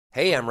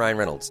Hey, I'm Ryan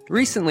Reynolds.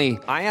 Recently,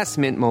 I asked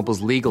Mint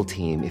Mobile's legal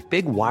team if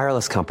big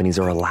wireless companies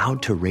are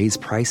allowed to raise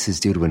prices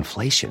due to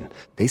inflation.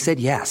 They said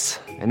yes.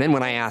 And then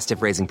when I asked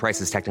if raising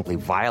prices technically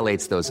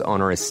violates those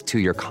onerous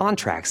two-year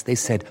contracts, they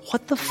said,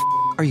 "What the f***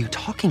 are you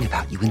talking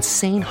about, you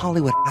insane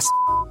Hollywood ass?"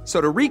 So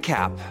to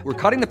recap, we're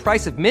cutting the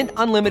price of Mint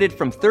Unlimited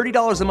from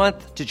 $30 a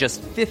month to just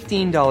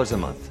 $15 a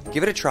month.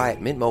 Give it a try at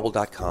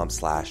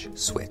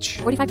mintmobile.com/switch.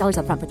 $45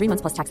 up front for 3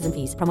 months plus taxes and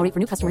fees. Promo rate for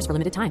new customers for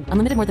limited time.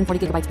 Unlimited more than 40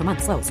 gigabytes per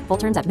month. Slows full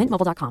terms at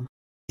mintmobile.com.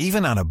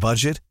 Even on a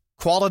budget,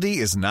 quality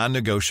is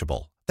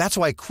non-negotiable. That's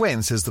why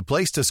Quince is the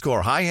place to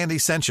score high-end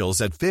essentials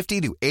at 50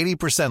 to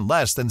 80%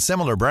 less than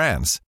similar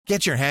brands.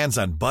 Get your hands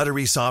on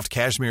buttery soft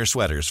cashmere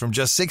sweaters from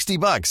just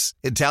 $60,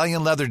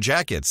 Italian leather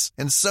jackets,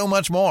 and so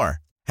much more.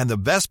 And the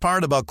best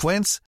part about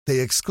Quince, they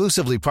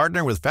exclusively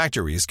partner with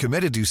factories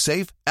committed to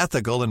safe,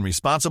 ethical, and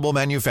responsible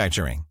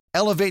manufacturing.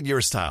 Elevate your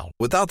style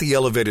without the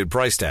elevated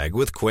price tag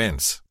with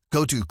Quince.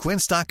 Go to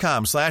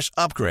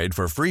quince.com/upgrade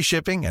for free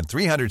shipping and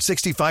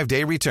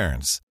 365-day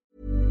returns.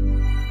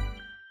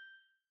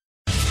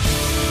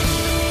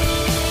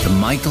 The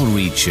Michael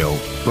Reid Show,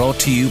 brought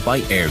to you by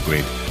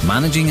EirGrid,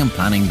 managing and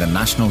planning the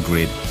national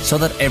grid so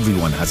that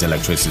everyone has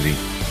electricity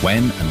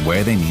when and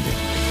where they need it.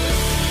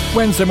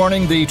 Wednesday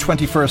morning, the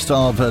 21st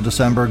of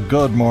December.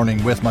 Good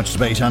morning, with much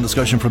debate and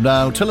discussion from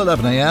now till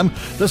 11 a.m.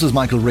 This is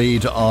Michael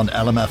Reid on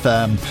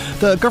LMFM.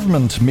 The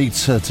government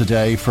meets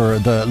today for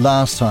the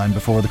last time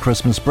before the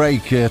Christmas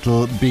break.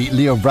 It'll be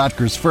Leo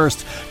Varadkar's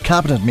first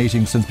cabinet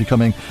meeting since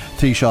becoming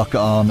Taoiseach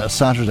on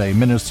Saturday.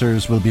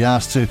 Ministers will be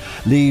asked to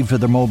leave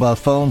their mobile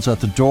phones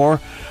at the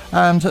door,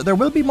 and there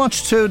will be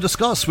much to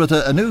discuss, with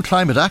a new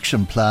climate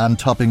action plan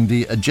topping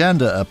the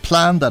agenda, a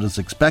plan that is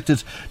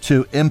expected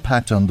to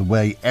impact on the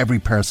way every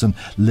person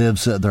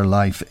lives their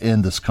life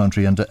in this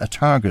country, and a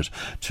target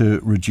to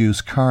reduce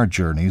car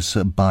journeys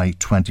by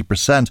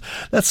 20%.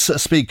 Let's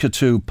speak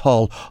to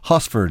Paul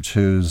Hosford,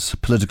 who's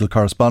political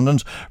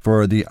correspondent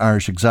for the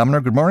Irish Examiner.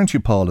 Good morning to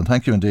you, Paul, and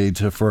thank you indeed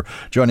for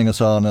joining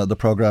us on the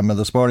programme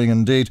this morning.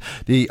 Indeed,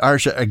 the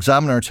Irish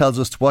Examiner tells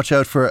us to watch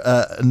out for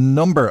a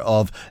number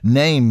of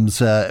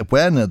names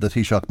when the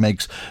Taoiseach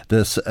makes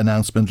this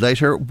announcement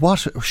later.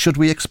 What should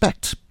we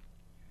expect?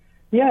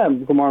 Yeah,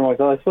 good morning,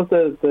 Michael. I suppose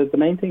the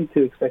main thing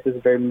to expect is a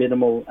very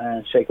minimal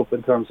shake-up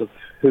in terms of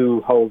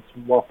who holds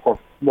what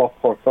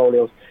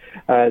portfolios.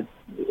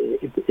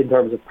 In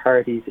terms of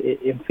parties,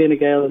 in Fine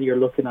Gael, you're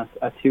looking at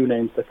two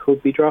names that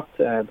could be dropped.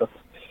 That's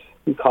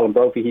Colin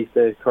Brophy. He's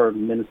the current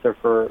Minister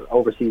for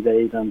Overseas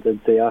Aid and the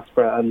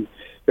Diaspora, and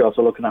you're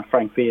also looking at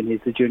Frank Feehan.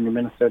 He's the Junior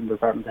Minister in the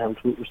Department of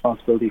Health with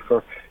responsibility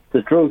for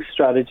the drugs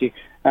strategy.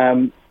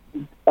 I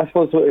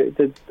suppose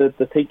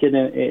the thinking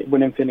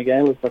within Fine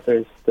Gael is that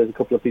there's a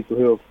couple of people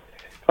who have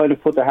kind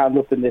of put their hand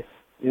up in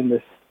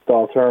this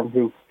stall term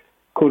who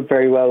could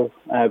very well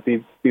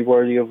be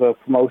worthy of a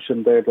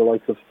promotion. They're the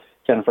likes of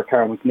Jennifer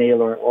Carr McNeil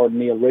or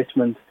Neil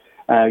Richmond.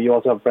 You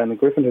also have Brendan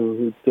Griffin,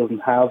 who doesn't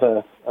have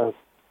a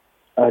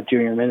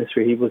junior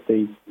ministry. He was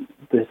the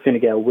Fine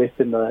Gael whip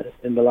in the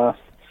last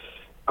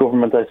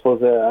government, I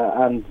suppose,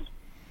 and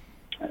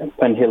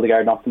when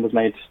Hildegard Naughton was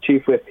made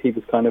chief whip, he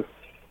was kind of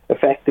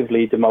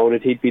effectively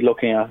demoted. He'd be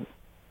looking at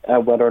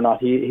whether or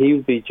not he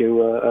would be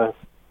due a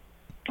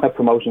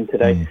promotion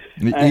today.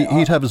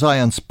 He'd have his eye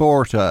on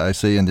sport, I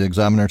see, in the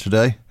Examiner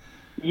today.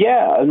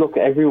 Yeah, look,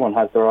 everyone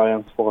has their eye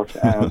on sport.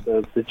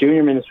 The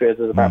junior ministry has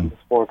the Department of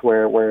Sport,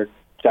 where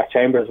Jack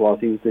Chambers was.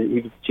 He was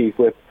the chief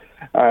whip.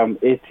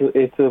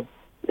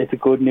 It's a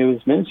good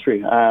news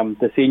ministry.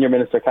 The senior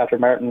minister,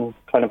 Catherine Martin,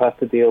 kind of has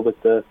to deal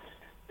with the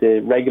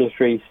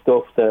regulatory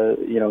stuff,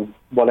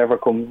 whatever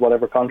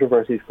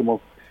controversies come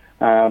up.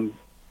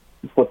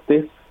 But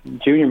this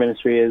junior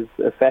ministry is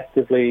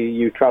effectively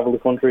you travel the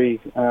country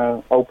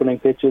opening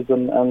pitches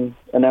and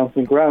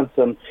announcing grants,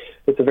 and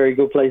it's a very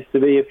good place to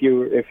be if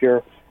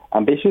you're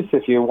ambitious,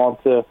 if you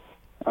want to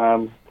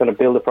kind of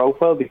build a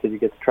profile, because you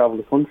get to travel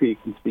the country, you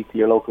can speak to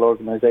your local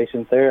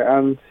organisations there,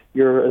 and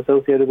you're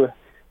associated with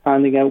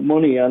handing out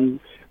money. And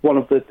one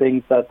of the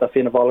things that the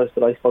Fianna Fáilis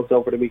that I spoke to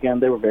over the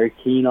weekend, they were very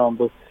keen on,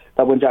 was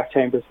that when Jack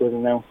Chambers was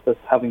announced as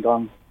having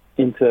gone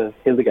into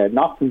Hildegard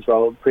Naughton's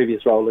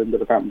previous role in the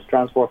Department of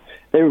Transport,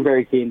 they were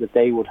very keen that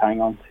they would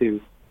hang on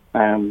to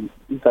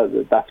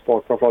that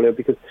sport portfolio,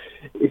 because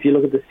if you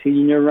look at the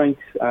senior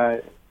ranks,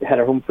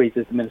 Heather Humphreys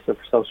is the Minister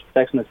for Social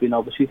Protection, as we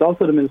know, but she's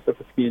also the Minister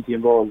for Community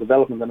and Rural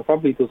Development, and it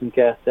probably doesn't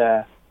get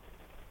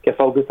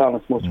focused on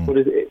as much. But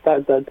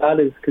that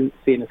is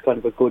seen as kind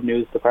of a good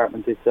news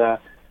department. It's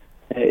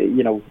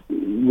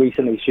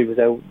recently she was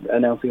out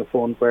announcing a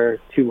fund where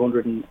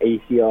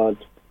 280 odd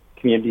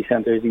community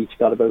centres each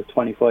got about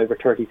 25 or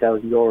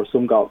 30,000 euros.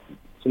 Some got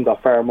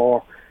far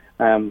more.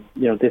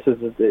 This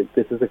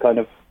is a kind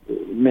of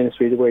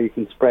ministry where you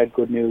can spread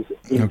good news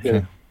into.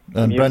 Okay.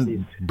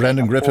 And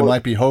Brendan Griffin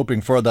might be hoping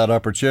for that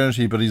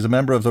opportunity, but he's a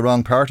member of the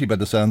wrong party by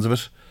the sounds of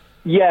it.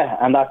 Yeah,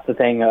 and that's the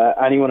thing.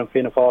 Anyone in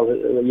Fianna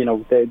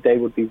Fáil, they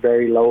would be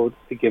very loath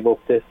to give up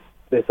this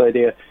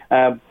idea.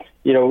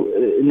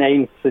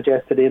 Names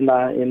suggested in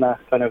that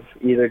kind of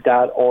either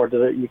that or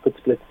that you could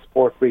split the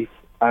sport brief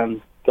and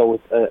go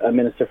with a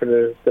minister for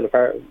the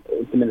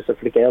minister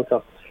for the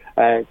Gaeltacht.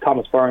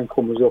 Thomas Byrne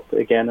comes up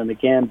again and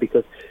again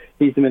because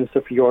he's the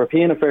Minister for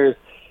European Affairs.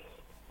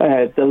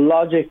 The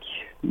logic,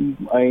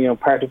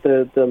 part of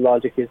the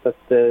logic is that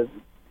the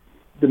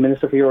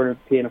Minister for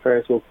European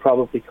Affairs will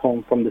probably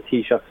come from the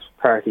Taoiseach's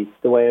party,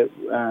 the way it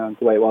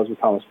was with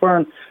Thomas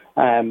Byrne,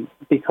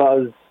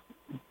 because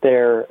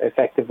they're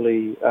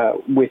effectively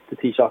with the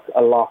Taoiseach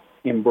a lot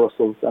in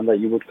Brussels, and that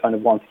you would kind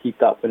of want to keep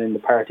that within the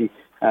party.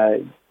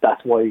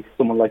 That's why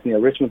someone like Neil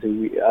Richmond,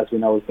 who, as we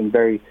know, has been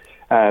very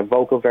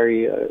vocal,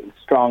 very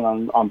strong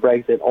on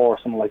Brexit, or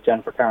someone like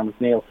Jennifer Carr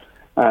McNeil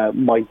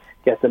might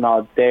get the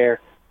nod there.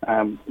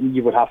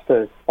 You would have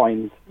to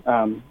find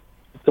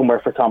somewhere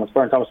for Thomas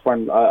Byrne. Thomas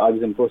Byrne, I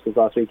was in Brussels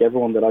last week.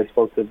 Everyone that I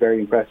spoke to very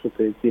impressed with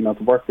the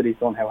amount of work that he's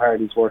done, how hard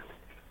he's worked.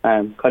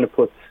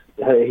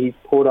 He's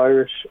put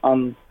Irish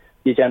on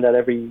the agenda at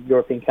every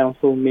European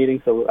Council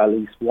meeting, so at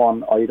least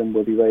one item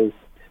will be raised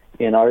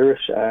in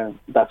Irish.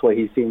 That's why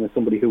he's seen as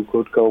somebody who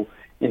could go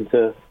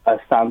into a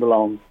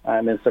standalone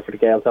Minister for the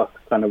Gaeltacht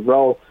kind of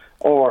role,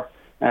 or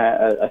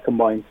a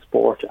combined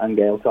sport and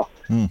Gaeltacht.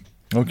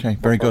 Okay,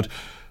 very good.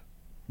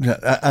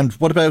 Yeah, and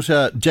what about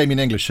Damien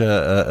English,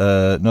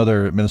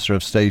 another Minister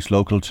of State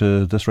local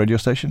to this radio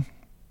station?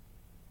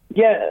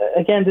 Yeah,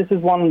 again, this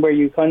is one where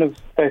you kind of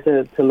start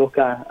to look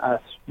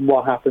at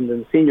what happened in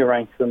the senior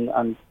ranks,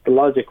 and the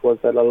logic was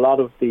that a lot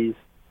of these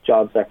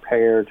jobs are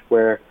paired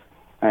where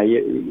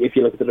if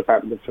you look at the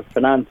Department of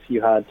Finance,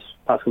 you had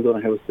Pascal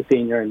Dunn, who was the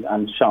senior,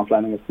 and Sean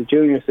Fleming was the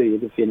junior, so you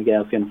had the Fianna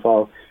Gael, Fianna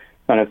Fáil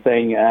kind of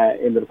thing.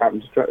 In the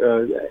Department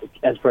of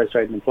Enterprise,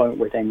 Trade and Employment,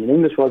 where Damien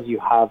English was, you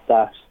have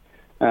that,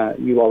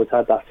 you always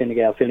had that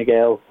Fianna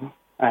Gael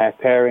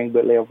pairing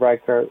with Leo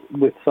Varadkar,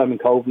 with Simon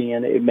Coveney,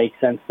 and it makes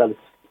sense that it's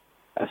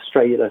as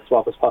straight a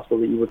swap as possible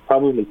that you would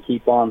probably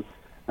keep on.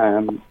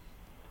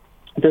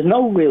 There's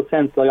no real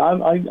sense,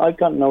 I've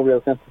got no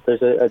real sense that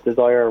there's a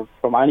desire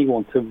from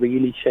anyone to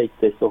really shake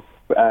this up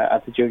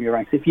at the junior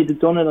ranks. If you'd have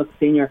done it at the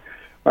senior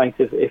ranks,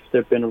 if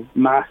there'd been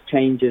mass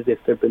changes,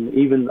 if there'd been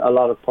even a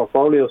lot of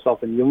portfolio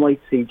swapping, you might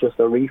see just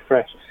a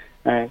refresh.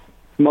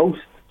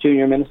 Most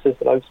junior ministers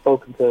that I've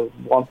spoken to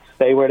want to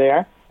stay where they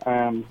are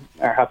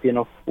happy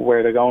enough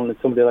where they're going. And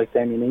somebody like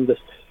Damien English,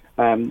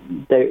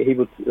 he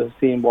would have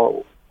seen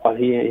what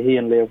he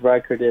and Leo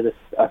Varadkar did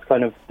as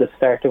kind of the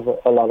start of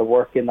a lot of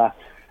work in that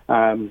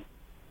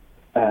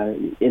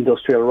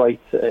industrial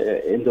rights,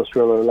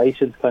 industrial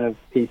relations kind of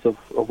piece of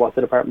what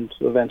the Department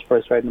of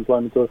Enterprise, Trade and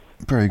Employment does.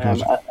 Very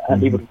good.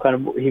 And he would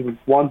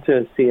want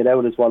to see it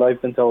out, is what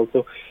I've been told.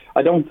 So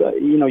I don't,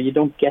 you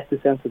don't get the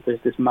sense that there's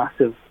this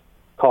massive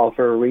call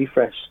for a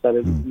refresh, that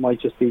it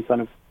might just be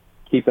kind of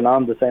keeping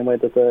on the same way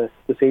that the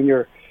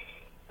senior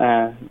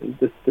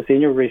the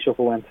senior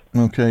reshuffle went.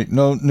 Okay,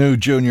 no new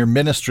junior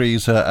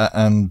ministries,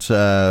 and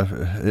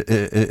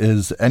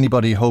is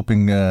anybody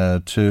hoping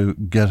to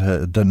get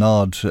the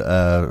nod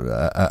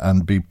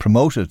and be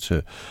promoted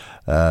to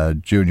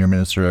junior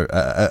minister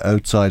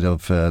outside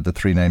of the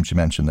three names you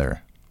mentioned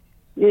there?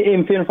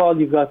 In Fianna Fáil,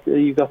 you've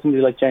got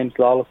somebody like James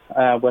Lawless.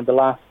 When the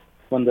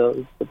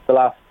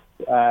last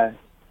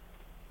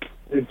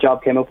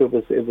job came up, it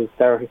was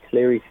Derek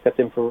Cleary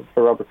stepped in for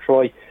Robert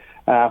Troy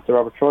after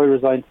Robert Troy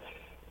resigned.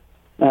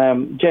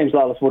 James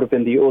Lawless would have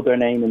been the other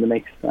name in the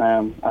mix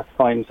at the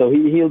time, so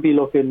he'll be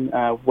looking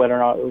whether or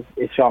not,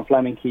 if Sean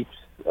Fleming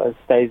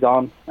stays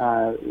on.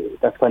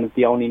 That's kind of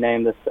the only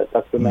name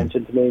that's been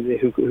mentioned to me,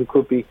 who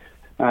could be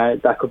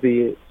that could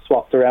be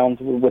swapped around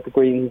with the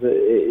Greens.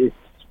 It's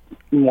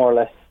more or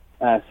less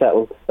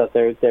settled that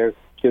their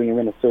junior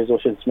ministers,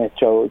 Oisin Smith,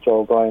 Joe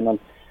O'Brien and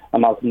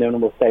Malcolm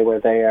Noonan, will stay where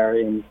they are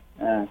in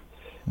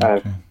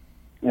the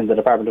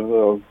Department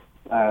of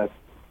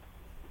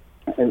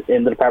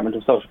in the Department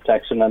of Social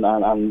Protection and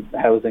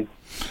Housing.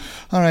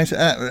 All right.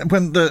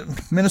 When the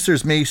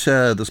ministers meet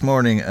this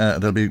morning,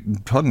 they'll be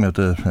talking about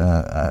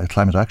the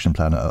Climate Action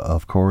Plan,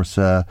 of course.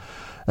 Do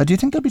you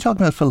think they'll be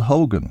talking about Phil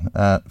Hogan?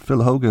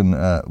 Phil Hogan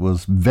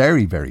was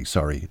very, very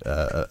sorry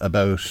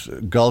about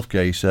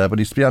Golfgate, but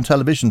he's to be on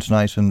television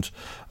tonight, and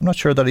I'm not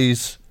sure that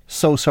he's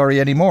so sorry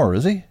anymore,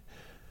 is he?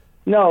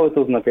 No, it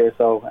doesn't appear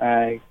so.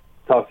 He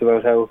talked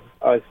about how,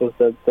 I suppose,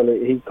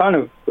 he kind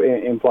of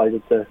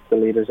implied that the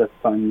leaders at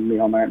the time,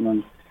 Micheál Martin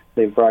and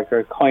Dave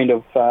Varadkar, kind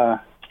of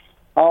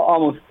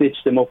almost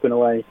stitched him up in a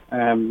way,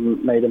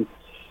 made him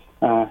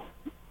the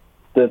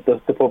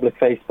public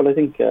face. But I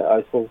think,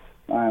 I suppose,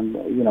 my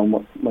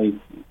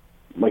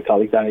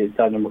colleague Daniel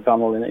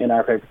McConnell in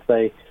our paper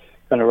today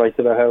kind of writes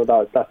about how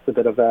that's a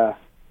bit of a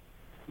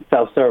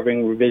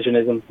self-serving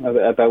revisionism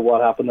about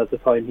what happened at the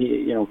time.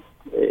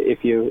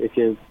 If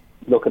you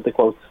look at the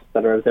quotes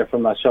that are out there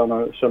from that Sean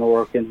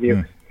O'Rourke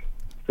interview,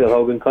 Phil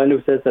Hogan kind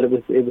of says that it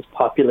was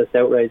populist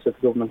outrage that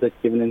the government had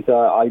given into.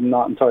 I'm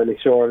not entirely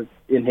sure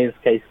in his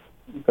case,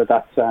 but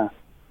that's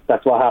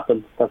that's what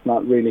happened. That's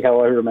not really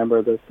how I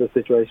remember the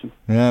situation.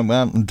 Yeah,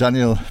 well,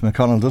 Daniel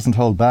McConnell doesn't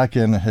hold back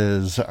in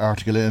his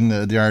article in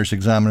the Irish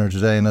Examiner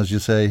today, and as you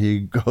say,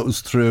 he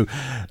goes through,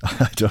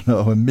 I don't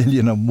know,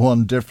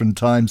 1,000,001 different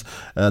times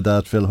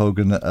that Phil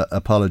Hogan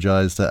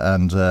apologised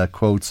and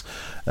quotes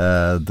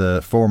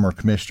the former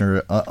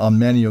commissioner on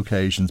many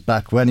occasions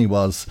back when he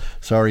was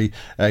sorry.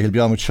 He'll be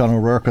on with Sean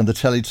O'Rourke on the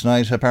telly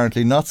tonight,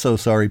 apparently not so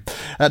sorry.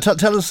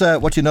 Tell us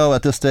what you know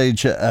at this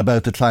stage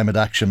about the Climate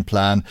Action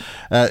Plan.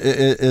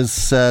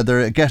 Is there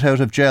a get out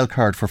of jail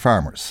card for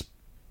farmers?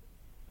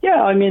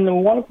 Yeah, I mean,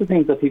 one of the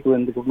things that people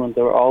in the government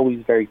are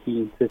always very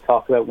keen to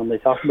talk about when they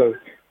talk about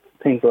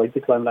things like the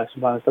Climate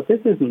Action Plan is that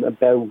this isn't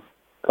about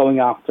going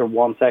after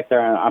one sector,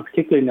 and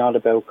particularly not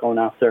about going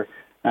after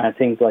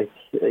things like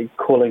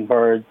culling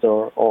herds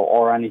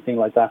or anything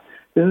like that.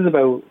 This is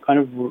about kind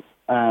of,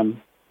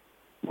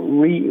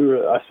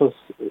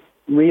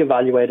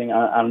 reevaluating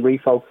and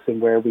refocusing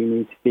where we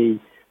need to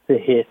be to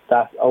hit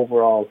that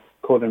overall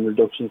cutting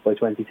reductions by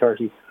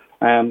 2030.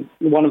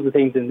 One of the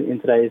things in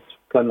today's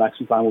Climate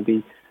Action Plan will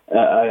be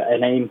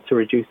an aim to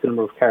reduce the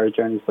number of car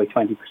journeys by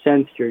 20%.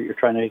 You're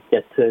trying to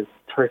get to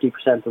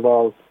 30% of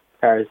all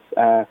cars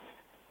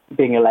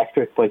being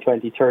electric by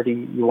 2030.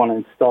 You want to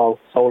install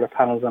solar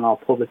panels on all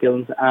public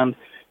buildings, and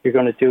you're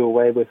going to do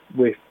away with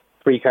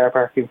free car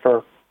parking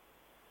for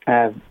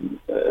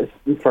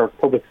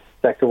public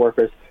sector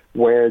workers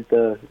where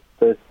the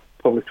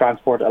public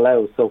transport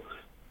allows. So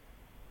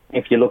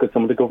if you look at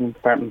some of the government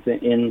departments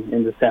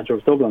in the centre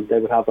of Dublin, they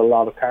would have a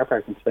lot of car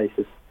parking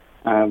spaces.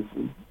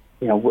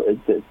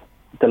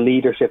 The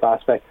leadership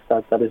aspect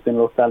that has been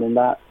looked at in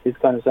that is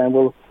kind of saying,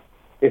 well,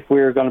 if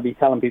we're going to be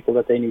telling people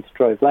that they need to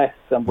drive less,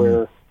 and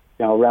we're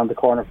around the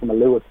corner from a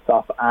Lewis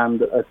stop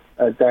and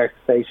a dark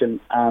station,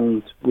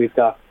 and we've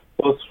got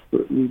bus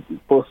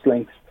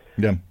links,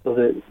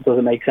 does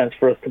it make sense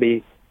for us to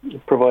be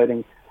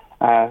providing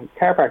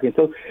car parking?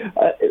 So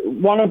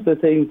one of the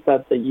things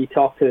that you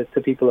talk to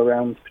people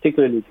around,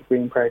 particularly the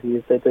Green Party,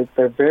 is that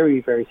they're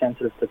very, very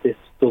sensitive that this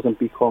doesn't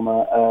become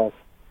a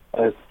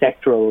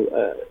sectoral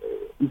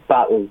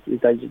battle,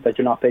 that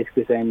you're not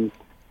basically saying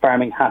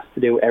farming has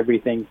to do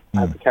everything,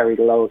 has to carry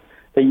the load.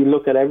 That you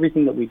look at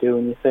everything that we do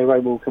and you say,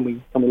 right, well, can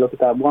we look at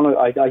that?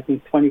 I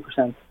think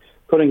 20%,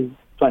 cutting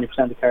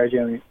 20% of car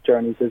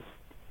journeys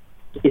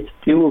it's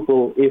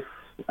doable if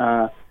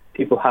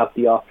people have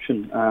the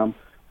option.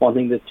 One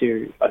thing that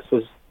I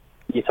suppose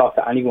you talk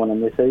to anyone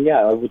and they say,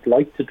 yeah, I would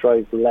like to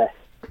drive less,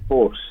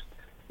 but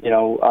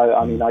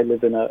I mean, I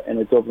live in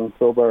a Dublin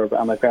suburb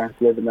and my parents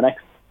live in the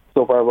next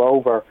suburb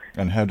over.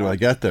 And how do I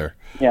get there?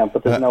 Yeah,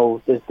 but there's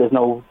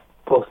no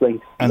bus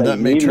links. And that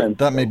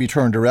may be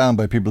turned around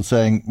by people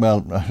saying,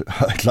 well,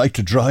 I'd like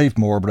to drive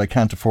more, but I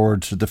can't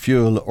afford the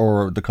fuel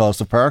or the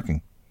cost of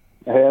parking.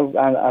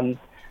 And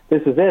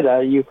this is it.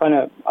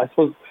 I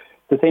suppose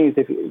the thing is,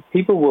 if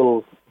people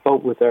will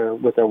vote with their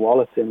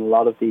wallets in a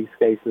lot of these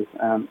cases,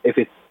 if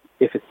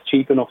it's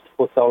cheap enough to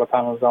put solar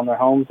panels on their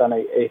homes and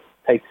it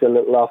takes a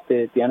little off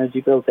the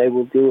energy bill, they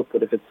will do it.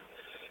 But if it's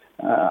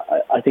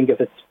I think if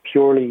it's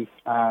purely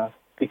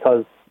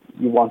because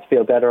you want to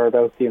feel better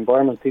about the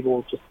environment,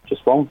 people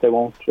just won't. They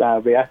won't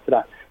react to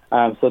that.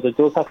 So there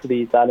does have to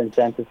be that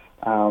incentive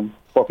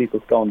for people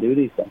to go and do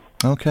these things.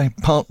 Okay,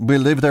 Paul,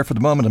 we'll leave it there for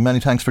the moment, and many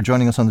thanks for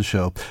joining us on the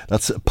show.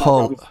 That's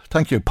Paul.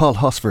 Thank you, Paul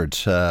Hosford,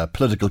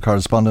 political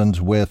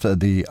correspondent with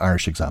the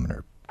Irish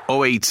Examiner.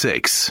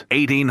 086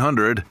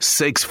 1800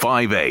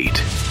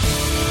 658.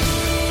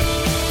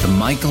 The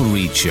Michael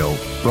Reid Show,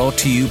 brought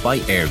to you by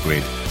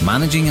EirGrid,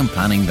 managing and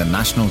planning the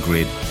national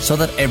grid so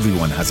that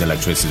everyone has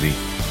electricity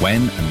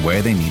when and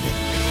where they need it.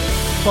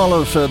 All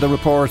of the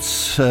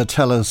reports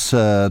tell us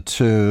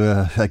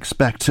to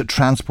expect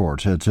transport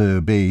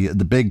to be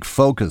the big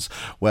focus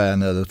when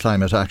the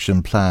Climate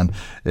Action Plan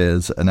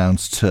is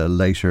announced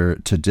later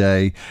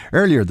today.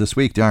 Earlier this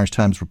week, the Irish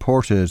Times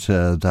reported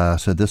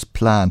that this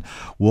plan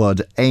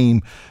would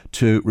aim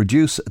to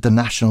reduce the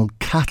national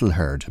cattle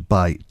herd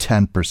by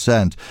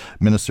 10%.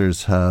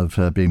 Ministers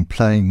have been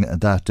playing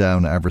that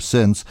down ever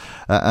since,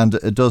 and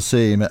it does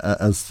seem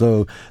as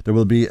though there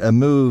will be a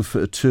move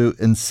to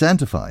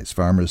incentivise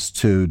farmers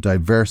to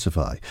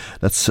diversify.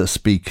 Let's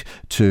speak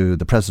to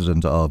the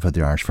president of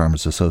the Irish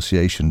Farmers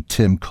Association,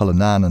 Tim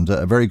Cullinan, and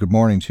a very good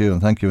morning to you,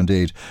 and thank you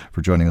indeed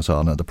for joining us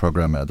on the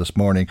programme this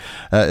morning.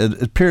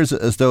 It appears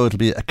as though it'll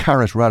be a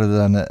carrot rather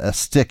than a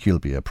stick you'll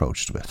be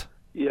approached with.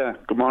 Yeah,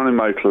 good morning,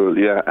 Michael.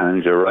 Yeah,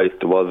 and you're right,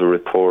 there was a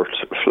report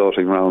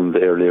floating around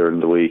earlier in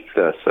the week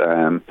that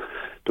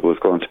there was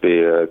going to be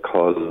a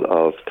call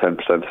of 10%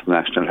 of the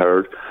national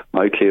herd.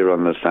 My clear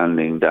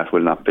understanding that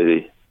will not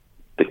be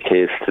the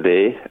case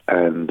today,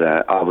 and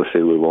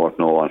obviously we won't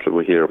know until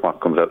we hear what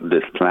comes out of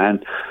this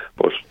plan.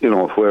 But,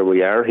 where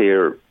we are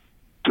here,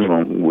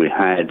 we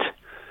had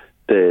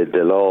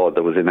the law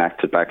that was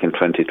enacted back in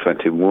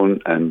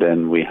 2021, and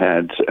then we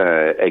had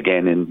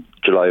again in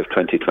July of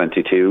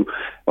 2022.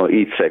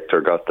 Each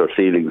sector got their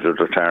ceilings or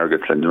their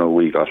targets, and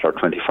we got our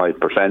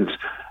 25%.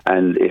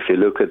 And if you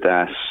look at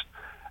that,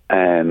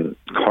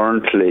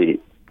 currently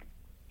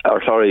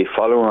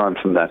following on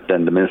from that,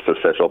 then the Minister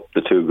set up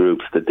the two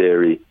groups, the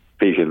Dairy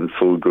Vision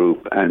Food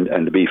Group and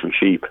the Beef and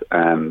Sheep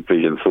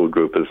Vision Food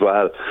Group as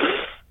well.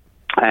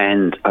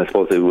 And I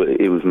suppose it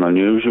was an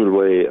unusual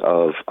way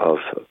of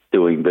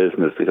doing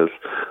business, because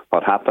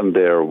what happened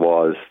there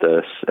was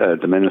that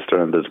the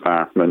Minister and the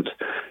Department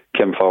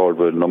came forward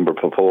with a number of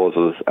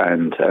proposals,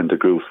 and the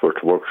groups were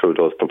to work through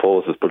those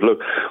proposals. But look,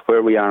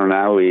 where we are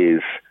now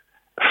is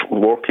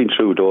working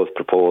through those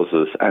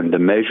proposals and the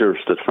measures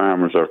that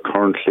farmers are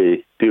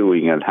currently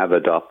doing and have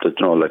adopted,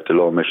 like the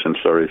low emission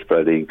slurry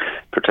spreading,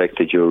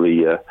 protected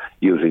urea,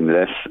 using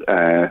less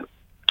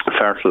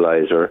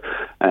fertiliser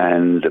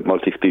and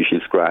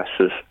multi-species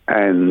grasses,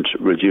 and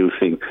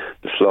reducing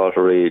the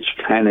slaughter age,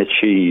 can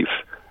achieve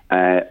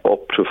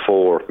up to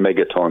 4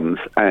 megatons.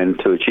 And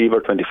to achieve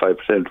our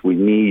 25%, we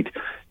need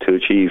to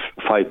achieve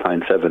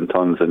 5.7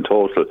 tonnes in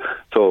total.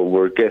 So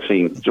we're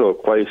getting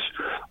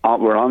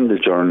we're on the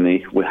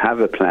journey. We have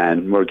a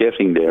plan. We're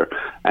getting there.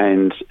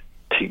 And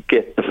to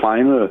get the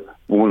final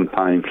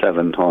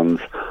 1.7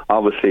 tonnes,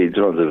 obviously,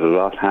 there's a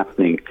lot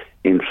happening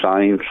in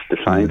science. The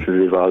science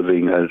is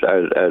evolving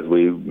as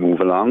we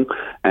move along,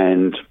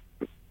 and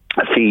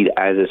feed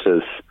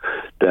additives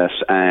that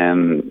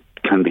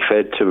can be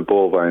fed to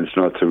bovines,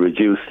 to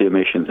reduce the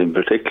emissions in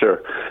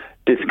particular.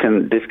 This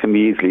can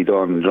be easily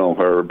done,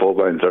 where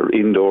bovines are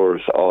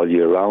indoors all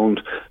year round.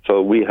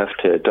 So we have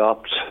to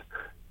adopt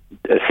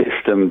a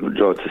system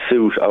to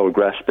suit our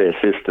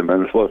grass-based system.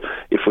 And so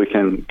if we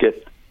can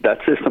get that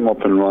system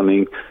up and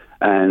running,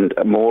 and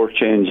more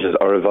changes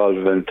are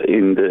evolving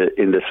in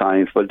the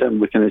science, well, then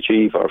we can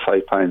achieve our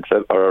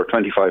 5.7 or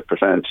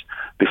 25%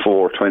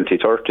 before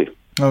 2030.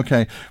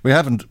 Okay, we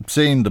haven't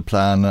seen the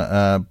plan,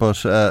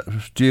 but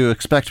do you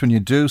expect when you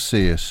do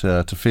see it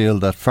to feel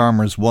that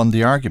farmers won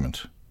the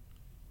argument?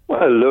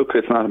 Well, look,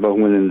 it's not about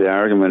winning the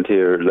argument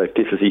here.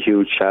 This is a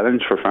huge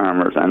challenge for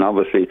farmers, and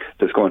obviously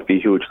there's going to be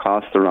huge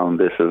cost around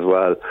this as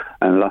well.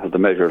 And a lot of the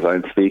measures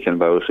I'm speaking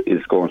about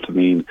is going to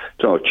mean,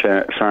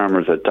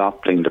 farmers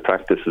adopting the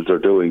practices they're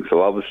doing.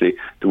 So obviously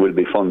there will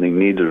be funding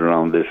needed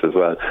around this as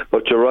well.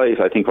 But you're right.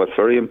 I think what's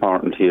very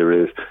important here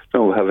is,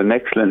 we have an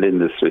excellent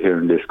industry here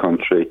in this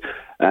country.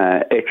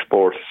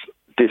 Exports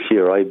this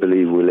year, I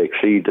believe, will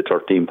exceed the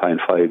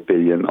 13.5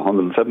 billion.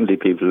 170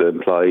 people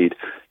employed,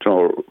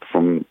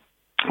 from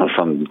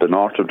the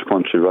north of the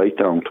country right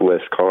down to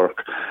West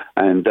Cork,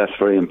 and that's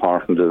very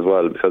important as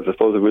well, because I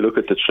suppose if we look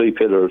at the three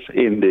pillars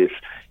in this,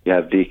 you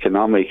have the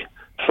economic,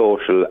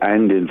 social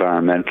and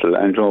environmental,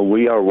 and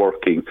we are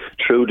working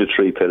through the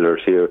three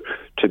pillars here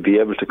to be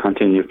able to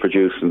continue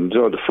producing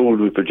the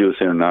food we produce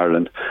here in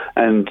Ireland.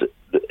 And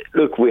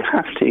look, we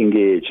have to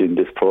engage in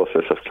this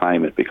process of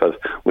climate, because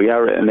we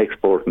are an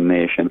exporting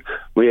nation.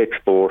 We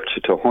export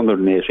to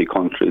 180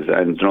 countries,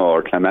 and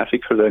our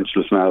climatic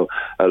credentials now,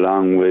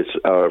 along with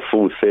our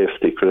food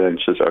safety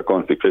credentials, are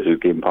going to be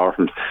critically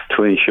important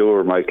to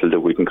ensure, Michael,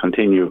 that we can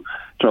continue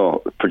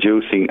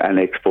producing and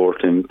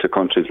exporting to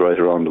countries right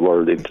around the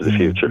world into the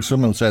future.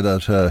 Some will say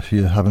that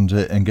you haven't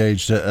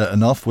engaged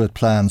enough with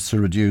plans to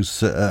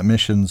reduce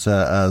emissions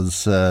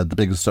as the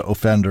biggest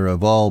offender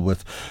of all,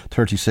 with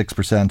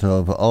 36%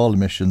 of all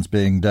emissions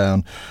being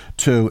down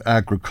to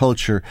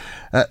agriculture.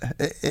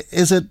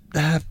 Is it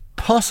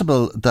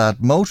possible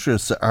that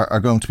motorists are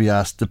going to be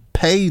asked to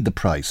pay the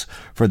price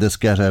for this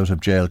get out of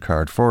jail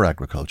card for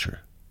agriculture?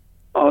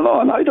 Oh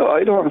no, and I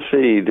don't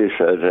see this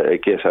as a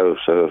get out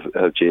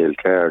of jail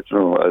card.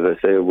 As I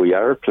say, we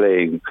are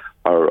playing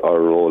our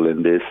role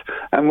in this,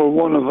 and we're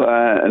one of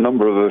a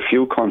number of a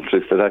few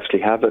countries that actually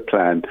have a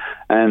plan.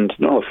 And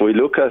if we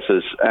look at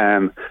it,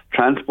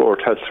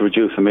 transport has to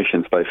reduce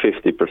emissions by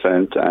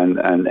 50%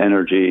 and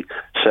energy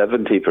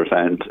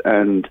 70%,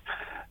 and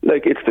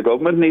it's the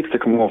government needs to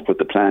come up with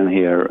the plan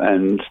here.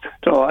 And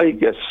I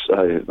guess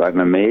I'm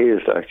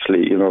amazed,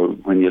 actually,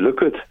 when you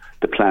look at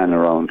the plan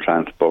around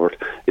transport,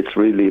 it's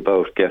really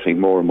about getting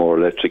more and more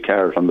electric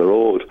cars on the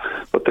road.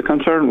 But the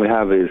concern we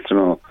have is,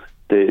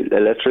 the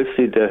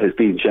electricity that has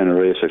been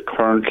generated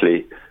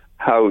currently,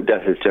 how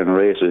that is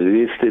generated,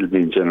 it is still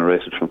being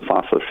generated from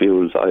fossil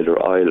fuels, either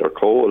oil or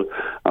coal.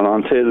 And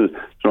until,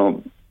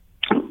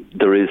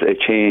 there is a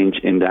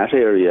change in that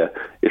area,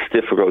 it's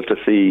difficult to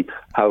see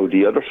how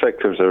the other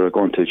sectors are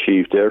going to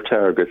achieve their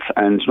targets.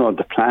 And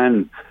the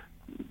plan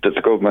that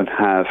the government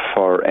have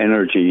for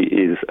energy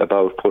is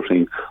about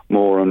putting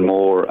more and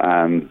more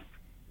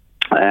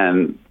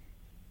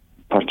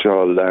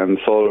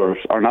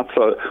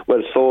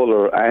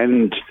solar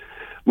and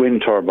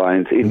wind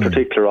turbines, in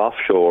particular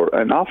offshore.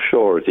 And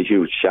offshore is a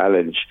huge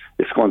challenge.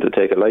 It's going to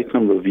take a light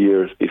number of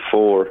years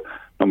before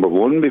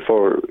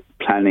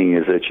planning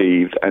is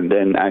achieved, and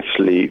then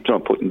actually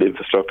putting the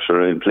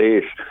infrastructure in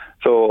place.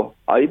 So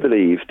I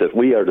believe that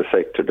we are the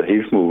sector that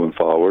is moving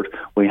forward.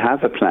 We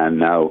have a plan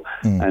now,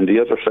 and the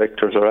other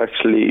sectors are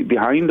actually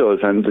behind us,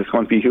 and it's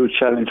going to be a huge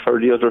challenge for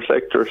the other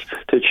sectors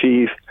to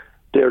achieve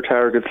their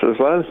targets as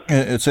well.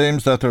 It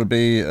seems that there'll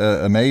be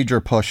a major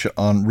push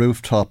on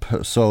rooftop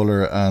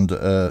solar and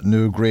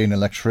new green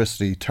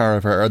electricity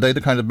tariff. Are they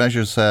the kind of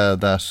measures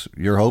that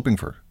you're hoping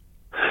for?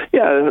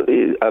 Yeah,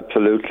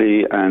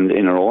 absolutely. And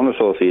in our own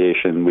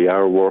association, we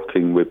are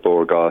working with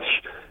Bord Gáis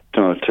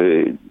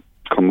to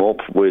come up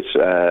with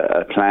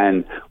a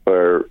plan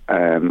where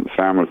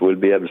farmers will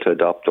be able to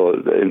adopt,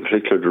 in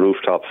particular, the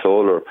rooftop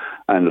solar.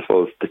 And I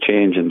suppose the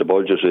change in the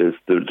budget is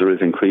there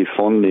is increased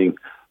funding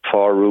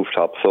for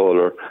rooftop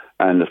solar.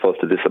 And I suppose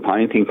the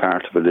disappointing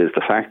part of it is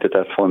the fact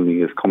that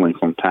funding is coming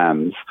from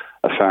TAMS,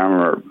 a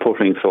farmer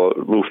putting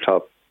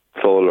rooftop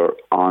solar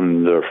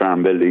on their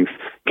farm buildings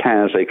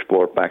cannot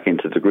export back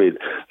into the grid.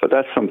 So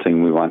that's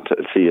something we want to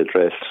see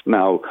addressed.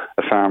 Now,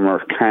 a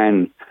farmer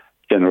can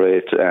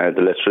generate the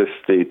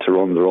electricity to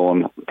run their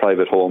own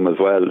private home as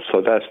well.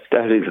 So that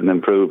is an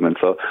improvement.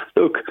 So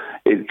look,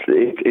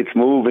 it's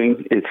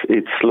moving.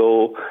 It's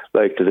slow.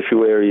 Like there's a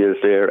few areas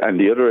there, and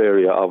the other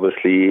area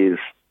obviously is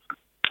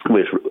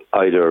with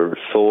either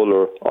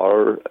solar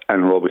or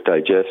anaerobic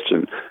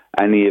digestion.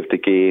 Any of the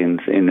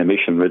gains in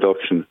emission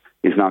reduction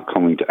is not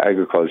coming to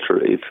agriculture,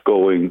 it's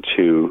going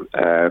to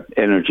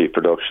energy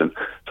production.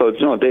 So,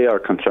 they are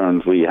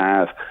concerns we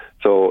have.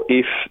 So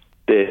if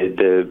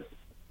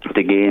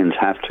the gains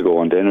have to go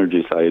on the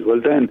energy side,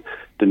 well then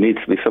there needs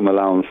to be some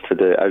allowance to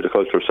the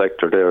agricultural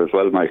sector there as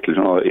well,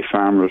 Michael, if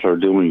farmers are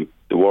doing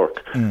the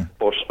work.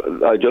 But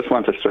I just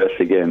want to stress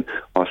again,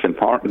 what's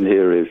important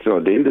here is, the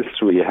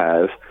industry we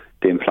have,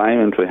 the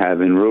employment we have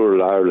in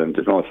rural Ireland,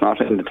 it's not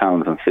in the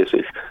towns and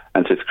cities,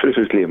 and it's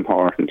critically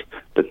important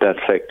that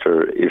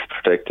sector is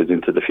protected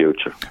into the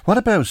future. What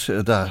about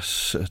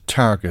that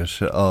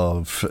target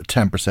of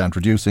 10%,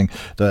 reducing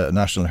the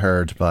national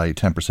herd by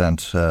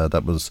 10%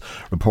 that was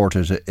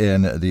reported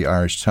in the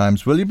Irish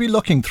Times? Will you be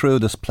looking through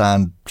this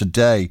plan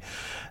today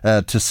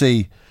to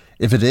see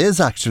if it is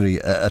actually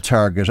a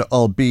target,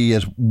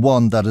 albeit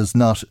one that is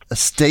not a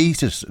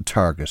stated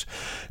target?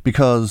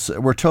 Because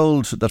we're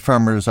told that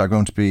farmers are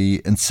going to be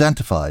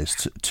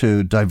incentivised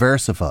to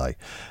diversify.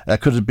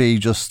 Could it be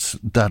just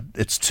that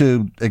it's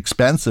too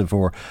expensive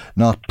or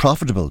not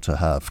profitable to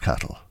have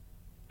cattle?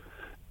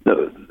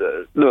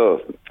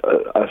 No.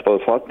 I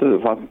suppose what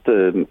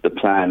the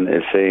plan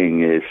is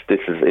saying is,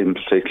 this is in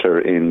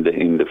particular in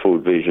the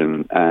Food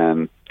Vision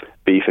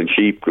beef and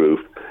sheep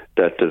group,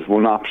 that there's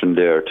one option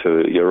there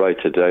you're right,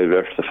 to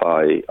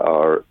diversify,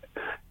 or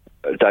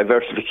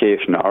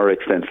diversification or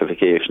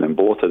extensification, and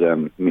both of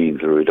them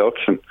means a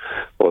reduction.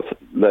 But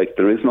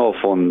there is no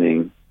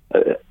funding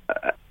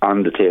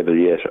on the table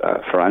yet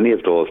for any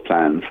of those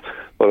plans.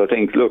 But I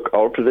think, look,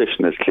 our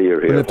position is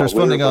clear here. But if there's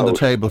funding on the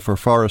table for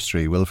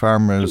forestry, will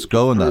farmers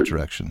go in that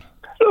direction?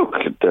 Look,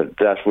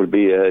 that will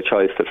be a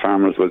choice that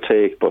farmers will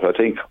take. But I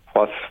think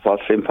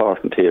what's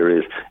important here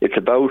is it's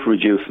about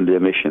reducing the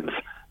emissions.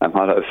 And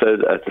what I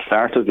said at the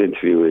start of the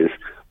interview is,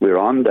 we're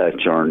on that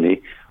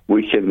journey.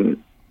 We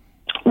can,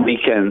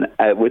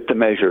 with the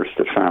measures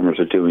that farmers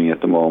are doing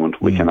at the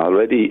moment, we can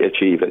already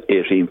achieve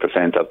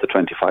 18% of the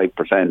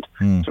 25%.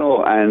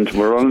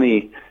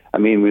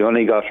 And we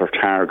only got our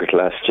target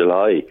last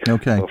July.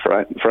 Okay. So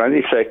for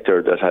any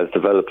sector that has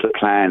developed a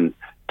plan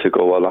to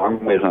go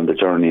along with on the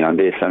journey on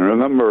this, and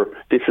remember,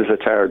 this is a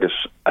target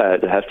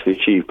that has to be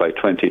achieved by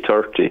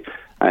 2030.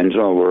 And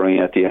we're only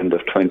at the end of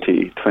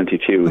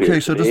 2022. Okay,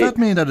 so does that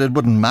mean that it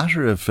wouldn't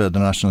matter if the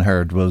national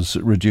herd was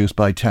reduced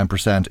by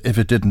 10% if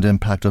it didn't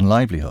impact on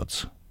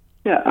livelihoods?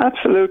 Yeah,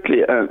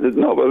 absolutely.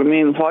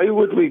 Why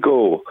would we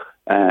go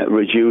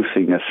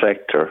reducing a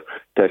sector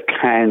that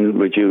can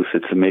reduce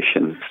its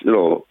emissions,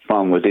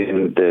 from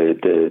within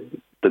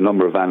the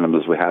number of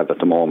animals we have at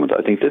the moment?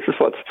 I think this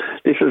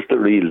is the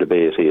real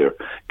debate here.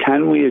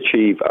 Can we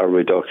achieve a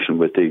reduction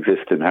with the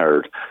existing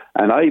herd?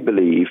 And I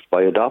believe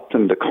by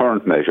adopting the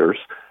current measures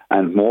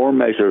and more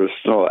measures,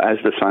 as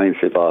the science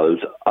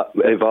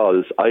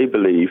evolves, I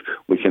believe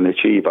we can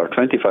achieve our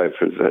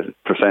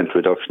 25%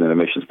 reduction in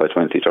emissions by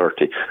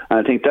 2030. And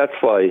I think that's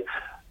why,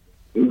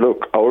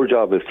 look, our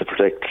job is to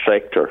protect the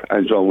sector,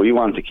 and we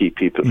want to keep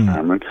people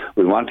farming.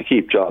 We want to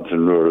keep jobs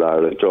in rural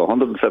Ireland,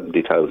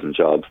 170,000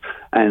 jobs.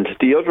 And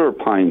the other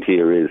point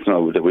here is,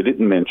 that we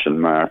didn't mention,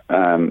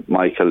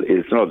 Michael,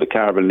 is the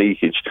carbon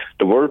leakage.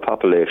 The world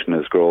population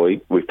is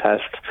growing. We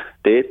passed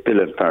the 8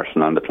 billionth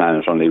person on the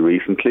planet only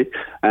recently,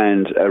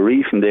 and a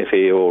recent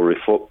FAO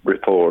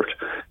report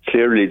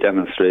clearly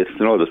demonstrates,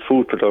 that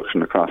food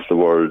production across the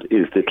world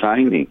is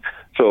declining.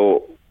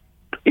 So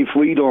if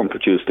we don't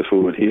produce the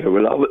food here,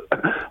 well,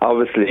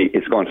 obviously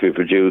it's going to be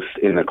produced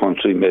in a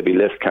country maybe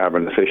less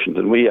carbon efficient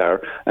than we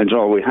are. And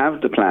we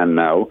have the plan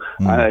now.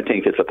 And I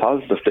think it's a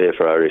positive day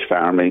for Irish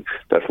farming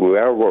that we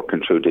are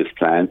working through this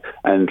plan.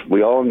 And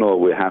we all know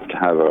we have to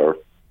have our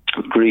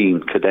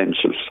green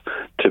credentials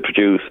to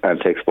produce and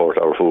to export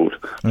our food.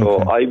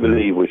 So I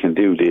believe we can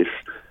do this,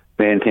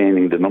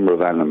 maintaining the number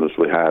of animals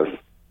we have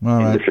in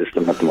the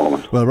system at the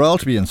moment. Well, we're all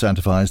to be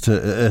incentivised.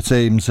 It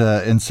seems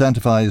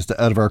incentivised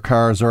out of our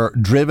cars, or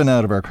driven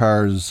out of our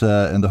cars,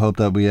 in the hope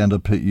that we end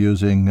up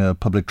using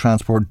public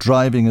transport.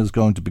 Driving is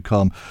going to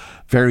become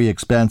very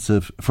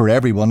expensive for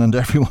everyone, and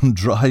everyone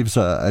drives,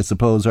 I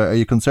suppose. Are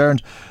you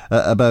concerned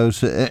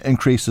about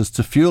increases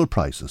to fuel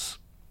prices?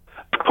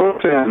 Of course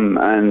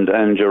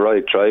and you're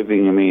right,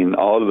 driving, I mean,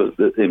 all of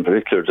us in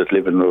particular that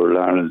live in rural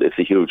Ireland, it's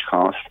a huge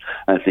cost,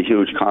 and it's a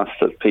huge cost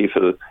that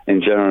people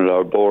in general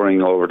are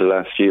bearing over the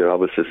last year,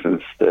 obviously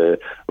since the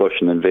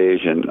Russian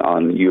invasion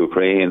on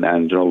Ukraine,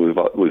 and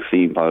we've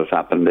seen what has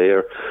happened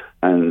there,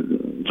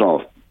 and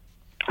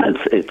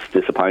it's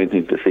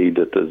disappointing to see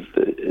that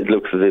it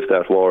looks as if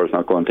that war is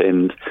not going to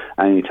end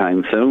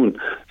anytime soon.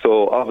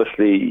 So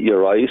obviously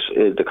you're right,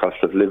 the cost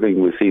of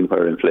living, we've seen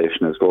where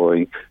inflation is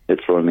going.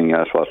 It's running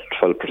at 12%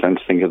 I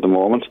think at the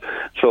moment.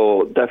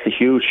 So that's a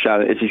huge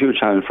challenge. It's a huge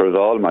challenge for us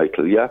all,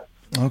 Michael, yeah.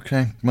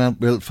 OK, well,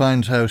 we'll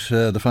find out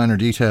the finer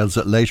details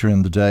later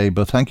in the day,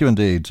 but thank you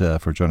indeed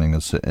for joining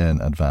us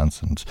in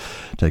advance and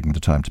taking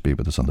the time to be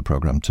with us on the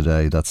programme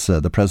today. That's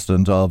the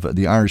President of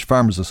the Irish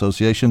Farmers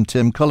Association,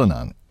 Tim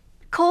Cullinan.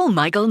 Call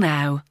Michael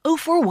now,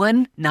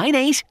 041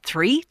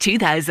 983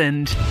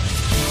 2000. The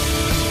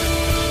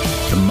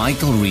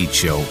Michael Reid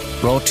Show,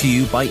 brought to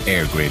you by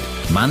EirGrid,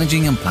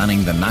 managing and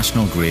planning the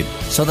national grid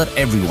so that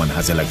everyone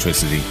has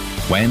electricity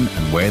when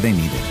and where they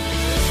need it.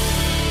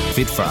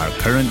 Fit for our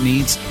current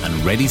needs and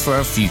ready for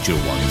our future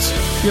ones.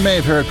 You may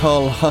have heard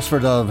Paul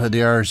Hosford of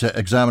the Irish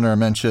Examiner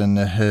mention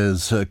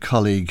his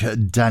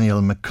colleague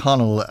Daniel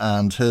McConnell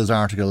and his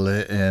article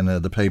in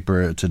the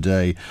paper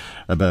today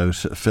about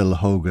Phil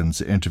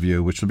Hogan's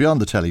interview, which will be on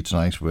the telly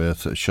tonight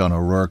with Sean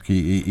O'Rourke.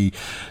 He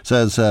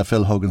says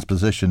Phil Hogan's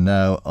position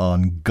now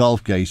on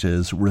Golfgate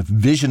is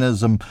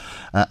revisionism,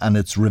 and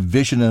it's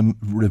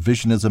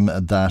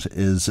revisionism that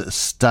is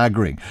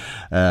staggering.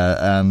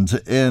 And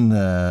in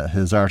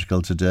his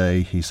article today,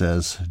 he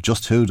says,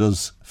 just who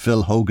does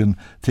Phil Hogan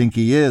think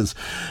he is?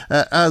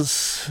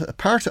 As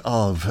part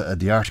of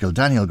the article,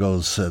 Daniel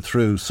goes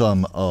through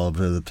some of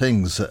the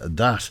things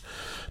that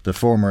the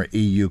former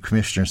EU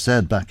Commissioner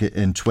said back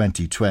in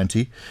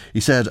 2020. He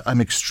said, I'm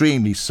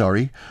extremely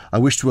sorry. I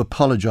wish to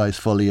apologise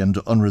fully and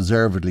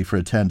unreservedly for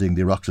attending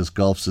the Oireachtas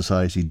Golf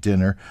Society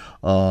dinner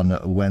on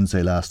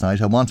Wednesday last night.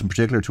 I want in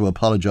particular to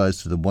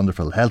apologise to the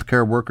wonderful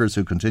healthcare workers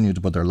who continue to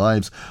put their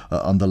lives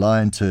on the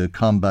line to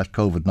combat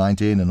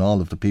COVID-19 and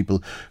all of the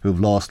people who've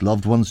lost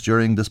loved ones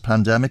during this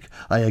pandemic.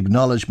 I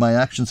acknowledge my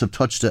actions have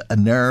touched a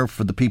nerve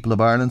for the people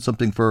of Ireland,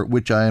 something for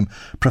which I am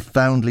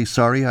profoundly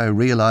sorry. I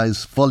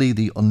realise fully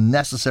the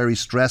unnecessary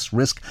stress,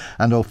 risk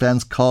and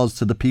offence caused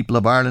to the people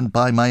of Ireland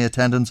by my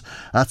attendance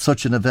at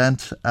such an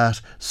event at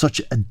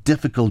such a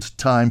difficult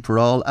time for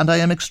all, and I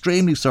am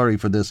extremely sorry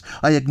for this.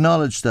 I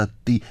acknowledge that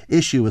the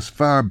issue is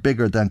far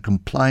bigger than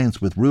compliance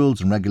with rules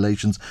and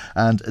regulations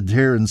and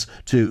adherence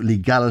to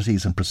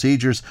legalities and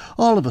procedures.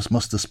 All of us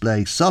must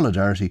display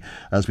solidarity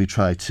as we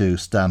try to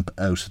stamp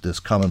out this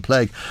common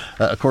plague.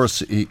 Of course,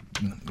 he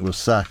was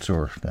sacked,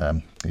 or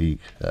he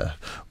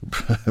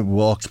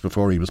walked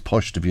before he was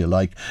pushed, if you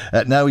like.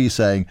 Now he's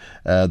saying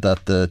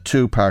that the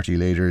two party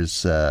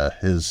leaders,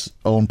 his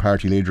own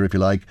party leader, if you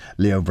like,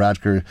 Leo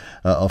Varadkar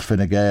of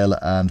Fine Gael,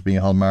 and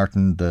Micheál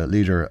Martin, the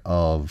leader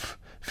of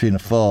Fianna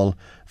Fáil,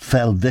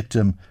 fell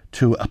victim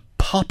to a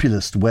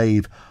populist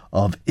wave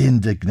of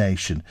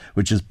indignation,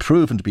 which has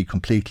proven to be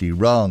completely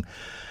wrong.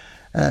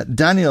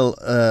 Daniel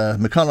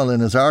McConnell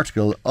in his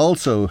article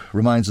also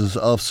reminds us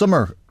of some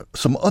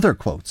other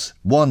quotes.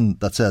 One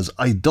that says,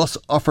 I thus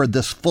offer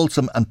this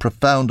fulsome and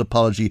profound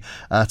apology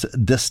at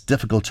this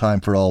difficult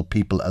time for all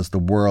people as the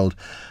world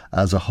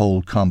as a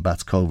whole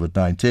combats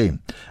COVID-19.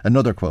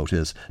 Another quote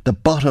is, the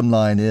bottom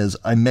line is,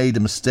 I made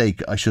a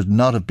mistake. I should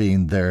not have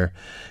been there.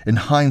 In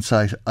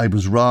hindsight, I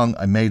was wrong.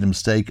 I made a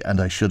mistake and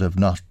I should have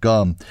not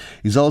gone.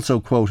 He's also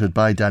quoted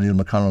by Daniel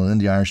McConnell in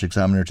the Irish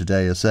Examiner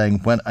today as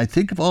saying, when I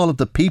think of all of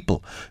the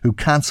people who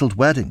cancelled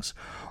weddings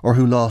or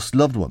who lost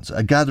loved ones,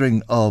 a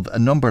gathering of a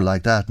number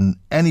like that in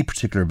any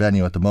particular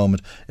venue at the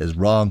moment is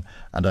wrong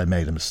and I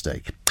made a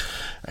mistake.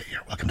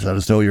 You're welcome to let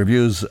us know your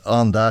views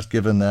on that,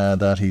 given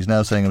that he's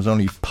now saying it was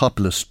only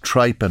populist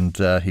tripe and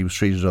he was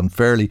treated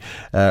unfairly.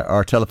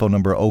 Our telephone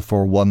number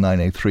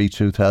 041983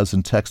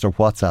 2000, text or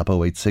WhatsApp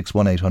 086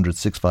 1800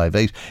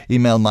 658,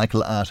 email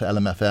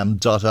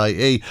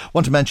michael@lmfm.ie.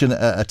 Want to mention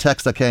a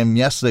text that came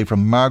yesterday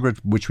from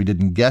Margaret, which we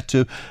didn't get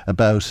to,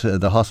 about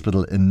the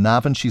hospital in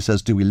Navan. She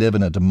says, do we live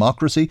in a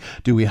democracy?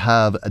 Do we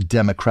have a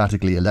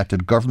democratically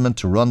elected government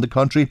to run the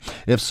country?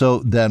 If so,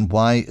 then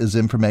why is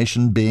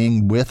information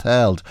being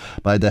withheld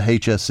by the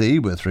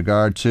HSE with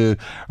regard to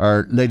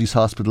Our Lady's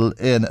Hospital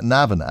in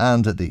Navan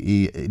and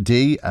the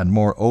ED? And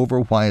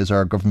moreover, why is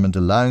our government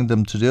allowing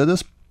them to do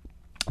this?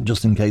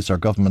 Just in case our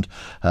government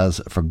has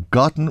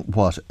forgotten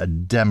what a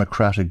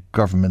democratic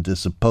government is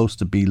supposed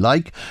to be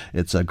like.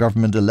 It's a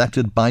government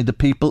elected by the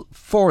people,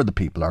 for the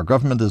people. Our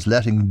government is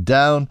letting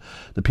down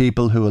the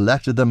people who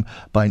elected them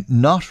by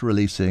not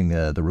releasing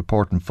the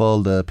report in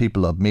full. The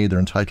people of Meath are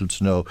entitled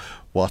to know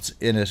what's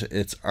in it.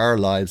 It's our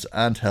lives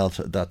and health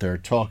that they're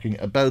talking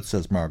about,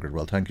 says Margaret.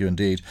 Well, thank you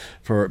indeed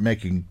for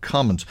making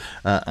comment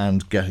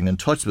and getting in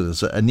touch with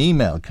us. An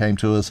email came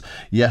to us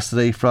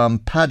yesterday from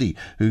Paddy,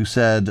 who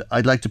said,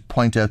 I'd like to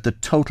point out the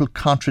total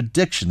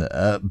contradiction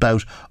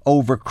about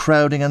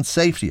overcrowding and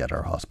safety at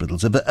our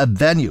hospitals. If a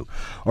venue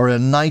or a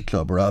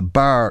nightclub or a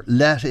bar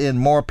let in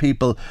more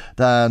people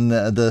than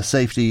the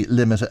safety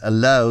limit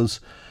allows,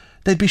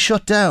 they'd be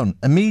shut down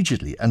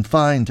immediately and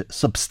fined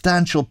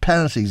substantial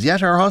penalties.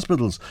 Yet our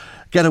hospitals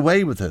get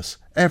away with this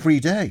every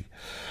day.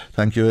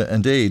 Thank you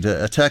indeed.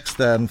 A text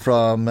then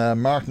from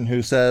Martin,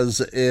 who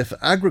says, if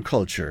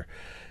agriculture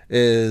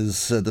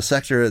is the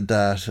sector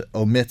that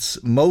omits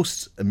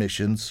most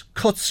emissions,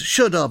 cuts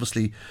should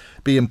obviously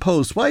be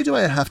imposed. Why do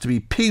I have to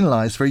be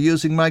penalised for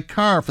using my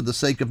car for the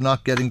sake of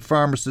not getting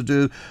farmers to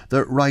do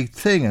the right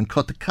thing and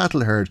cut the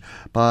cattle herd?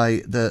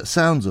 By the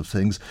sounds of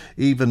things,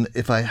 even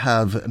if I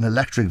have an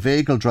electric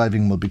vehicle,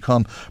 driving will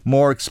become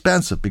more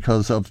expensive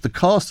because of the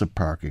cost of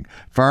parking.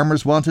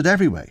 Farmers want it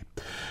every way.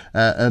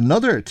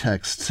 Another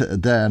text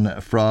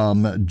then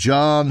from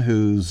John,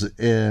 who's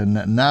in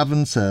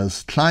Navan,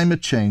 says,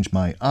 climate change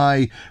my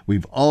eye.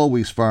 We've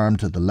always farmed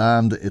the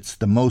land. It's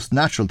the most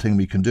natural thing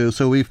we can do.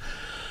 So we've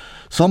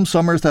some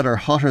summers that are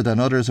hotter than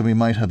others, and we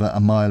might have a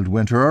mild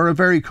winter or a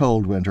very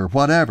cold winter,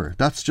 whatever.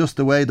 That's just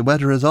the way the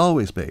weather has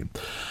always been.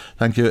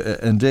 Thank you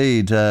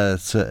indeed.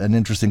 It's an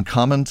interesting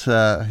comment.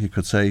 You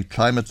could say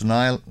climate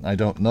denial, I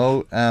don't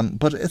know.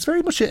 But it's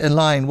very much in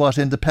line what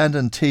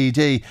independent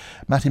TD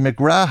Matty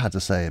McGrath had to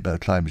say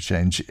about climate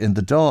change in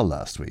the Dáil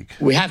last week.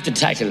 We have to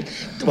tackle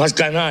what's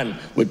going on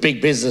with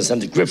big business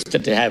and the grips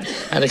that they have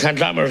and the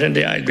conglomerate in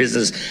the oil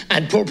business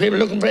and poor people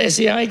looking for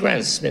SEI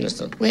grants,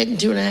 Minister. We're heading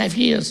 2.5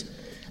 years.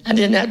 And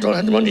they don't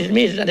have the money to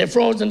meet it, and they're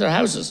frozen in their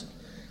houses.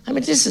 I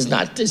mean, it's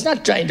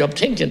not dried up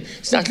thinking.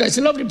 It's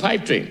a lovely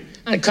pipe dream.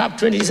 And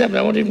COP27,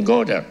 I won't even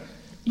go there.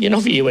 You know,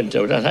 if you went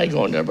there, that I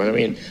go there, but I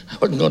mean, I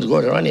wasn't going to go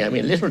there anyway. I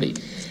mean, literally.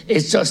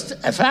 It's just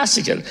a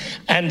farcical.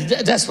 And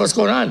that's what's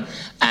going on.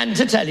 And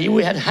to tell you,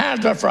 we had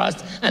harder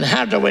frost and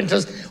harder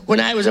winters when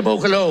I was at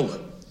Bocolog.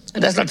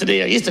 And that's not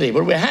today or yesterday,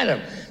 but we had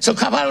them. So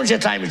cop on with your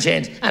climate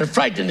change and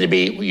frighten to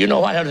be, you know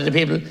what, out of the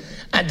people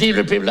and deal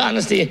with people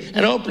honestly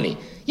and openly.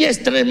 Yes,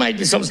 there might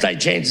be some slight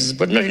changes,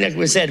 but nothing like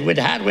we said. With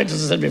hard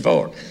winters, as I said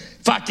before,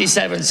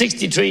 47,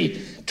 63,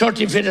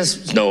 30 feet of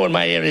snow in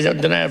my area out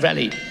in the Nair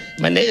Valley,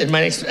 my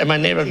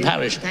neighbouring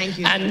parish. Thank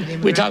you.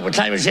 And we talk about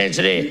climate change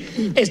today.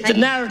 It's the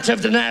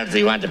narrative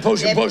you want to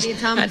push and push,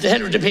 and to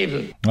hell with the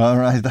people. All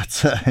right,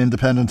 that's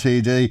independent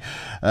TD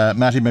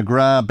Matty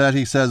McGrath.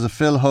 Betty says, if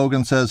Phil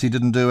Hogan says he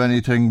didn't do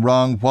anything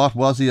wrong, what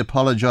was he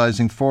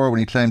apologising for when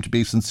he claimed to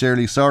be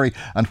sincerely sorry?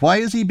 And why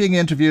is he being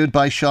interviewed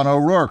by Sean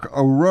O'Rourke?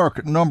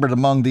 O'Rourke numbered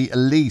among the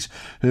elite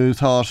who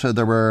thought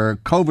there were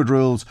COVID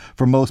rules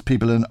for most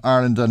people in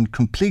Ireland and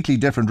completely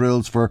different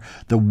rules for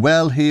the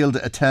well-heeled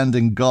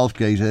attending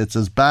Golfgate. It's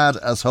as bad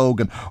as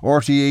Hogan.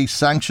 RTE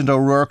sanctioned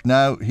O'Rourke.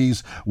 Now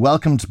he's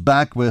welcomed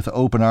back with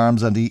open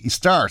arms, and he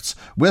starts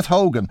with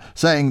Hogan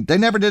saying they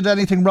never did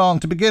anything wrong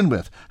to begin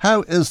with.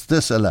 How is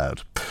this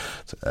allowed?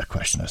 It's a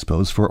question, I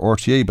suppose, for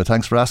RTE, but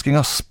thanks for asking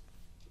us.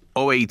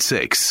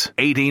 086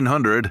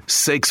 1800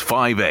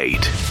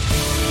 658.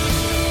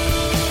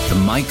 The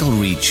Michael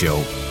Reid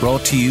Show,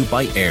 brought to you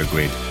by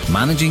EirGrid,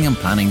 managing and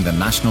planning the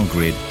national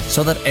grid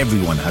so that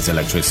everyone has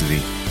electricity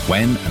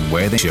when and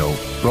where they show.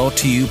 Brought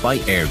to you by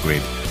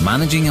EirGrid,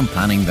 managing and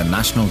planning the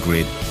national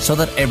grid so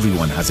that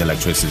everyone has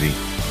electricity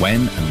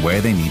when and where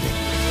they need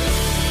it.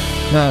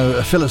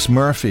 Now, Phyllis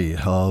Murphy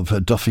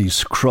of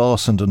Duffy's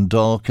Cross in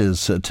Dundalk is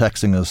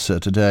texting us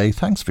today.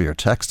 Thanks for your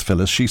text,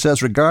 Phyllis. She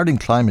says, regarding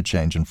climate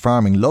change and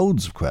farming,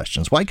 loads of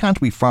questions. Why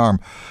can't we farm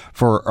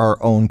for our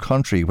own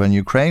country? When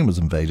Ukraine was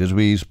invaded,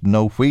 we had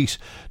no wheat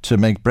to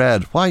make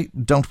bread. Why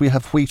don't we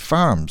have wheat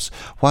farms?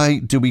 Why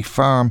do we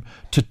farm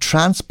to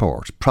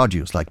transport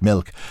produce like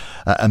milk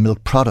and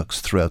milk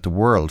products throughout the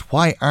world?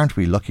 Why aren't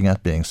we looking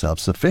at being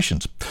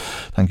self-sufficient?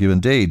 Thank you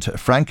indeed.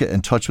 Frank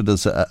in touch with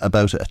us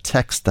about a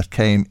text that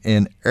came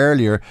in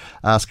earlier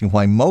asking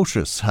why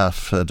motorists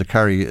have to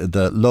carry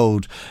the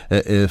load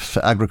if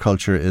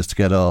agriculture is to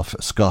get off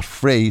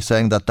scot-free,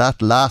 saying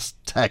that last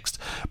text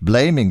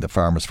blaming the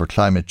farmers for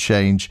climate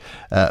change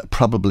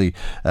probably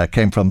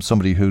came from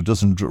somebody who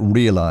doesn't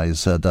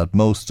realise that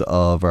most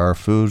of our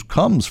food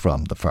comes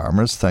from the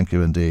farmers. Thank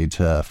you indeed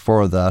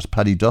for that.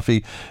 Paddy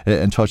Duffy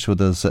in touch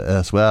with us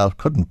as well.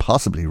 Couldn't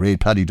possibly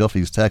read Paddy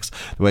Duffy's text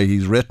the way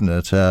he's written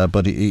it,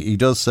 but he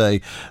does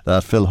say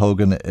that Phil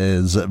Hogan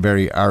is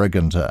very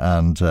arrogant,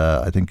 and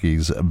I think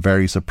he's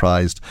very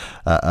surprised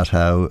at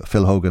how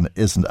Phil Hogan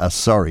isn't as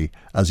sorry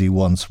as he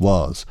once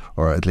was,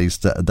 or at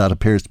least that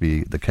appears to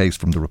be the case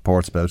from the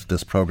reports about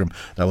this programme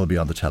that will be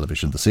on the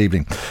television this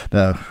evening.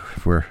 Now,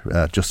 we're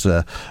just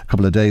a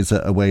couple of days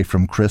away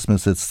from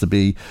Christmas. It's to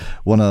be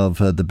one of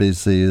the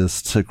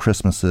busiest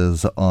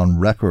Christmases on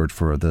record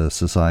for the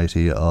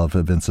Society of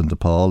Vincent de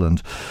Paul,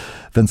 and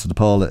Vincent de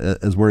Paul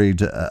is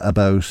worried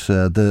about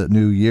the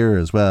new year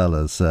as well,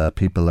 as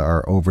people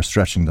are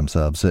overstretching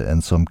themselves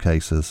in some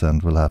cases,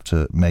 and we'll have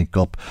to make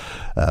up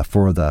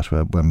for that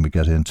when we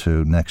get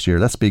into next year.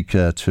 Let's speak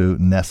to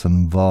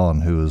Nessun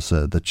Vaughan, who is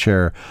the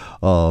chair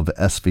of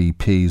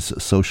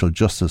SVP's Social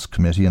Justice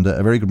Committee. And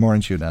a very good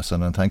morning to you,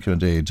 Nessun, and thank you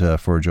indeed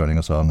for joining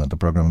us on the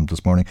programme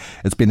this morning.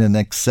 It's been an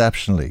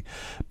exceptionally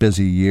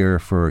busy year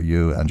for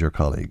you and your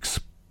colleagues.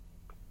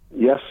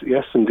 Yes,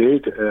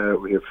 indeed.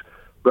 We have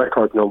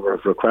record number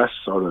of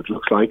requests, or it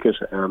looks like it.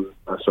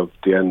 As of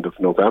the end of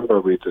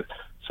November, we had the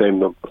same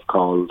number of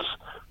calls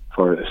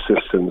for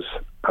assistance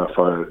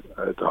for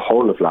the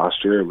whole of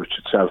last year, which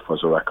itself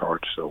was a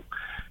record. So,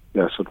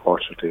 yes,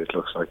 unfortunately, it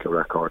looks like a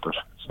record. That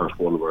it's not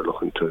one we're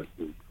looking to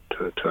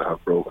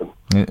have broken.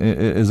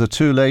 Is it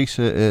too late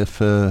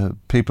if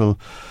people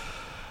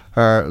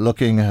are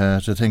looking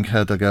to think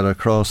how they'll get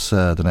across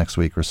the next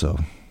week or so?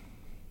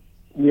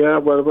 Yeah,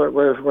 well,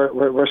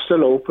 we're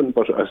still open,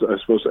 but I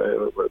suppose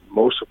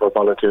most of our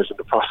volunteers in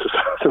the process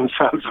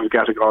themselves of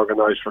getting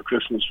organised for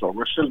Christmas, so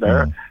we're still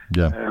there.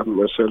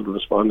 We're still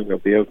responding. I'll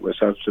be out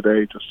myself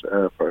today just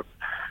for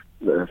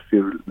a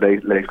few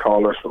late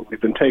callers. So we've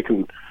been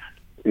taking,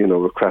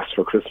 requests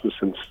for Christmas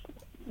since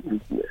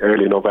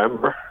early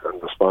November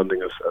and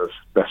responding as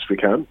best we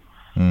can.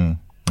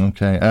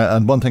 Okay,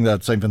 and one thing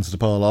that St. Vincent de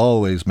Paul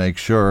always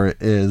makes sure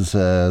is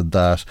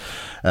that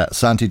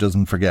Santi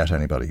doesn't forget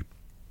anybody.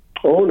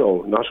 Oh,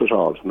 no, not at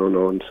all.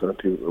 No, and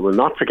Santi will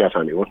not forget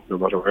anyone, no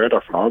matter where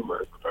they're from.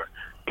 Our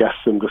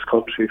guests in this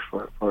country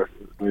for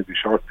maybe a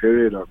short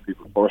period, or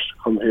people forced to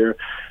come here,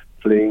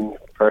 fleeing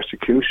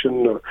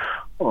persecution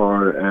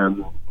or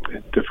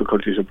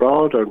difficulties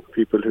abroad, or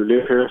people who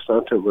live here.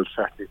 Santa will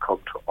certainly come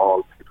to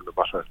all people, no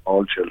matter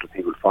all children.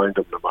 He will find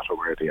them no matter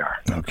where they are.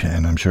 Okay,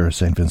 and I'm sure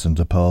St. Vincent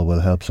de Paul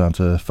will help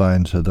Santa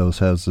find those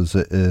houses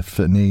if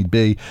need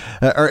be.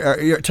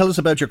 Tell us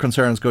about your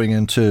concerns going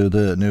into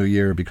the new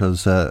year,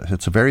 because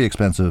it's a very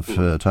expensive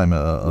time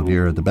of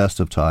year, the best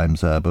of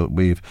times, but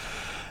we've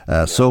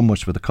so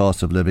much with the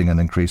cost of living and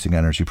increasing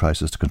energy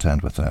prices to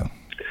contend with now.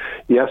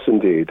 Yes,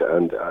 indeed,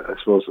 and I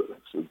suppose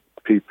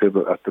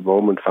people at the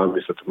moment,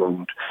 families at the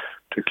moment,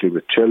 particularly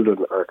with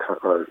children, are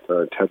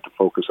tend to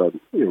focus on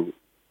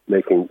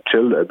making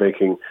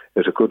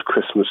it a good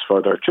Christmas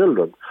for their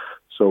children.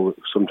 So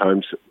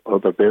sometimes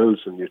other bills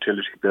and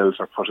utility bills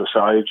are put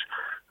aside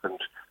and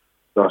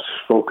not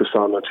focused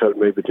on until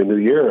maybe the new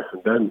year,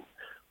 and then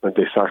when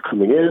they start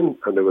coming in,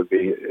 and they will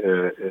be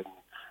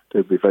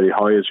they'll be very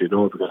high, as you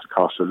know, because the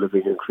cost of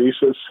living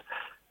increases.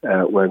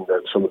 When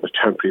some of the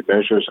temporary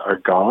measures are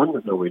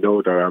gone, now we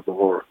know there's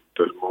more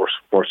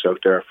support out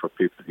there for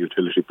people.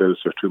 Utility bills,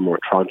 there are 2 more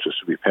tranches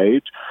to be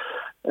paid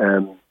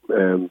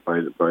by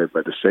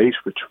the state,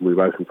 which we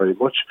welcome very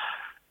much.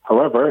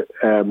 However,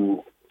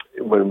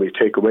 when we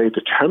take away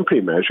the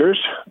temporary measures,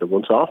 the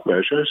once-off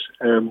measures,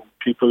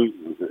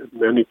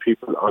 many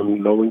people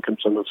on low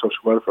incomes and on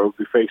social welfare will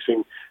be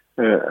facing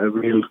a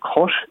real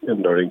cut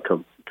in their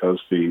income, because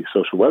the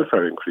social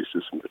welfare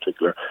increases in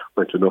particular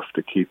weren't enough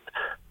to keep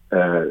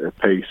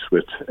pace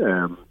with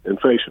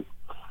inflation.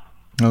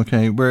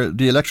 Okay, were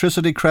the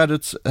electricity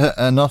credits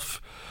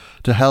enough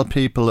to help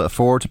people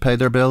afford to pay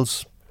their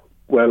bills?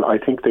 Well, I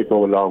think they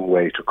go a long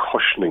way to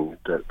cushioning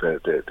the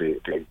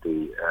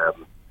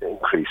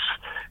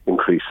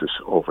increases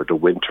over the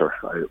winter.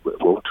 I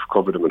won't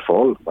cover them in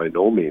full, by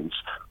no means,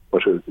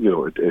 but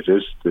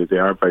they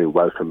are very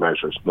welcome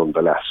measures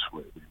nonetheless.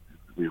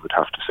 We would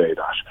have to say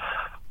that,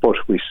 but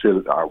we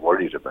still are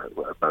worried about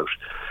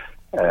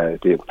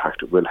the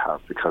impact it will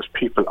have, because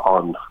people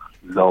on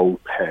low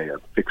pay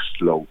and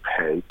fixed low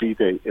pay, be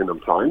they in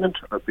employment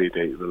or be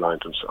they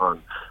reliant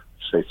on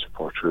state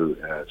support through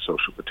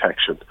social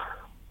protection,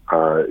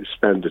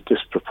 spend a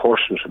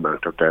disproportionate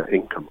amount of their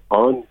income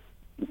on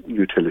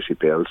utility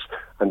bills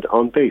and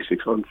on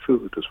basics, on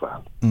food as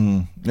well.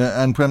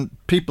 And when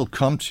people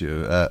come to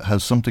you,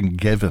 has something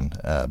given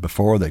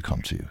before they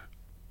come to you?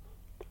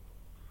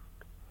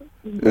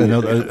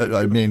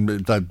 I mean,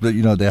 that,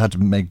 they had to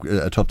make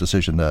a tough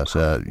decision that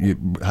you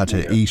had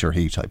to eat or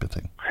heat, type of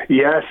thing.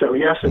 Yes,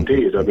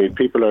 indeed. I mean,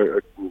 people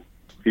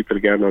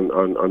again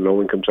on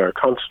low incomes are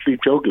constantly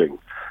juggling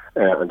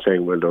and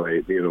saying, well, do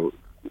I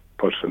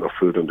put enough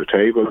food on the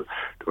table?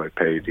 Do I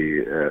pay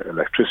the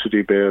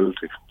electricity bill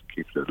to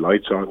keep the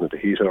lights on and the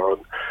heater on?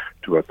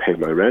 Do I pay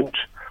my rent?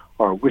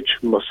 Or which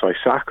must I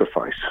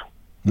sacrifice?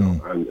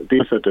 And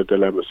these are the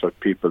dilemmas that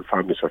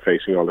families are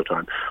facing all the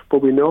time.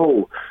 But we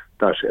know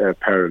that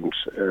parents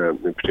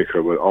in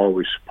particular will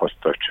always put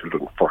their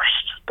children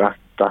first. That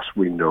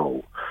we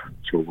know.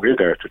 So we're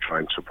there to try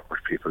and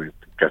support people,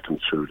 get them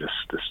through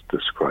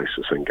this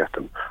crisis and get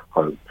them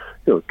on,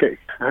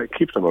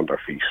 keep them on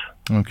their feet.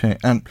 Okay,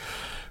 and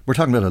we're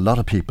talking about a lot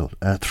of people,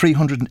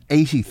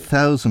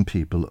 380,000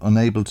 people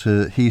unable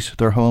to heat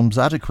their homes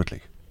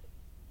adequately.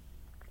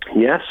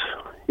 Yes.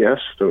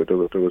 There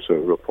was a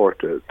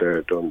report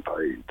there done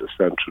by the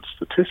Central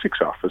Statistics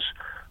Office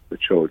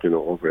which showed,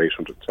 over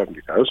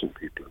 870,000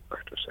 people, in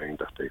fact, are saying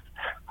that they've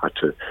had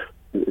to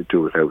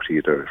do without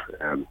either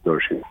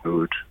nourishing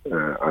food,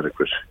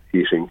 adequate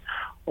heating,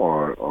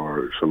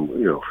 or some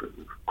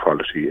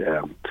quality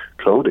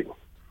clothing.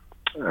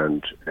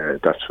 And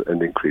that's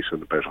an increase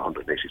of about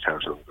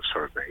 180,000 of the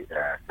survey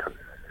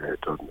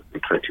done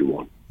in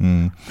 21.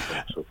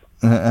 So,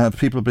 have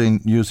people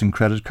been using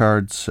credit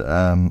cards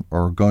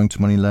or going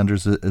to money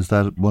lenders? Is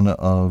that one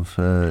of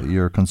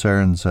your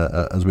concerns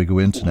as we go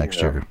into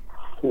next year?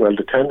 Well,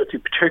 the tendency,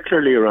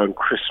 particularly around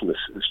Christmas,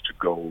 is to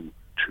go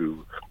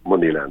to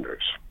money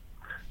lenders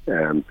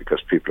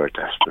because people are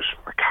desperate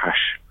for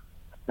cash,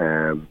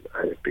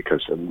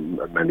 because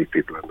many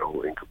people on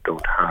low income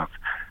don't have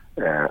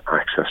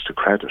access to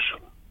credit.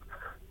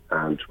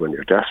 And when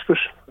you're desperate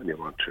and you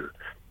want to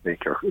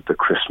make the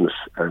Christmas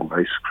a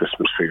nice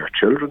Christmas for your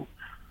children,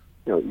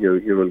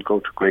 you will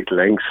go to great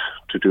lengths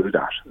to do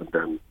that, and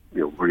then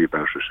worry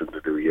about it in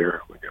the new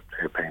year when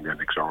you're paying an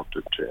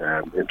exorbitant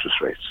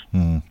interest rates.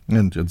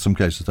 And in some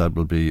cases that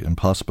will be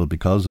impossible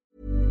because...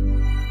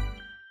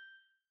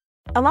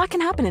 A lot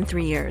can happen in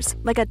 3 years,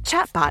 like a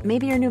chatbot may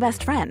be your new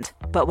best friend.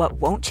 But what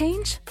won't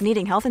change?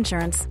 Needing health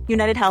insurance.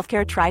 United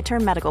Healthcare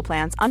Tri-Term Medical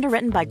Plans,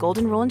 underwritten by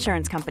Golden Rule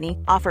Insurance Company,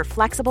 offer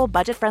flexible,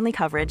 budget-friendly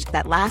coverage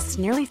that lasts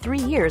nearly 3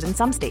 years in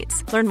some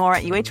states. Learn more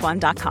at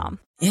uh1.com.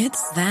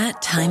 It's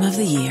that time of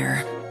the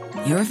year.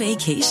 Your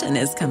vacation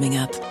is coming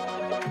up.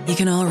 You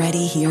can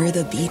already hear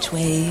the beach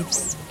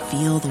waves,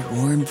 feel the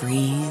warm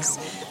breeze,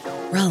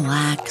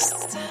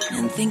 relax,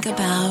 and think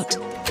about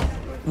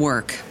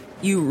work.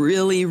 You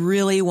really,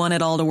 really want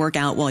it all to work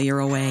out while you're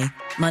away.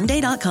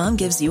 Monday.com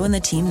gives you and the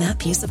team that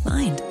peace of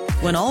mind.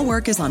 When all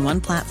work is on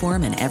one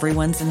platform and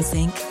everyone's in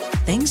sync,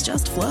 things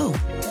just flow.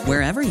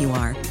 Wherever you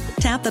are,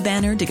 tap the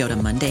banner to go to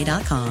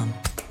Monday.com.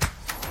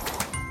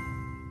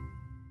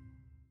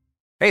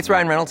 Hey, it's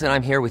Ryan Reynolds, and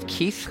I'm here with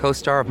Keith,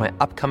 co-star of my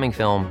upcoming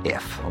film,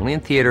 If, only in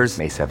theaters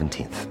May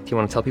 17th. Do you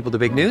want to tell people the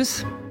big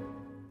news?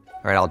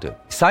 All right, I'll do it.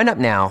 Sign up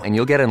now and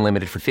you'll get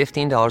unlimited for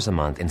 $15 a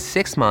month and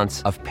 6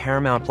 months of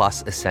Paramount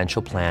Plus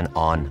Essential Plan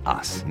on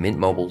us.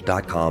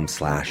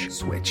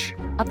 MintMobile.com/switch.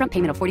 Upfront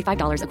payment of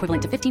 $45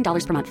 equivalent to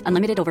 $15 per month.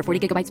 Unlimited over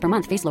 40 gigabytes per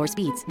month. Face lower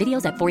speeds.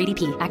 Videos at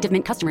 480p. Active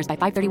Mint customers by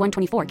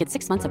 531.24 get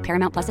 6 months of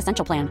Paramount Plus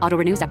Essential Plan. Auto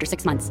renews after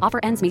 6 months. Offer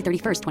ends May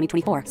 31st,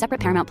 2024. Separate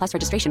Paramount Plus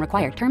registration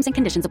required. Terms and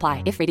conditions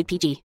apply if rated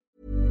PG.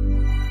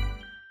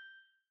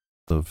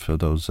 Of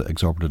those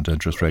exorbitant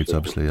interest rates,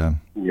 obviously, yeah,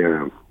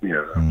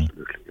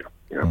 absolutely, yeah.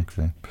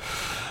 Okay.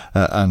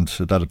 And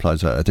that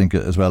applies, I think,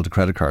 as well to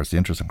credit cards. The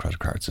interest on credit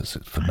cards is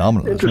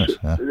phenomenal, isn't it?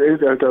 Yeah.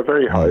 They're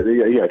very high.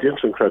 The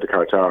interest on credit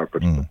cards are,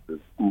 but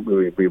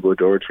we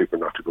would urge people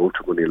not to go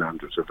to money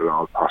lenders if at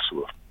all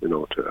possible.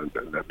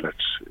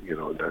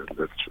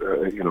 Let's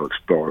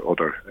explore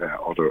other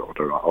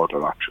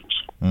options.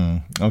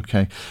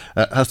 Okay.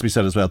 Has to be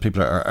said as well,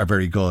 people are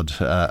very good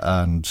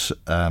and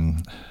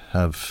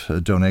have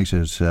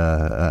donated,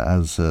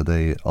 as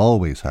they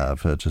always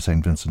have, to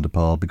St. Vincent de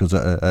Paul, because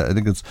I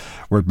think it's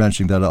worth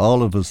mentioning that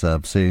all of us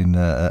have seen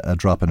a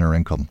drop in our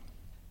income.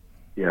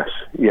 Yes,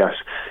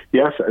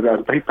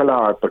 and people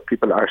are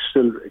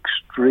still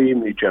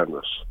extremely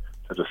generous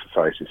to the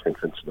Society of St.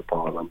 Vincent de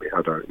Paul, and we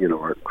had our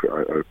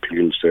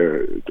appeals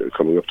there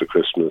coming up to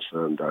Christmas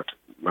and at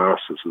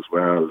Masses as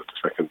well, the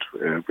second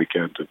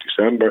weekend in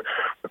December,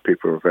 where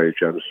people were very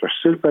generous. They're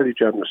still very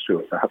generous to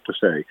us, I have to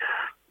say.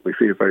 We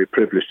feel very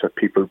privileged that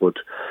people would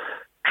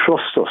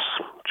trust us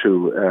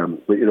to,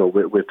 with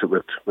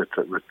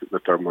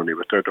their money,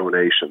 with their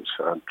donations,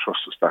 and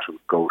trust us that it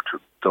would go to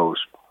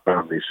those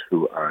families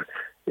who are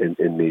in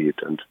need.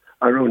 And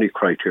our only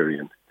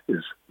criterion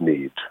is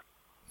need.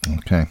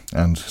 Okay,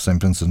 and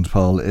St. Vincent de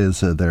Paul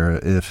is there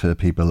if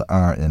people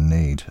are in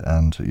need,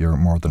 and you're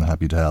more than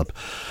happy to help.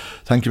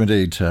 Thank you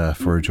indeed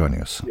for joining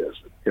us. Yes.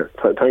 Yeah,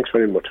 thanks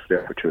very much for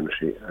the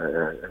opportunity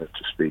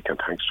to speak, and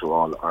thanks to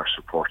all our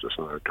supporters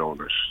and our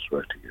donors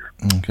throughout the year.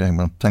 Okay,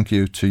 well, thank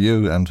you to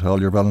you and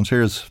all your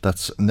volunteers.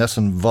 That's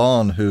Nessun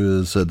Vaughan, who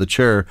is the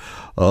chair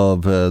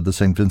of the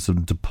St.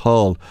 Vincent de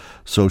Paul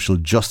Social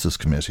Justice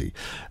Committee.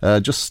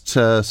 Just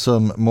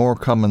some more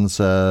comments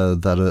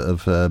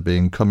that have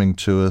been coming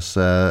to us.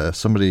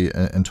 Somebody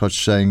in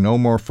touch saying, no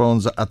more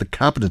phones at the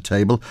cabinet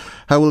table.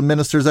 How will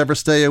ministers ever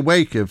stay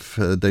awake if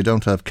they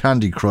don't have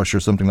Candy Crush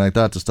or something like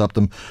that to stop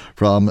them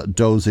from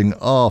dozing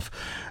off?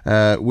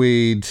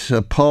 We'd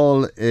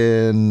Paul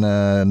in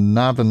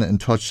Navan in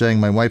touch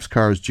saying, my wife's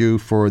car is due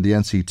for the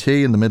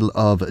NCT in the middle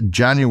of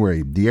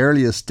January. The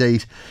earliest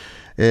date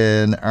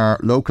in our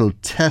local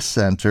test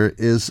centre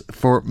is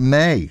for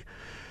May.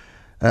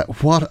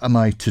 What am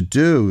I to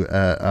do?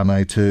 Am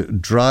I to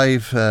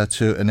drive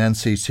to an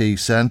NCT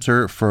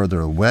centre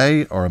further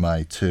away, or am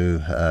I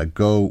to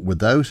go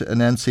without an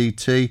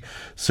NCT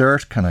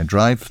cert? Can I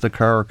drive the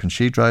car, or can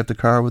she drive the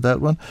car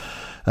without one?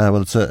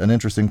 Well, it's an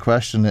interesting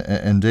question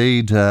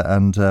indeed,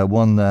 and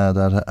one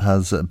that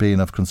has been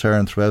of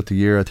concern throughout the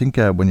year. I think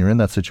when you're in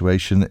that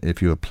situation,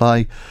 if you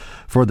apply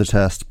for the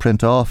test,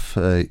 print off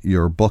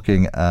your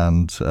booking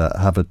and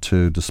have it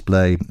to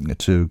display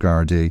to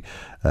Gardaí,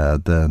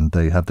 then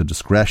they have the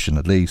discretion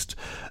at least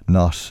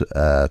not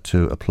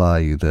to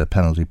apply the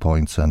penalty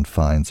points and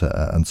fines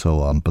and so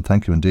on. But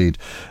thank you indeed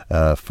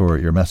for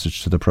your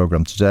message to the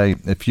programme today.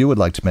 If you would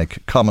like to make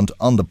a comment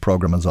on the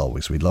programme, as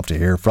always, we'd love to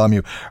hear from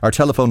you. Our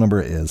telephone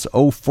number is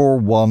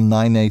 041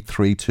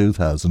 983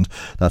 2000.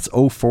 That's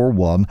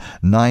 041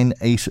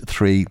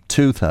 983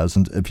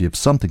 2000 if you have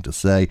something to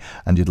say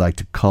and you'd like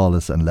to call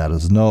us and let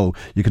us know.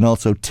 You can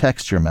also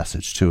text your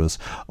message to us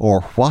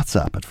or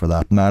WhatsApp it for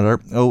that matter.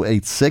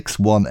 086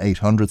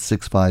 1800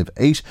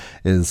 658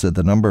 is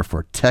the number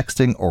for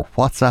texting or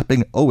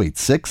WhatsApping.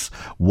 086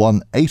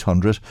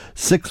 1800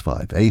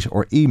 658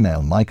 or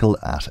email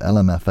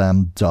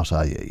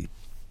michael@lmfm.ie.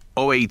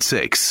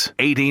 086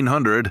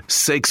 1800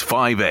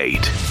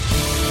 658.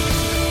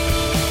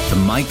 The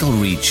Michael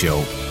Reid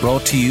Show,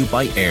 brought to you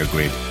by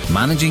EirGrid,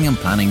 managing and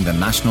planning the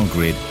national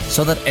grid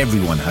so that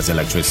everyone has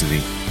electricity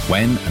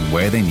when and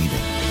where they need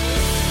it.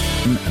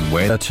 And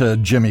where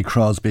Jimmy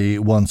Crosby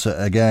once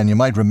again. You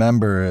might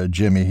remember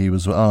Jimmy, he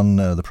was on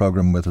the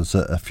programme with us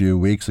a few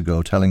weeks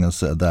ago telling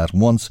us that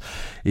once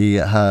he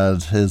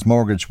had his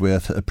mortgage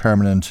with a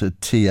Permanent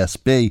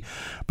TSB,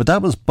 but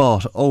that was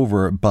bought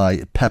over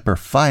by Pepper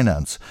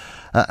Finance,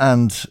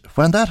 and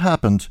when that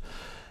happened,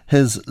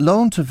 his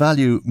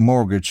loan-to-value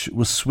mortgage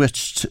was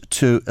switched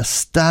to a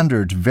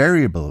standard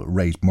variable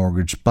rate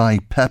mortgage by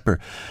Pepper.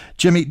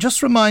 Jimmy,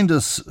 just remind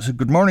us,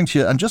 good morning to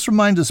you, and just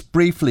remind us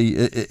briefly,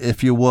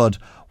 if you would,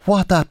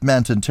 what that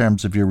meant in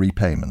terms of your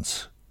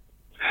repayments.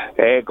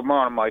 Good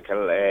morning,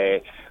 Michael.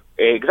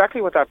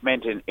 Exactly what that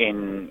meant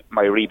in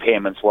my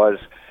repayments was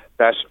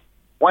that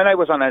when I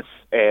was on a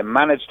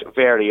managed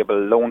variable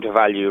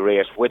loan-to-value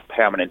rate with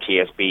Permanent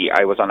TSB,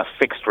 I was on a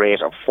fixed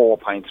rate of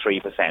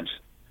 4.3%.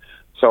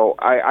 So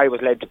I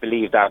was led to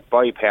believe that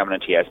by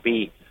Permanent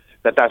TSB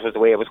that was the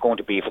way it was going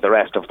to be for the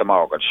rest of the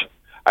mortgage.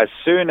 As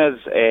soon as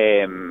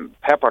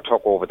Pepper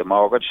took over the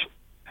mortgage,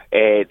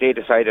 they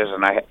decided,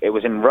 and it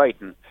was in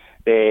writing,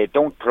 they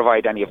don't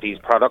provide any of these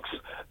products.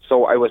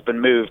 So I was being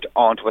moved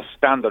onto a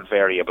standard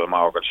variable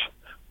mortgage,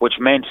 which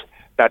meant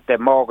that the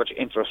mortgage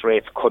interest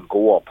rates could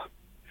go up.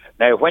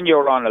 Now, when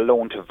you're on a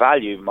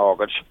loan-to-value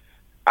mortgage,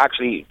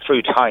 actually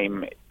through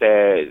time,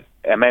 the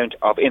amount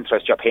of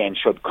interest you're paying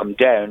should come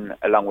down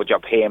along with your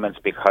payments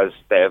because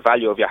the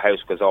value of your house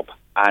goes up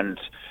and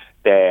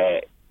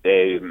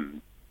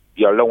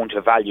your loan to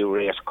value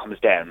rate comes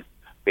down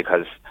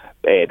because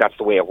that's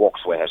the way it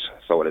works with it.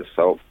 So it is.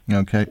 So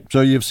okay. So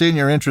you've seen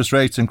your interest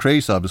rates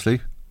increase, obviously.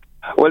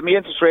 Well, my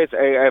interest rates,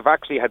 I've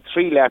actually had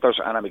 3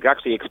 letters and I'm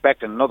actually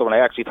expecting another one. I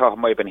actually thought it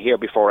might have been here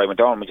before I went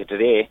on with you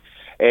today.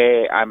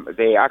 I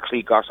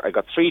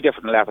got 3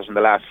 different letters in the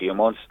last few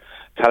months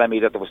telling me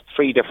that there was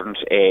 3 different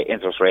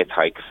interest rate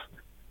hikes.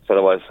 So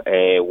there was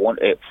one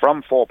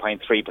from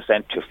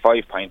 4.3% to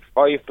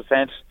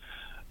 5.5%,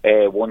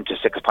 one to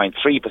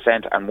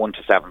 6.3%, and one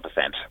to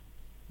 7%.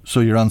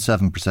 So you're on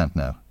 7%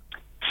 now?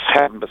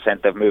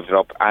 7% they've moved it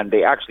up, and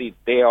they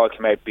all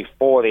came out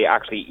before they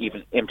actually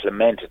even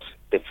implemented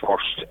the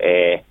first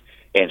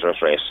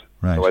interest rate.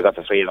 Right. So I got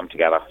the 3 of them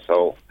together.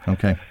 So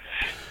okay.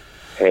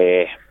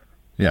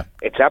 Yeah,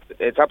 it's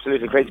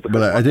absolutely crazy.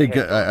 Well, I think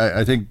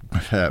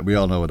we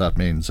all know what that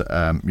means.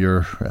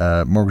 Your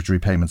mortgage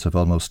repayments have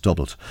almost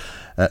doubled.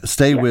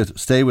 Stay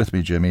with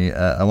me, Jimmy.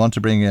 I want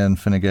to bring in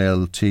Fine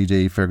Gael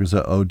TD Fergus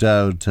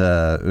O'Dowd,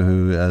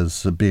 who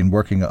has been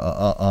working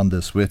on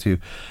this with you.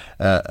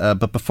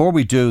 But before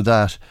we do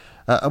that,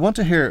 I want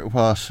to hear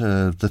what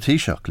the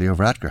Taoiseach, Leo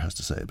Varadkar, has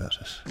to say about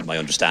it. My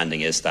understanding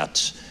is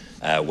that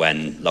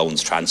when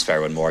loans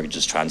transfer, when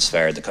mortgages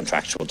transfer, the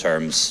contractual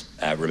terms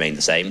remain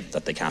the same,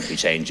 that they can't be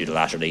changed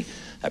unilaterally,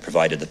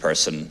 provided the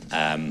person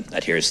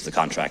adheres to the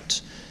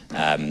contract.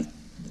 The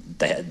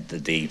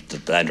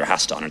lender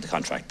has to honour the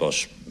contract, but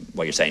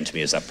what you're saying to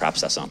me is that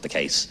perhaps that's not the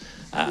case.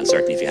 And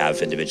certainly if you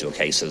have individual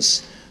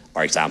cases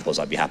or examples,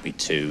 I'd be happy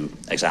to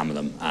examine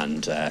them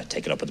and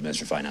take it up with the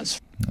Minister of Finance.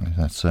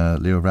 That's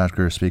Leo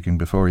Varadkar speaking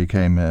before he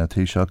came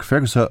Taoiseach.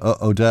 Fergus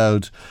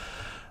O'Dowd,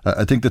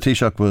 I think the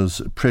Taoiseach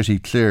was pretty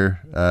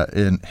clear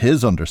in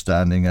his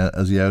understanding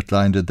as he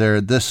outlined it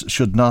there. This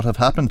should not have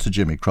happened to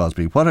Jimmy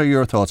Crosby. What are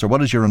your thoughts, or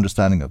what is your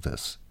understanding of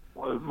this?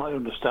 Well, my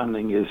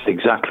understanding is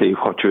exactly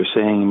what you're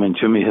saying. I mean,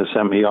 Jimmy has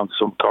sent me on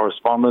some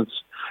correspondence,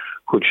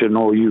 which I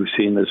know you've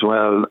seen as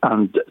well,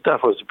 and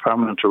that was a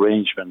permanent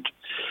arrangement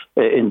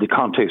in the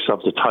context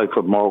of the type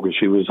of mortgage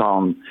he was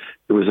on.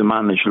 It was a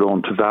managed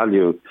loan to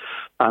value,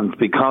 and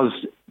because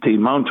the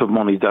amount of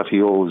money that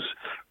he owes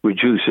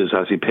reduces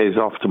as he pays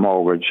off the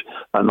mortgage,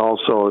 and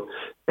also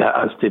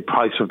as the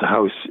price of the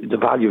house, the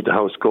value of the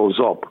house goes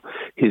up,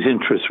 his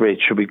interest rate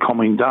should be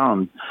coming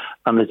down.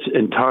 And it's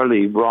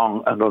entirely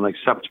wrong and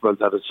unacceptable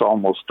that it's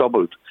almost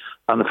doubled.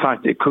 And in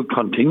fact, it could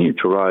continue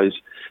to rise,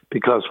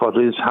 because what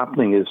is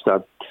happening is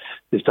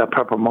that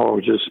Pepper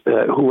Mortgages,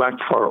 who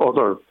act for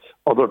other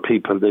other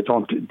people.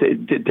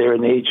 They're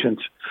an agent.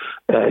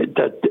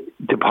 That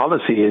the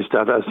policy is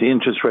that as the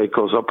interest rate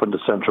goes up in the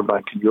central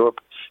bank in Europe,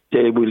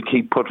 they will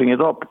keep putting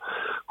it up,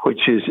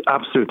 which is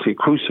absolutely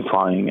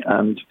crucifying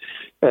and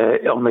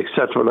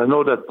unacceptable. I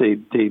know that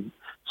the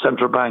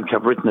central bank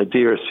have written a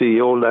Dear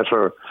CEO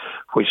letter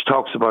which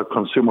talks about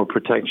consumer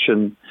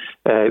protection,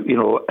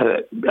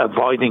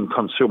 avoiding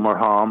consumer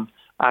harm,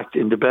 act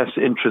in the best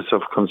interests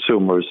of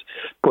consumers.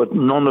 But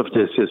none of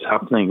this is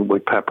happening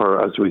with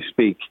Pepper as we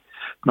speak.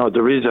 Now,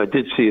 I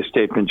did see a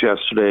statement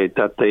yesterday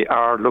that they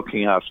are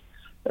looking at,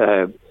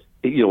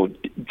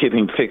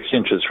 giving fixed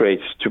interest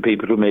rates to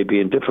people who may be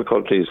in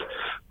difficulties.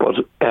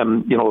 But,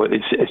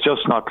 it's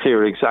just not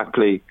clear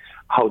exactly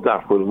how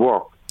that will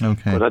work.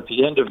 Okay. But at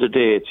the end of the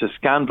day, it's a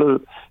scandal.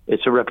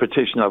 It's a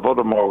repetition of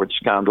other mortgage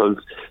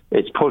scandals.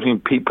 It's putting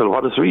people,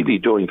 what it's really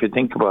doing, if you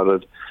think about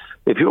it,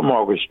 if your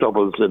mortgage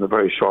doubles in a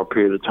very short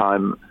period of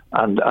time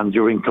and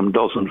your income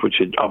doesn't,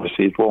 which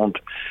obviously it won't,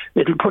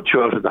 it'll put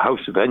you out of the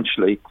house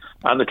eventually,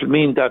 and it'll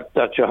mean that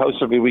your house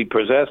will be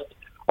repossessed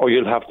or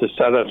you'll have to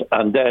sell it,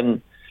 and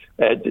then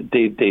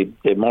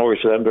the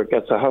mortgage lender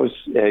gets a house,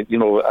 he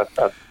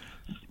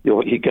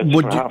gets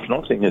for half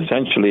nothing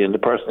essentially, and the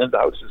person in the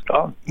house is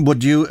gone.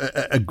 Would you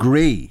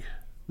agree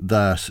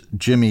that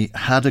Jimmy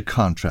had a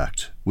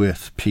contract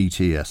with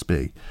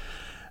PTSB,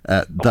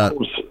 that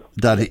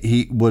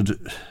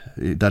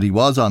he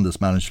was on this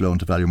managed loan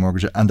to value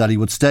mortgage and that he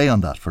would stay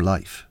on that for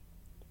life?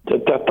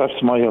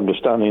 That's my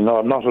understanding. No,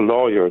 I'm not a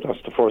lawyer.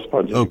 That's the first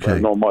point. Okay.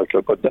 No,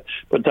 Michael, but that's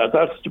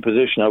the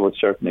position I would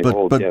certainly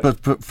hold.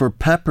 But for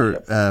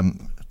Pepper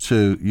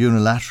to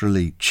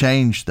unilaterally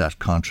change that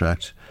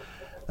contract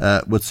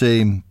would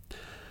seem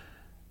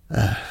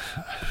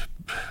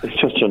it's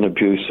just an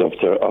abuse of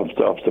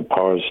the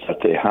powers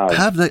that they have.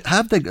 Have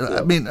they?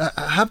 I mean,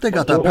 have they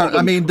got that power?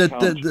 I mean,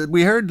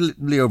 we heard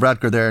Leo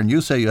Varadkar there, and you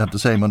say you have the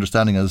same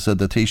understanding as the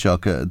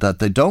Taoiseach, that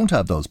they don't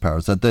have those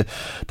powers. That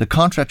the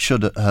contract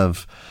should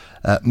have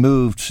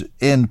moved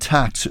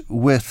intact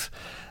with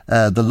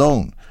the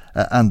loan.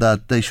 And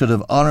that they should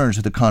have honoured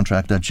the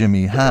contract that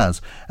Jimmy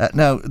has.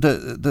 Now,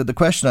 the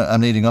question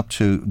I'm leading up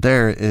to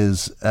there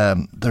is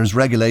there's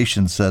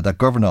regulations that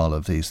govern all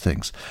of these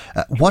things.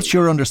 What's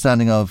your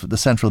understanding of the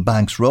central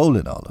bank's role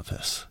in all of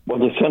this? Well,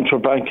 the central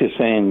bank is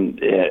saying,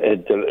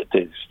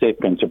 the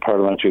statement, the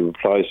parliamentary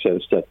reply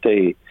says that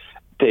they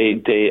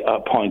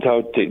point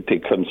out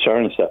the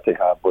concerns that they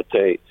have, but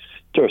they're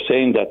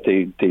saying that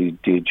the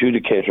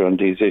adjudicator on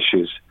these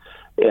issues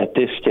at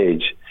this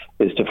stage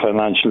is the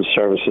Financial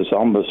Services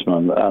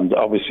Ombudsman, and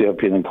obviously I've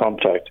been in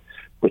contact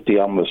with the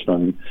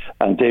Ombudsman,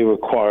 and they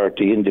require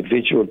the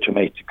individual to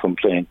make the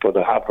complaint, but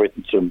I have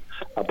written to them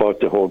about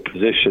the whole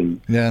position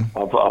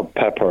of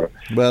Pepper.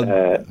 Well,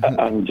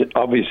 and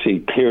obviously,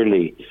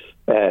 clearly,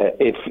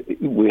 if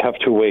we have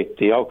to wait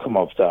the outcome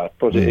of that,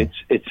 but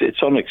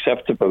it's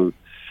unacceptable.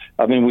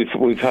 I mean,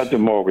 we've had the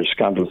mortgage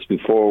scandals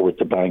before with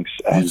the banks.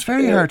 And it's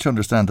very hard to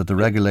understand that the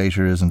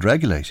regulator isn't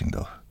regulating,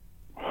 though.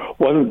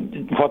 Well,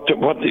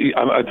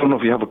 I don't know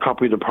if you have a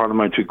copy of the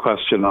parliamentary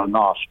question or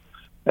not.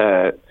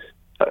 I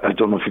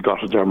don't know if you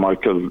got it there,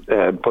 Michael.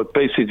 But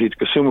basically, the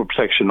Consumer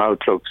Protection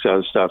Outlook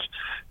says that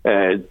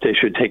they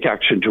should take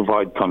action to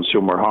avoid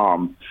consumer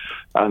harm.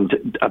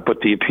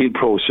 But the appeal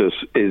process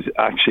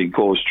actually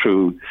goes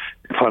through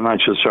the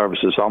Financial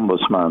Services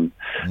Ombudsman.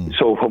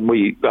 So when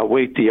we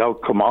await the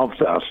outcome of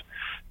that,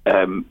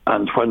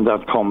 and when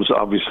that comes,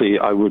 obviously,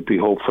 I would be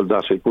hopeful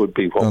that it would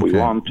be what we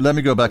want. Let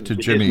me go back to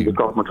Jimmy. The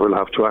government will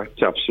have to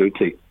act,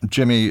 absolutely.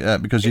 Jimmy,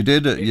 because you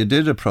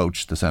did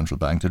approach the central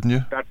bank, didn't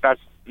you?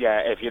 That's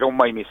if you don't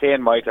mind me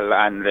saying, Michael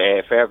and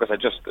Fergus,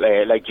 I'd just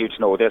like you to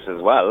know this as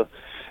well,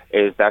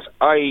 is that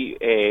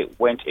I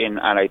went in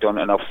and I done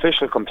an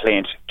official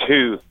complaint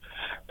to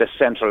the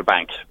central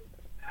bank.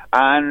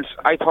 And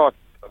I thought,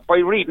 by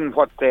reading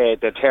what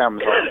the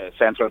terms of the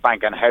central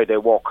bank and how they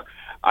work,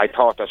 I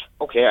thought that,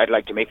 okay, I'd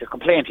like to make a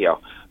complaint here.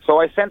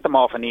 So I sent them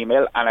off an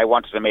email and I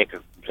wanted to make a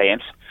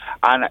complaint.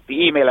 And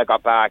the email I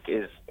got back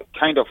is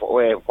kind of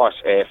what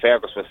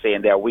Fergus was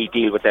saying there, we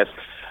deal with this.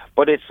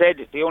 But it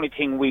said the only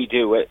thing we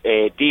deal with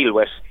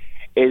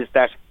is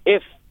that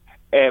if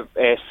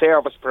a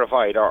service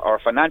provider or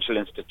financial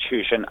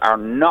institution are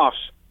not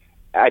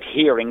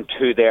adhering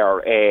to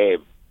their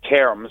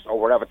terms or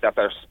whatever that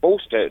they're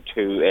supposed to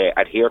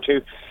adhere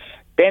to,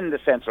 then the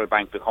central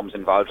bank becomes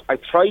involved. I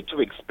tried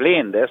to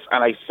explain this,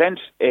 and I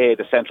sent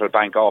the central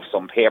bank off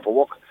some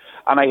paperwork,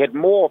 and I had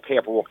more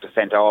paperwork to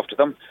send off to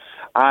them,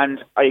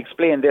 and I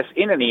explained this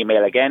in an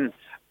email again,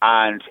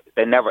 and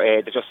they never.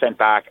 They just sent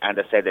back, and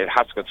they said it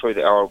has to go through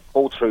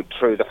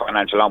through the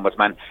financial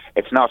ombudsman.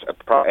 It's not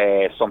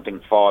something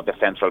for the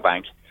central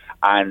bank,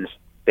 and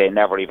they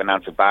never even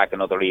answered back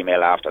another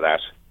email after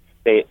that.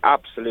 They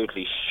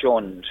absolutely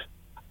shunned,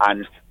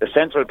 and the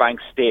central bank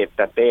state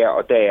that they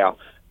are there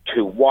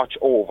to watch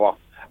over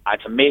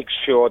and to make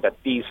sure that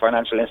these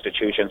financial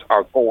institutions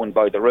are going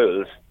by the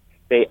rules.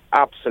 They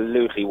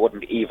absolutely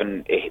wouldn't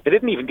even. They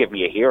didn't even give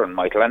me a hearing,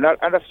 Michael, and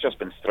that's just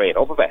been straight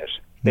up about it.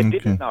 They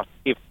did not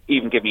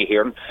even give me a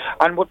hearing.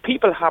 And what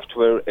people have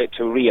to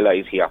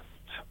realise here,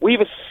 We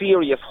have a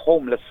serious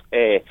homeless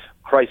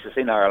crisis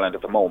in Ireland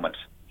at the moment.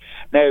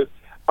 Now,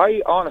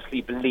 I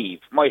honestly believe,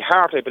 my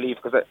heart I believe,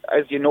 because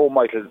as you know,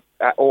 Michael,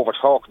 over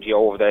talking to you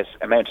over this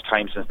amount of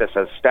time since this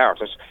has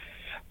started,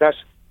 that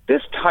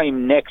this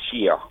time next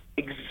year,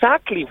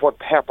 exactly what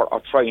Pepper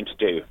are trying to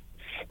do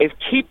is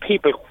keep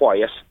people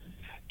quiet,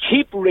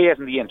 keep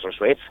raising the interest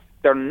rates.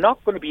 They're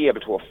not going to be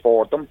able to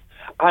afford them,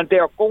 and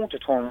they're going to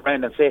turn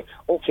around and say,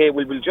 okay,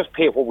 we'll just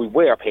pay what we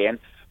were paying,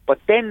 but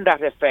then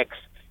that affects,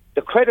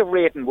 the credit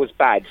rating was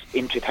bad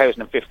in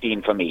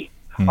 2015 for me.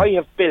 I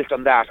have built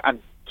on that and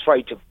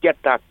tried to get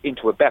that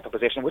into a better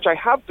position, which I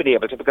have been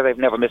able to because I've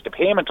never missed a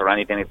payment or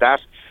anything like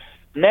that.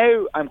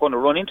 Now I'm going to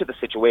run into the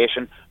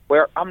situation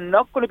where I'm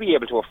not going to be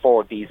able to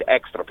afford these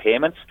extra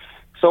payments.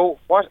 So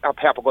what are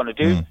Pepper going to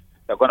do?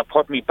 They're going to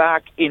put me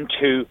back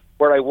into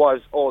where I was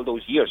all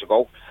those years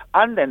ago,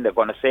 and then they're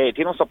going to say, do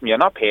you know something, you're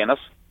not paying us,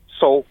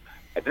 so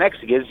the next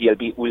thing is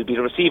we'll be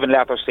receiving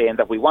letters saying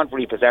that we want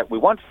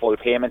full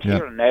payment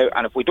here and now,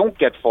 and if we don't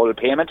get full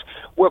payment,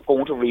 we're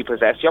going to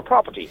repossess your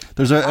property.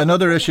 There's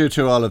another issue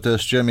to all of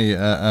this, Jimmy,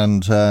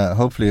 and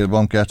hopefully it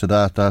won't get to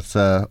that. That's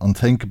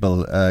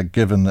unthinkable,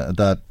 given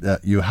that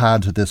you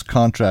had this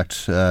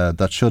contract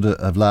that should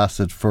have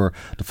lasted for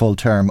the full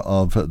term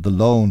of the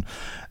loan.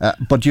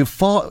 But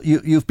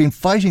you've been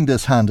fighting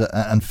this hand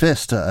and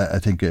fist, I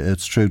think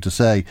it's true to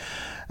say.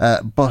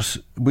 But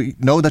we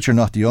know that you're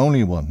not the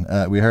only one.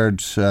 We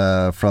heard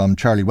from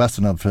Charlie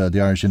Weston of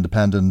the Irish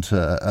Independent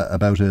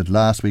about it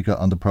last week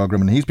on the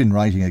programme, and he's been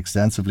writing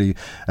extensively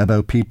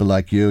about people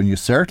like you, and you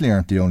certainly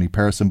aren't the only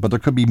person, but there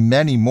could be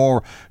many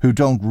more who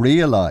don't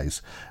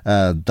realise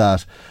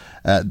that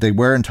they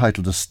were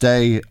entitled to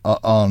stay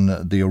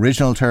on the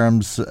original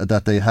terms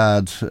that they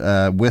had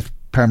with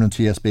Permanent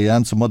TSB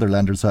and some other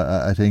lenders,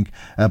 I think,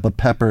 but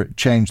Pepper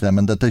changed them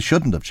and that they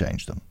shouldn't have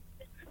changed them.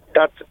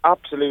 That's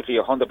absolutely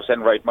 100%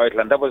 right, Michael,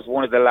 and that was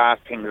one of the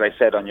last things I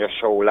said on your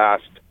show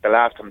the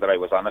last time that I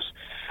was on it.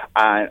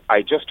 And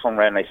I just turned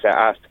around and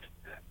asked,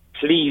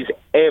 please,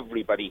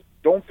 everybody,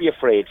 don't be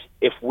afraid.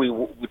 If we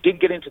did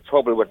get into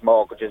trouble with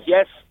mortgages,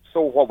 yes,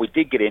 so what, we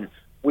did get in.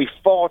 We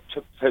fought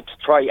to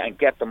try and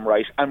get them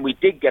right, and we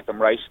did get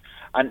them right.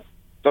 And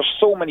there's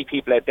so many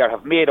people out there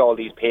have made all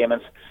these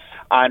payments,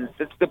 and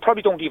they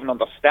probably don't even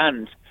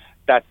understand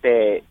that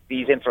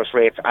these interest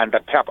rates and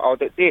that Pepper, or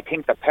they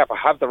think that Pepper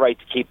have the right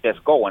to keep this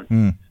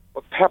going,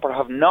 but Pepper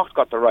have not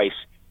got the right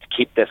to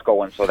keep this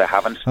going, so they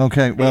haven't.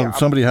 Okay, well,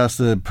 somebody has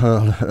to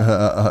put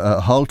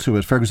a halt to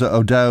it. Fergus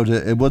O'Dowd,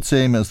 it would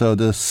seem as though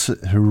this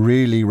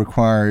really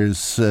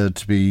requires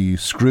to be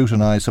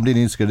scrutinised. Somebody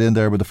needs to get in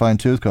there with a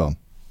fine-tooth comb.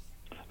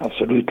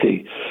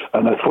 Absolutely,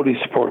 and I fully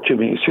support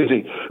Jimmy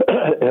Susie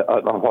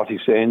on what he's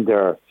saying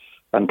there,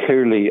 and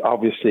clearly,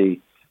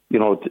 obviously, you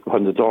know,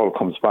 when the Dáil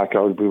comes back,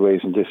 I'll be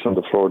raising this on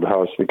the floor of the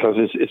House, because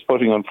it's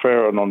putting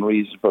unfair and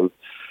unreasonable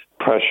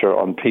pressure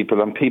on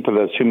people, and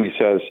people, as Jimmy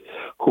says,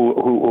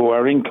 who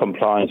are in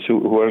compliance,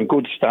 who are in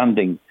good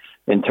standing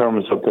in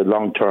terms of the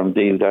long-term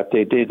deal that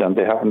they did, and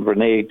they haven't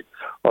reneged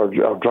or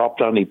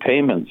dropped any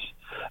payments.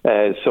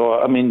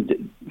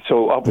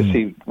 So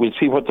obviously we'll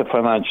see what the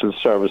Financial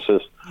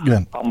Services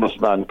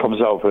Ombudsman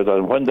comes out with,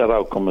 and when that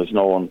outcome is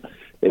known,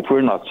 if we're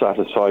not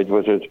satisfied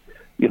with it,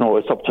 you know,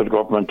 it's up to the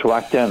government to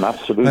act then,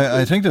 absolutely.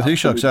 I think that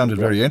Taoiseach sounded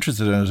very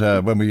interested in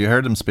it. When we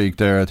heard him speak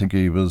there, I think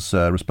he was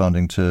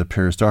responding to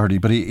Piers Doherty,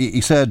 but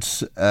he said,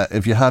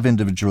 if you have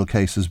individual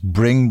cases,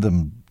 bring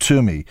them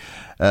to me.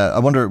 I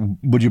wonder,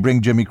 would you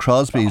bring Jimmy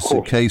Crosby's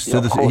case to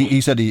this?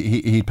 He said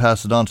he'd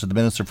pass it on to the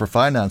Minister for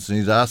Finance, and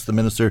he's asked the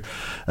Minister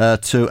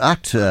to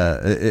act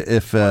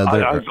if...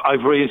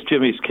 I've raised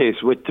Jimmy's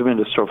case with the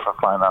Minister for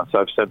Finance.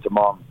 I've sent him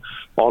on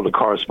all the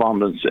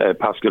correspondence,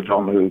 Pascal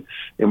Donoghue,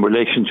 in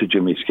relation to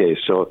Jimmy's case.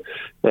 So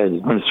the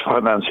Minister for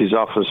Finance, his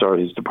office or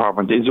his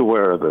department is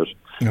aware of it.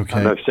 Okay.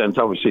 And I've sent,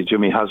 obviously,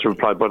 Jimmy has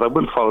replied, but I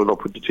will follow it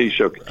up with the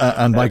Taoiseach.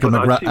 And Michael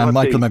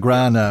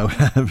McGrath now,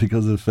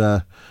 because of...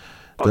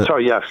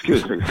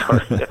 excuse me.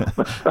 Sorry.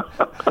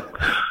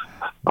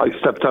 I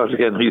stepped out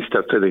again, he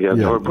stepped in again.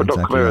 Yeah, but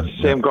exactly, it's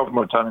the same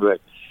government anyway.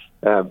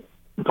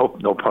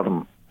 No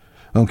problem.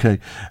 Okay.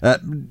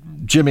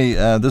 Jimmy,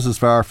 this is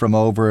far from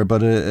over,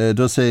 but it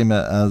does seem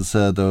as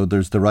though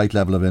there's the right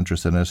level of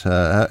interest in it.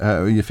 How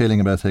are you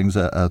feeling about things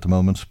at the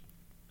moment?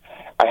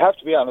 I have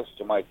to be honest with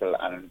you, Michael,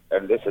 and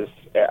this is,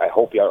 I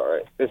hope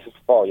this is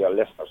for your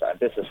listeners, and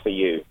this is for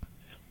you.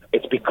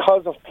 It's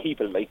because of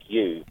people like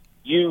you.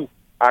 You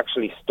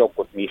actually stuck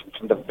with me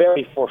from the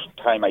very first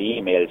time I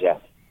emailed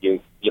you.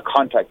 You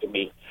contacted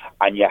me,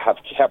 and you have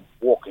kept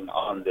working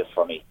on this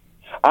for me.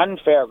 And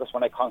Fergus,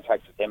 when I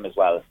contacted him as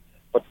well.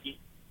 But you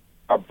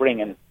are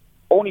bringing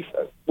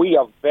we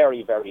are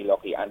very, very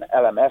lucky, and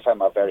LMFM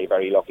are very,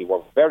 very lucky.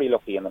 We're very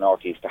lucky in the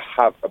North East to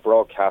have a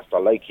broadcaster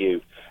like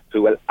you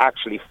who will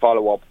actually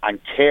follow up and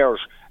cares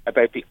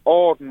about the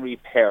ordinary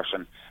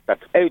person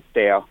that's out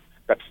there,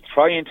 that's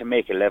trying to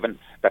make a living,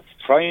 that's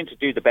trying to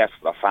do the best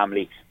for their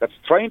family, that's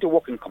trying to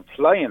work in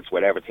compliance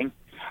with everything,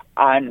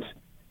 and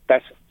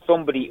that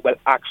somebody will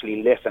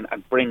actually listen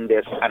and bring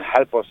this and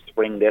help us to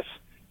bring this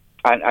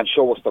and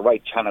show us the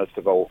right channels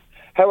to go.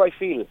 how I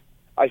feel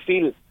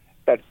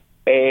that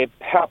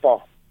Pepper,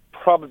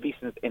 probably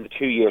since in the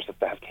 2 years that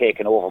they have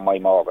taken over my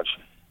mortgage,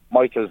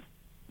 Michael,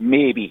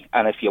 maybe,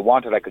 and if you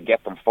wanted I could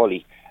get them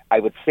fully, I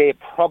would say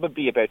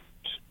probably about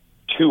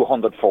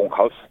 200 phone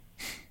calls,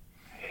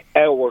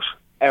 hours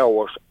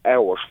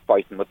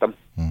fighting with them,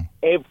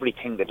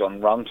 everything they've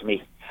done wrong to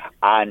me,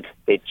 and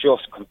they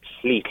just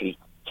completely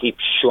keep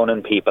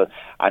shunning people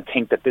and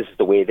think that this is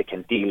the way they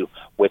can deal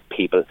with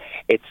people.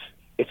 It's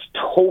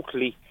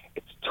totally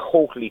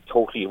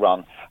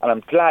wrong, and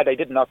I'm glad I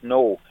did not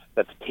know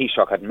that the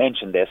Taoiseach had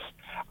mentioned this,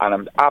 and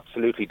I'm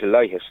absolutely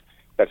delighted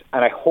that,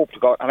 and I hope to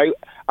God, and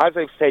as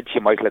I've said to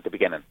you, Michael, at the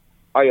beginning,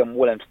 I am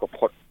willing to go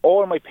put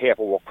all my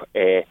paperwork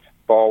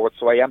forward,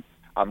 so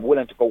I'm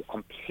willing to go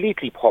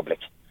completely public,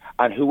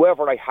 and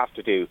whoever I have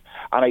to do,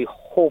 and I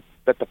hope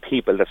that the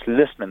people that's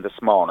listening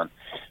this morning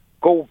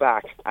go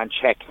back and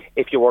check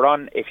if you were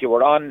on a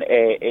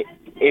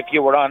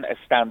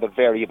standard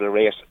variable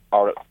rate,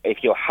 or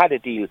if you had a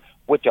deal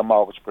with your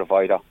mortgage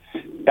provider,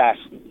 that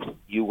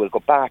you will go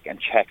back and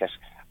check it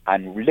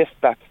and lift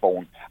that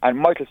phone. And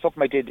Michael,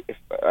 something I did,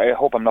 I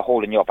hope I'm not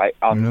holding you up,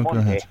 on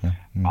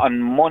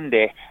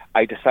Monday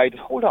I decided,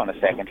 hold on a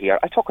second here,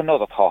 I took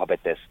another thought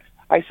about this.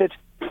 I said,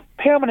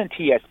 Permanent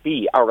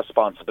TSB are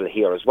responsible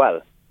here as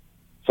well.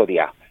 So they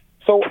are.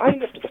 So I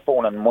lifted the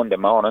phone on Monday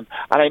morning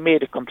and I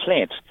made a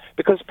complaint,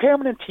 because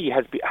Permanent T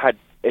has had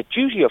a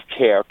duty of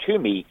care to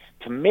me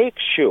to make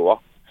sure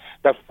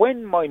that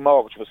when my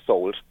mortgage was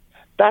sold,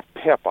 that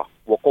Pepper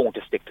were going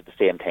to stick to the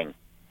same thing.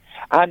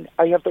 And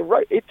I have the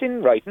right, it's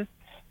in writing.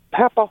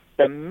 Pepper,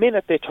 the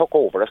minute they took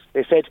over it,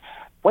 they said,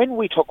 when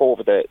we took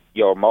over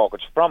your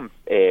mortgage from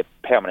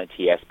Permanent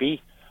TSB,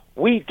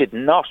 we did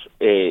not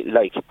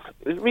like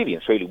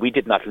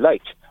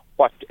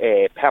what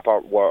Pepper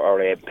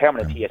or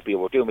Permanent TSB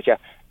were doing with you.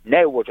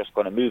 Now we're just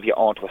going to move you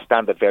on to a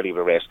standard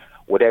variable rate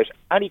without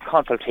any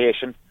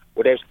consultation,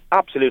 without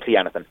absolutely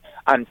anything.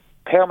 And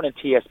Permanent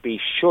TSB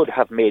should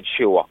have made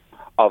sure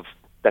of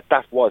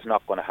that was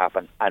not going to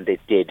happen, and they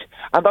did.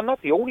 And they're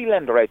not the only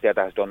lender out there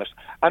that has done this,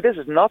 and this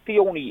is not the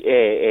only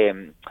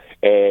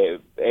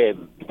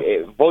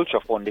vulture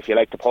fund, if you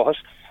like to put it,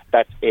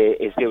 that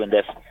is doing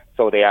this.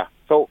 So they are.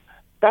 So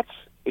that's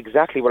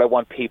exactly what I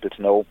want people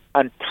to know.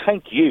 And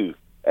thank you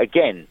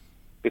again,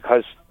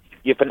 because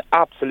you've been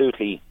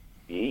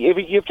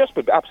you've just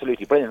been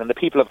absolutely brilliant, and the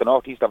people of the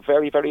North East are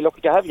very, very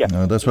lucky to have you.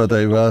 No, that's what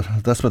they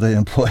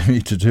employ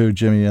me to do,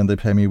 Jimmy, and they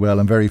pay me well.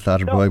 I'm very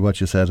flattered by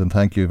what you said, and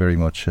thank you very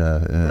much.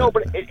 No,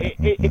 but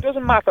it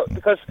doesn't matter,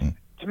 because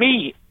to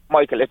me,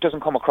 Michael, it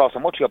doesn't come across how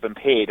much you've been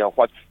paid or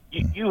what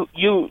you know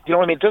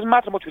what I mean. It doesn't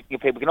matter how much we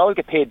get paid. We can all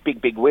get paid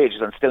big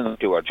wages and still not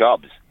do our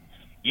jobs.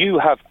 You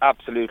have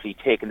absolutely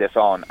taken this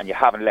on, and you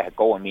haven't let it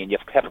go on me, and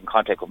you've kept in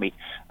contact with me,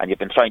 and you've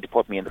been trying to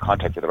put me in the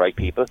contact with the right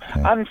people.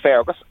 Okay. And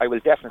Fergus, I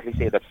will definitely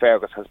say that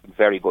Fergus has been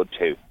very good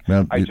too.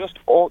 Well, I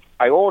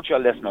urge your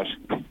listeners,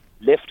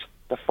 lift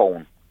the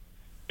phone.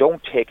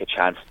 Don't take a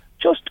chance.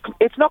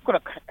 It's not going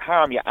to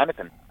harm you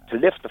anything to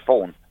lift the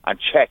phone and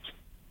check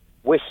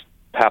with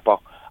Pepper.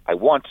 I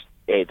want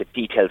the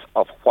details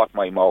of what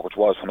my mortgage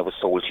was when it was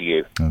sold to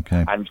you.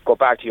 Okay. And go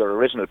back to your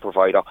original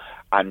provider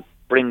and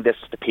bring this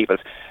to people.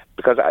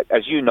 Because,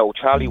 as you know,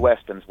 Charlie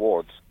Weston's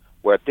words,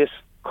 where this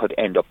could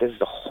end up, this is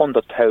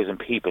 100,000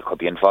 people could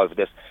be involved with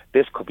this.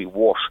 This could be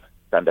worse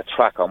than the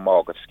Tracker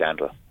mortgage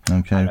scandal.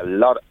 Okay. And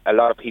a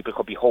lot of people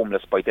could be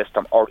homeless by this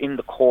time, or in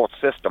the court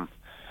system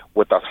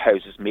with their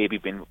houses maybe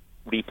being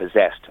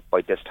repossessed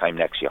by this time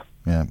next year.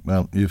 Yeah,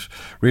 well, you've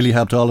really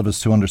helped all of us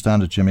to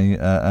understand it, Jimmy,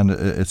 and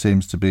it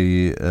seems to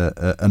be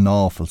an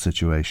awful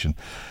situation.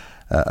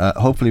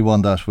 Hopefully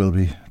one that will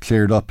be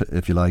cleared up,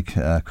 if you like,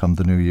 come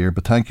the new year.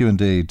 But thank you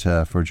indeed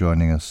for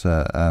joining us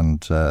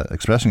and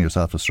expressing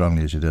yourself as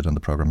strongly as you did on the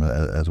programme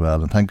as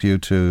well. And thank you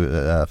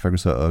to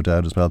Fergus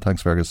O'Dowd as well.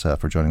 Thanks, Fergus,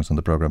 for joining us on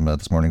the programme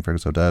this morning.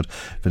 Fergus O'Dowd,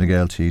 Fine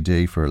Gael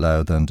TD for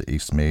Louth and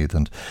Eastmeath,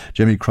 and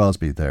Jimmy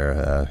Crosby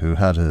there, who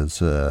had his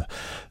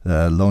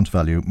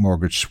loan-to-value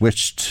mortgage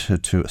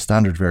switched to a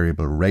standard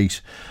variable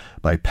rate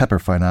by Pepper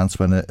Finance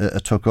when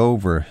it took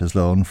over his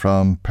loan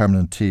from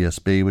Permanent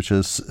TSB, which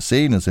has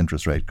seen his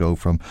interest rate go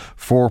from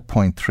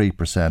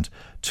 4.3%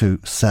 to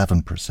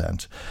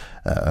 7%.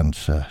 And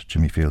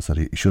Jimmy feels that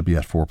he should be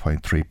at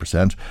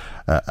 4.3%.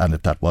 And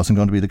if that wasn't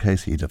going to be the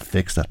case, he'd have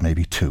fixed at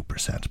maybe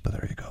 2%. But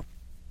there you go.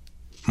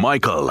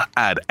 Michael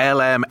at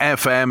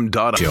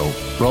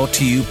lmfm.show. Brought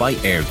to you by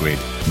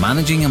EirGrid,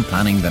 managing and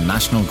planning the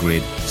national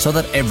grid so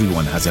that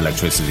everyone has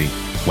electricity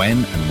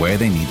when and where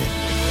they need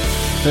it.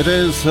 It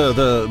is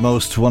the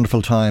most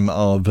wonderful time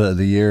of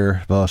the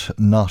year, but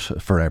not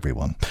for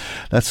everyone.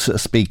 Let's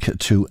speak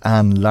to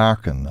Anne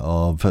Larkin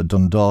of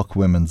Dundalk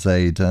Women's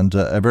Aid. And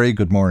a very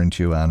good morning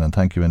to you, Anne, and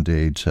thank you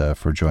indeed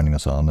for joining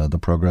us on the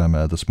programme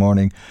this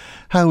morning.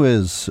 How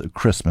is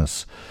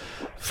Christmas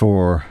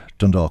for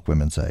Dundalk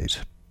Women's Aid?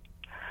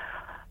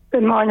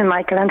 Good morning,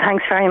 Michael, and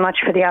thanks very much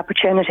for the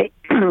opportunity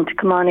to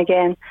come on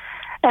again.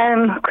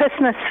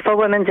 Christmas for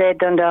Women's Aid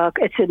Dundalk,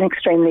 it's an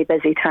extremely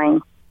busy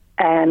time.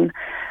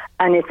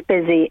 And it's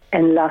busy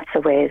in lots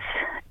of ways.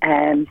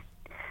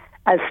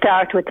 I'll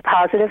start with the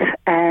positive.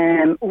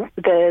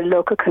 The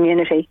local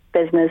community,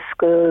 business,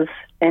 schools,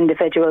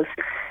 individuals,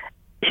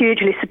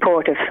 hugely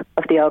supportive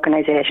of the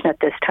organisation at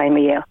this time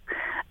of year.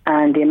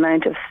 And the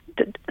amount of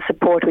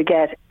support we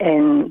get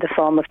in the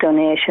form of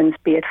donations,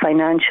 be it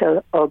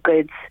financial or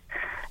goods,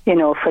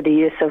 for the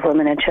use of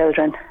women and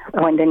children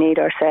when they need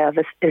our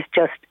service, is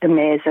just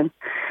amazing.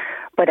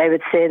 But I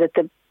would say that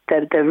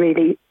the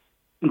really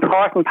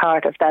important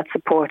part of that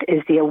support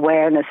is the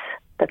awareness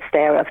that's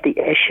there of the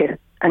issue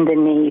and the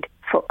need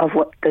of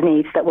what the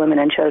needs that women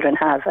and children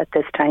have at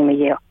this time of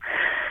year.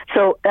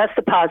 So that's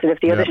the positive.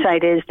 The other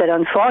side is that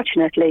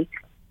unfortunately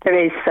there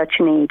is such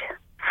need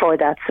for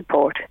that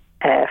support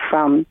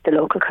from the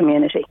local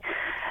community.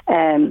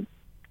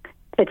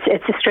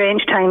 It's a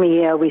strange time of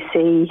year. We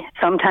see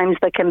sometimes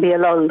there can be a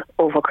lull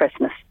over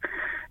Christmas,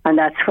 and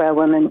that's where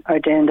women are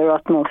doing their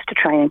utmost to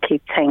try and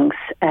keep things,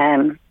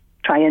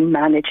 try and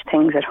manage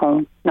things at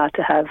home, not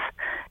to have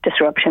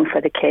disruption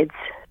for the kids,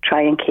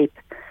 try and keep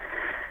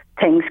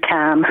things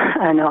calm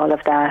and all of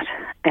that.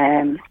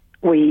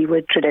 We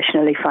would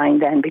traditionally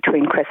find then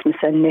between Christmas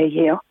and New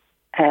Year,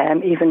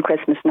 even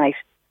Christmas night,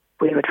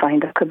 we would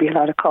find there could be a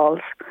lot of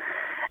calls.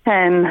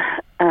 And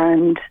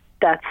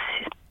that's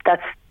the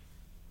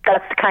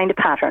kind of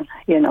pattern,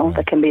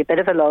 There can be a bit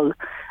of a lull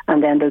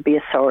and then there'll be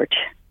a surge.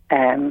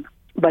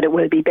 But it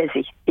will be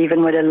busy.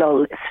 Even with a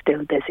lull, it's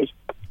still busy.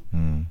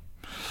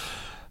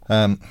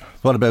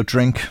 What about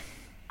drink?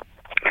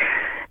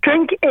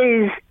 Drink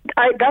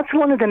that's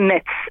one of the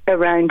myths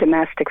around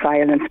domestic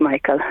violence,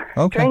 Michael.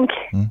 Okay.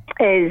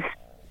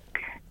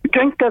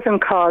 Drink doesn't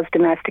cause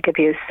domestic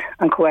abuse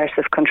and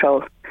coercive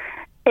control.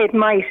 It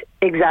might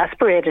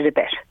exasperate it a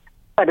bit.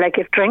 But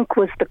if drink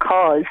was the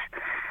cause,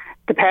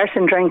 the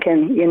person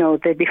drinking,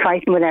 they'd be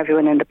fighting with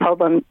everyone in the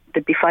pub, and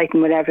they'd be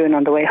fighting with everyone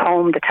on the way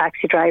home. The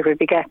taxi driver would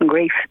be getting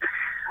grief.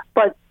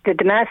 But the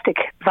domestic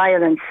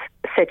violence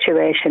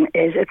situation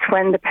it's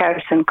when the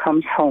person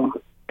comes home.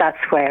 That's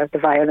where the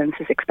violence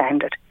is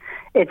expended.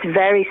 It's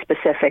very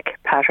specific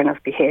pattern of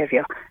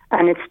behaviour,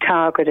 and it's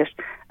targeted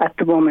at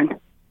the woman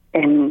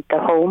in the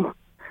home,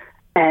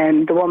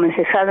 and the woman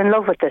who fell in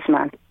love with this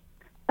man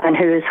and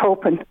who is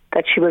hoping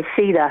that she will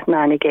see that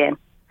man again,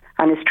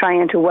 and is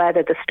trying to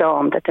weather the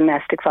storm that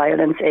domestic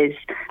violence is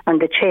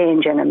and the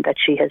change in him that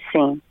she has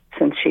seen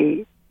since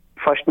she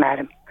first met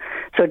him.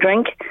 So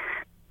drink,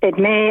 it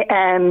may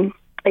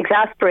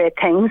exasperate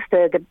things.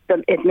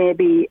 It may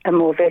be a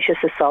more vicious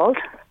assault.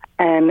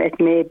 It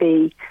may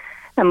be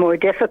a more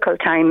difficult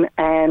time,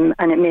 and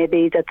it may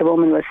be that the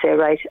woman will say,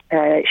 right,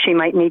 she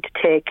might need to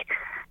take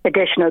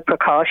additional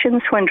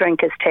precautions when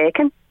drink is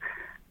taken.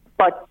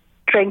 But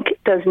drink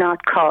does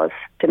not cause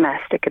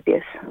domestic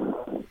abuse.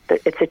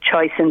 It's a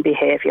choice in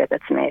behaviour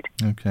that's made.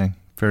 Okay,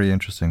 very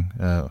interesting.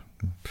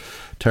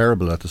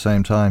 Terrible at the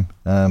same time.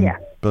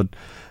 But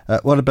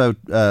what about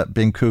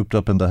being cooped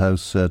up in the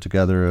house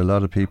together? A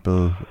lot of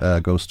people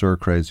go stir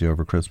crazy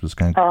over Christmas,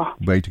 can't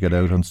wait to get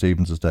out on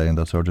Stephen's Day and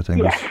that sort of thing.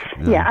 Yes.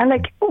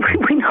 And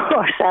we know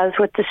ourselves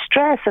with the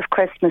stress of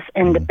Christmas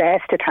in the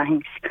best of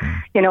times.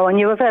 And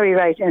you were very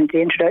right in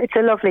the intro. It's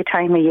a lovely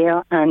time of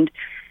year, and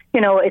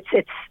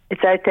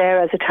it's out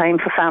there as a time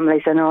for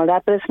families and all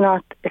that, but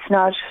it's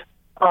not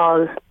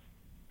all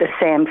the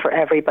same for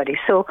everybody.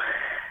 So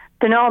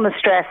the normal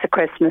stress of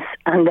Christmas,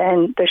 and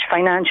then there's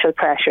financial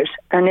pressures,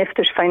 and if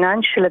there's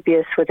financial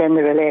abuse within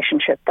the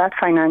relationship, that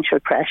financial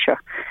pressure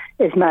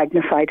is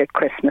magnified at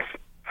Christmas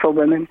for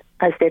women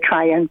as they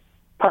try and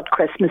put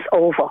Christmas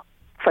over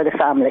for the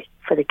family,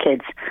 for the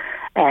kids,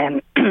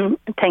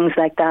 things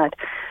like that.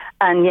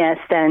 And yes,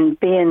 then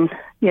being,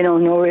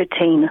 no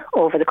routine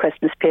over the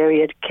Christmas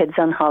period, kids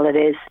on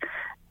holidays,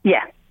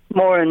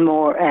 more and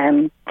more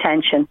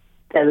tension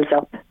builds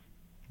up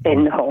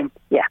in the home,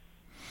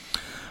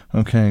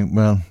 Okay,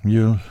 well,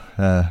 you'll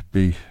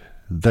be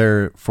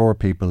there for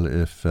people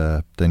if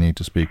they need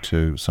to speak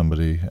to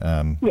somebody.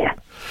 And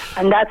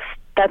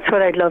that's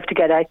what I'd love to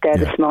get out there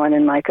this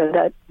morning, Michael,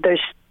 that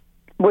there's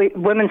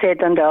Women's Aid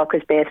Dundalk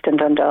is based in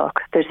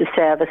Dundalk. There's a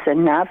service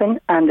in Navan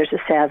and there's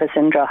a service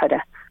in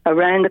Drogheda.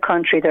 Around the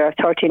country there are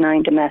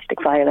 39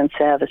 domestic violence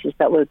services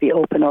that will be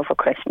open over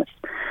Christmas.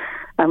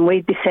 And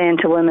we'd be saying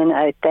to women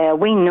out there,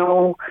 we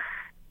know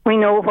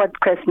what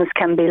Christmas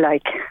can be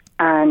like,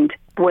 and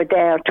we're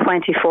there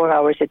 24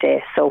 hours a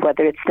day. So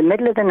whether it's the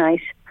middle of the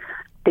night,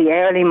 the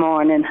early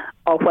morning,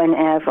 or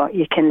whenever,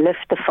 you can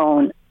lift the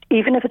phone,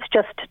 even if it's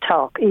just to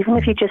talk, even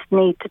if you just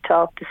need to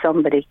talk to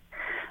somebody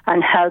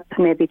and help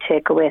maybe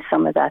take away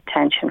some of that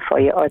tension for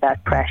you or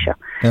that pressure.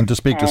 And to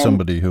speak to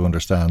somebody who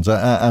understands,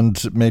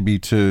 and maybe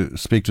to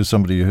speak to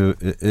somebody who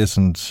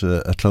isn't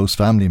a close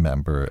family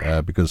member,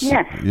 because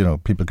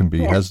people can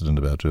be hesitant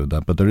about doing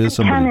that, but there is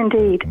somebody. Can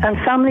indeed, and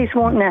families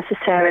won't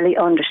necessarily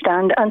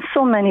understand, and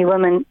so many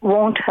women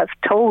won't have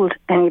told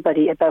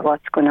anybody about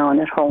what's going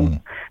on at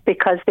home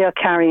because they're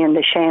carrying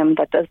the shame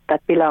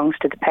that belongs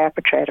to the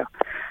perpetrator,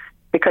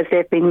 because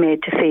they've been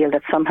made to feel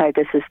that somehow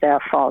this is their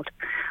fault.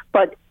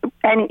 But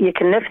you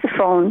can lift the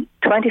phone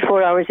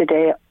 24 hours a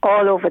day,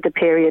 all over the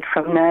period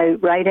from now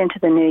right into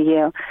the new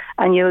year,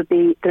 and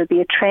there'll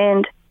be a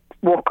trained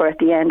worker at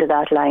the end of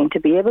that line to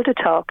be able to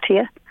talk to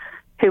you,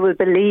 who will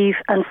believe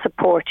and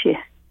support you.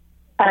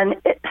 And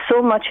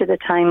so much of the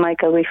time,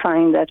 Michael, we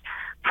find that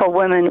for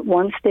women,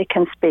 once they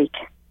can speak,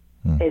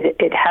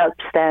 it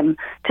helps them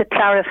to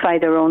clarify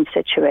their own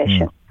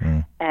situation.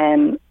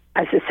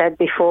 As I said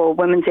before,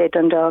 Women's Aid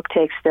Dundalk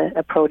takes the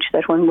approach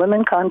that when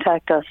women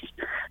contact us,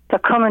 they're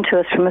coming to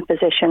us from a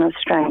position of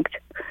strength.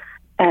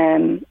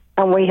 And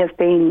we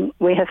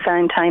have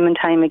found time and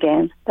time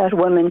again that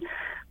women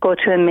go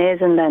to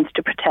amazing lengths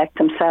to protect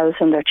themselves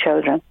and their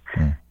children.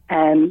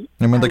 And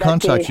when they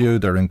contact you,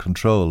 they're in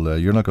control.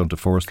 You're not going to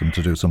force them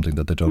to do something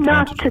that they don't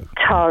want to do. Not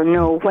at all,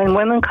 no. When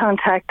women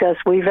contact us,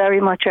 we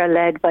very much are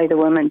led by the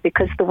women,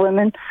 because the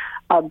women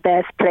are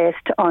best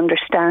placed to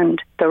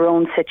understand their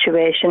own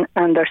situation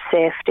and their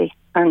safety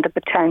and the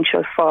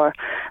potential for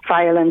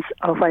violence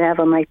or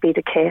whatever might be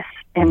the case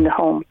in the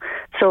home.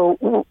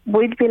 So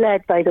we'd be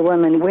led by the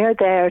women.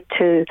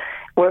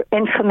 We're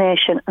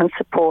information and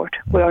support.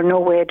 We are no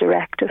way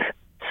directive.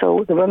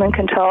 So the women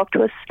can talk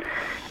to us.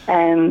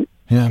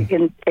 They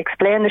can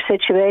explain their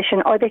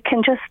situation, or they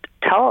can just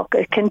talk.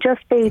 It can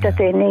just be that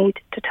they need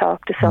to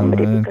talk to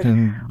somebody.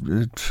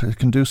 It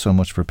can do so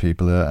much for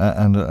people.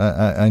 And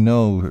I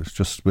know,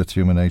 just with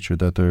human nature,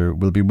 that there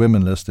will be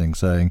women listening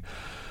saying,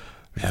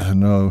 I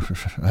know,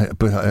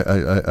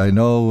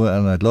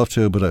 and I'd love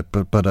to,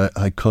 but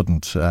I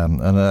couldn't.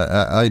 And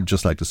I'd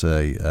just like to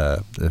say,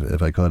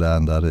 if I could,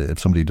 Anne, that if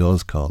somebody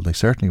does call, they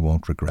certainly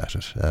won't regret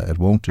it. It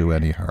won't do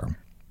any harm.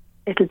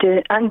 It'll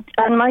do. And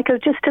Michael,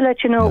 just to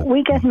let you know,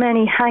 we get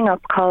many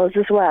hang-up calls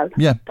as well.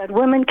 Yeah. That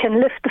women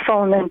can lift the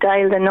phone and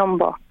dial the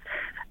number,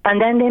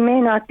 and then they may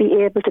not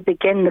be able to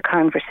begin the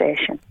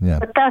conversation. Yeah.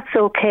 But that's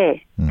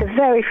okay. The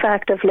very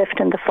fact of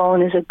lifting the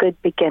phone is a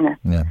good beginning.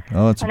 Yeah.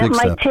 Oh, it's a big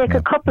step. And it might take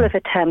a couple of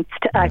attempts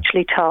to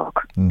actually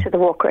talk to the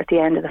worker at the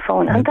end of the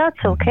phone, and that's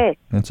okay.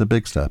 It's a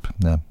big step.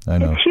 Yeah, I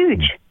know. It's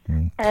huge.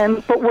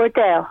 But we're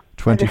there.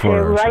 24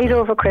 hours. Right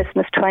over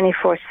Christmas,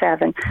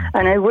 24/7.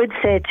 And I would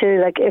say too,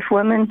 like,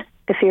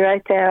 if you're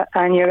out there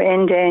and you're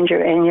in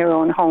danger in your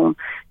own home,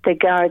 the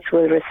guards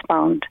will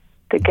respond.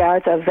 The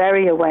guards are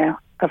very aware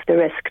of the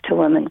risk to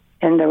women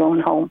in their own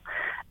home,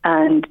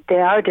 and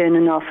they are doing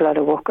an awful lot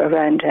of work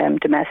around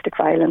domestic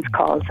violence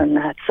calls and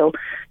that. So,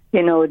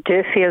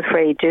 do feel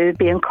free, do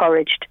be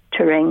encouraged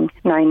to ring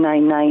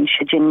 999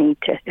 should you need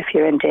to, if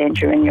you're in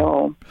danger in your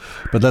home.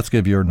 But let's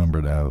give your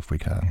number now if we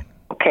can.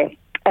 Okay.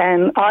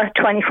 Our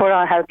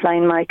 24-hour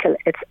helpline, Michael,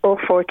 it's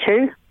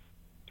 042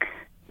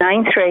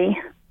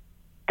 93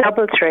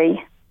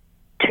 33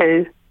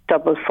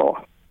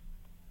 244.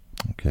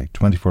 Okay,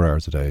 24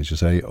 hours a day, as you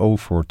say,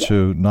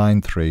 042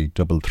 93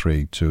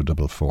 33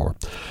 244.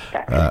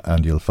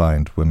 And you'll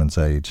find Women's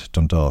Aid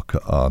Dundalk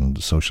on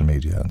social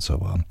media and so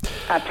on.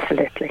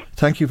 Absolutely.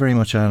 Thank you very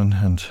much, Anne,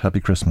 and happy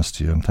Christmas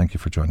to you, and thank you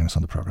for joining us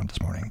on the programme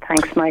this morning.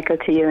 Thanks, Michael,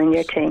 to you and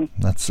your team.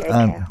 That's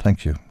Anne.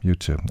 Thank you. You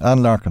too.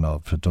 Anne Larkin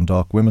of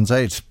Dundalk Women's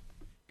Aid.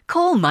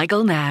 Call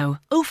Michael now.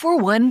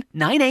 041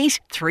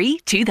 983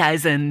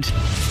 2000.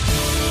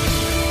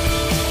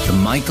 The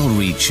Michael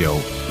Reid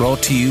Show,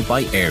 brought to you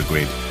by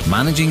EirGrid,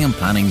 managing and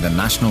planning the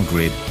national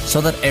grid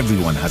so that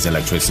everyone has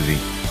electricity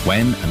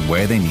when and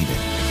where they need it.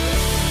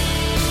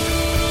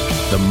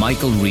 The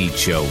Michael Reid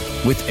Show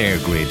with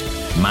EirGrid,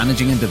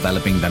 managing and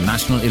developing the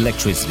national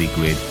electricity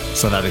grid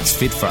so that it's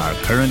fit for our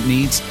current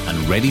needs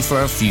and ready for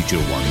our future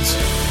ones.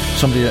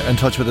 Somebody in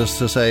touch with us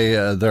to say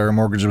their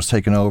mortgage was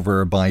taken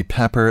over by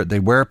Pepper. They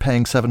were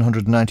paying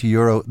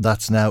 €790.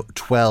 That's now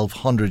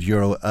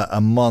 €1,200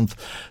 a month.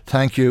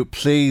 Thank you.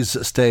 Please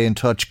stay in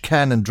touch.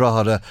 Ken and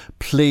Drogheda,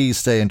 please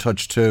stay in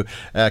touch too.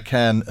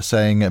 Ken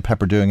saying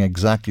Pepper doing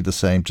exactly the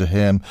same to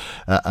him.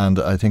 And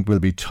I think we'll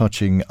be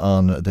touching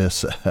on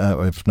this,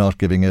 if not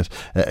giving it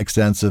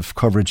extensive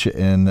coverage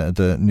in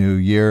the new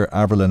year.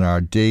 Avril in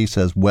RD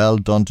says, well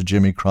done to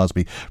Jimmy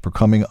Crosby for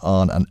coming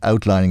on and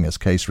outlining his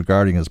case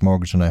regarding his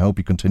mortgage, and I hope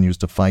he continues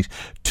to fight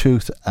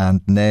tooth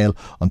and nail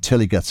until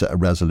he gets a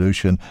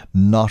resolution.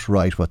 Not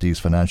right what these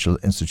financial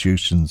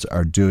institutions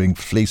are doing,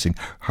 fleecing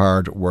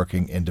hard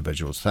working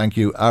individuals. Thank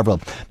you,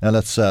 Avril. Now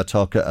let's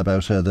talk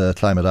about the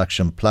Climate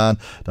Action Plan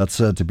that's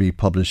to be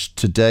published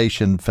today.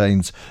 Sinn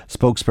Féin's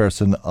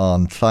spokesperson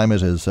on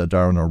climate is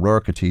Darren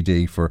O'Rourke, a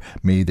TD for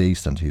Meath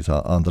East, and he's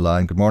on the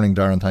line. Good morning,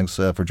 Darren. Thanks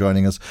for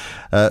joining us.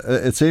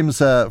 It seems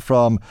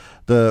from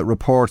the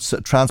reports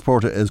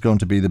transport is going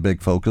to be the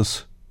big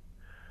focus.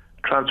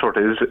 Transport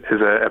is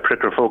a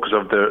particular focus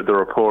of the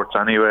reports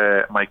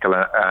anyway, Michael,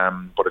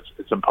 but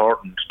it's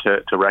important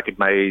to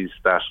recognise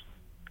that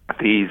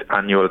these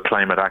annual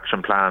climate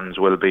action plans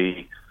will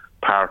be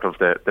part of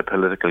the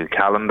political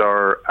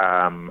calendar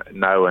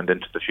now and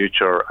into the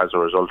future as a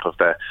result of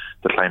the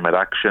climate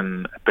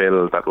action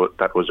bill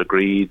that was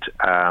agreed.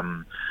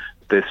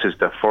 This is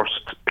the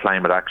first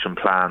climate action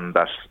plan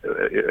that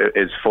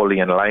is fully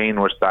in line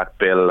with that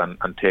bill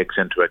and takes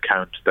into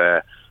account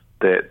the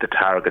the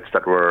targets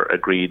that were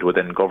agreed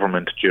within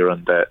government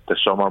during the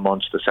summer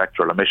months, the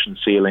sectoral emission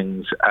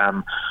ceilings.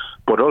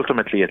 But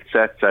ultimately it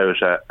sets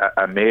out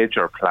a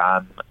major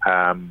plan,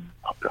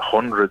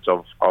 hundreds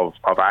of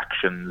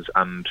actions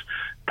and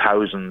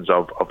thousands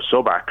of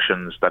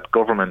sub-actions that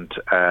government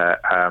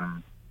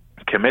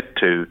commit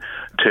to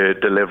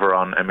deliver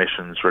on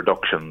emissions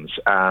reductions.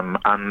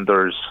 And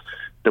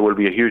there will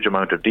be a huge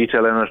amount of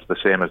detail in it, the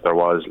same as there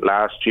was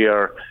last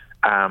year.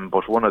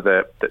 But one of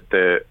the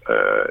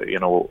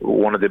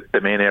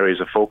main areas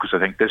of focus, I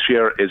think, this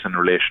year is in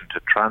relation to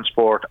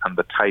transport and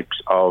the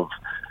types of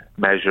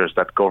measures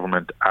that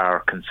government are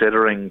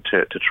considering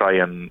to try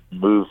and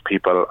move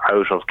people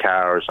out of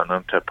cars and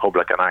into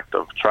public and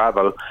active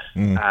travel.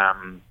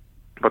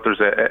 But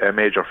there's a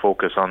major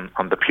focus on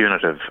the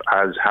punitive,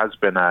 as has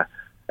been a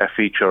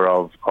feature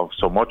of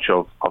so much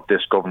of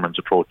this government's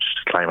approach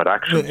to climate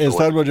action. Is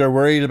that what you're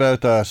worried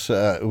about,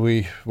 that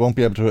we won't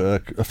be able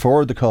to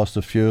afford the cost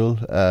of fuel?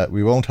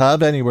 We won't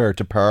have anywhere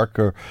to park,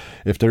 or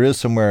if there is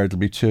somewhere, it'll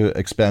be too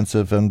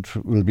expensive and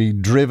we'll be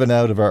driven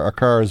out of our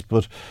cars,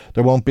 but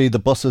there won't be the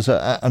buses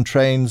and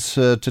trains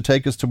to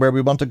take us to where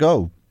we want to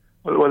go.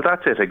 Well,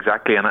 that's it,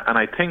 exactly. And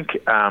I think,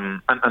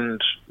 I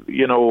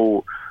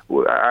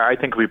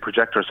think we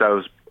project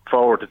ourselves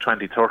forward to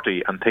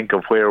 2030 and think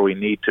of where we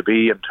need to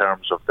be in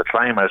terms of the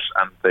climate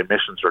and the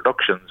emissions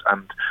reductions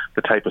and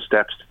the type of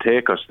steps to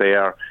take us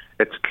there.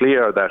 It's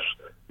clear that,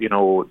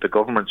 the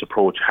government's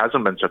approach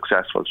hasn't been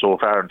successful so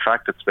far. In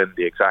fact, it's been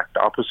the exact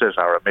opposite.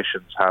 Our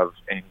emissions have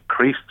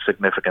increased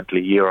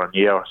significantly year on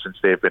year since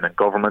they've been in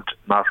government,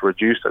 not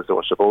reduced as they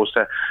were supposed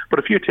to. But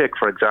if you take,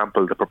 for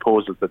example, the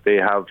proposal that they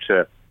have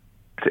to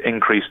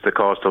increase the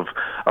cost of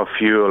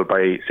fuel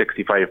by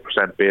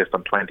 65% based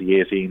on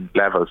 2018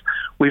 levels.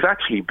 We've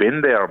actually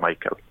been there,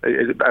 Michael.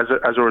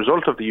 As a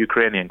result of the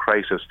Ukrainian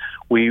crisis,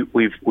 we've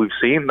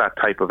seen that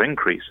type of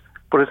increase,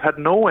 but it had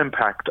no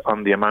impact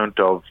on the amount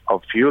of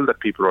fuel that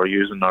people are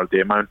using or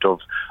the amount of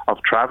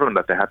travelling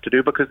that they had to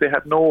do, because they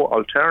had no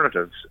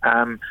alternatives.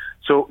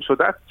 So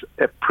that's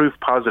a proof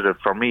positive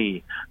for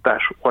me that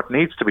what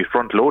needs to be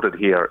front-loaded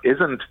here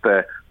isn't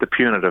the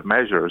punitive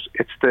measures,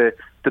 it's the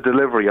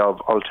delivery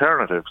of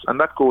alternatives. And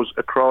that goes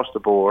across the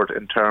board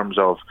in terms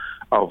of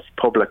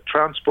public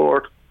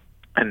transport,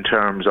 in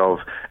terms of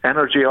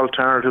energy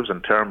alternatives,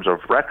 in terms of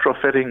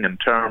retrofitting, in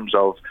terms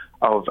of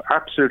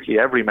absolutely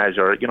every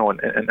measure,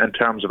 in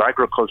terms of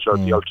agriculture,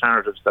 the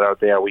alternatives that are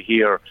there. We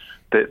hear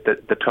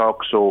the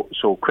talk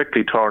so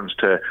quickly turns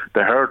to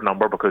the herd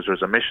number because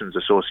there's emissions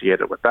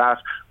associated with that.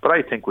 But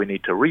I think we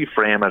need to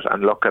reframe it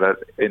and look at it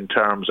in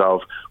terms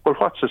of, well,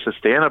 what's a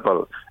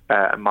sustainable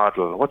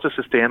model? What's a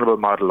sustainable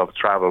model of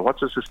travel?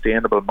 What's a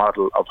sustainable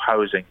model of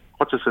housing?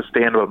 What's a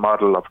sustainable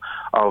model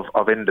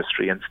of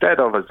industry? Instead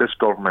of, as this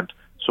government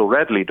so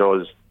readily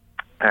does,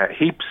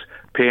 heaps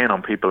paying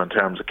on people in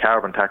terms of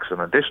carbon tax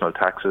and additional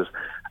taxes,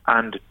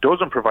 and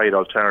doesn't provide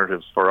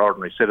alternatives for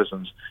ordinary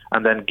citizens,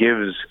 and then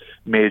gives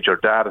major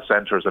data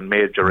centres and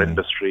major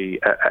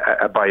industry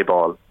a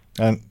bye-ball.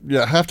 And you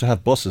have to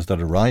have buses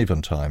that arrive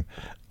on time.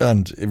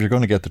 And if you're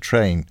going to get the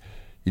train,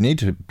 you need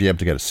to be able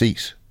to get a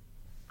seat.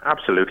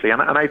 Absolutely.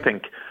 And I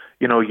think,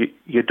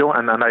 you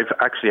don't, and I've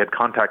actually had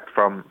contact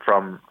from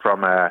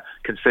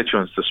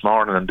constituents this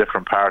morning in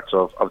different parts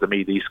of the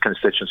Meath East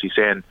constituency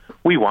saying,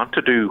 we want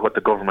to do what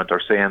the government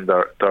are saying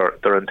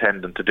they're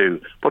intending to do,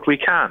 but we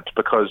can't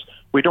because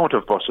we don't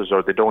have buses,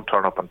 or they don't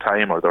turn up on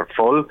time, or they're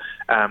full.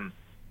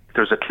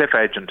 There's a cliff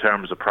edge in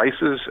terms of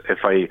prices. If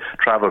I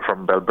travel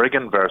from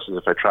Belbriggan versus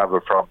if I travel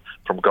from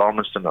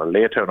Gormanston or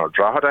Laytown or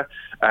Drogheda,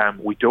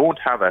 we don't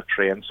have a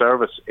train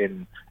service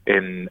in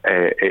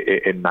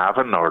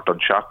Navan or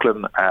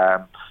Dunshaughlin.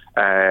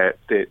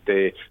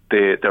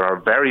 There are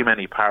very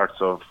many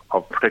parts of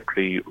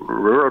particularly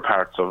rural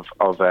parts of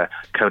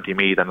County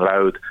Meath and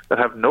Louth that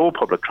have no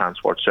public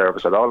transport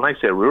service at all. And I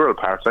say rural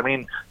parts, I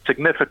mean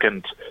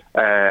significant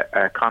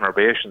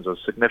conurbations or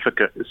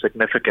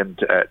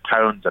significant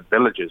towns and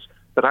villages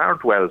that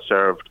aren't well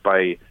served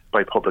by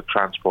public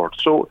transport.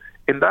 So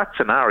in that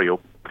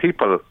scenario,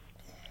 people,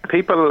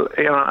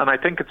 and I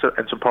think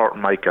it's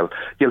important, Michael.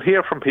 You'll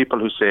hear from people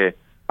who say,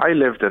 I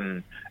lived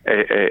in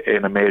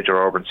a major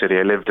urban city.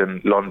 I lived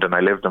in London. I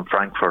lived in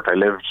Frankfurt. I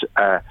lived,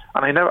 and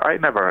I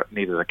never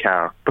needed a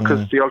car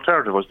because the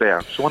alternative was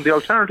there. So when the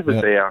alternative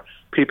is there,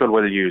 people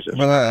will use it.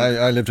 Well,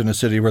 I lived in a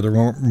city where there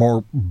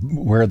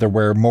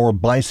were more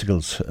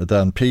bicycles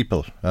than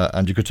people,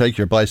 and you could take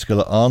your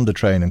bicycle on the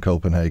train in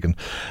Copenhagen.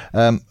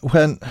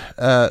 When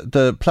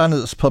the plan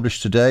is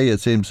published today, it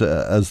seems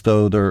as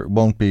though there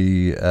won't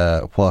be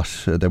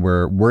what they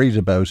were worried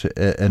about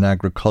in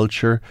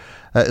agriculture.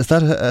 Is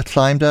that a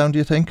climb down, do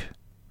you think?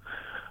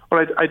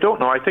 Well, I don't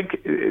know. I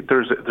think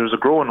there's a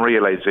growing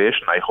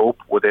realisation, I hope,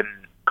 within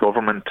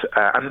government,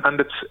 and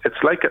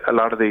it's like a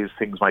lot of these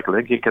things, Michael. I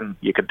think you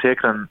can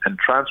take it in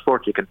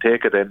transport, you can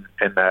take it in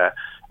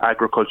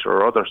agriculture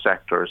or other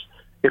sectors.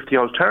 If the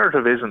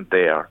alternative isn't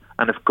there,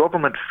 and if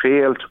government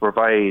fail to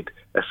provide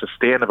a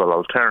sustainable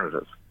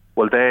alternative,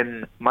 well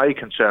then my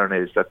concern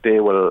is that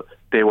they will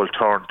they will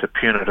turn to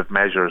punitive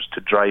measures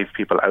to drive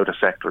people out of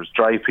sectors,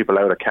 drive people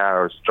out of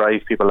cars,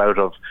 drive people out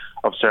of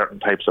certain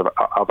types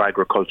of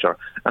agriculture.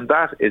 And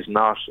that is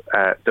not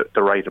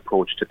the right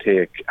approach to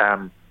take.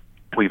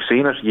 We've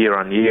seen it year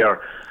on year.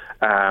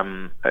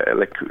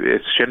 Like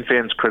it's Sinn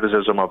Féin's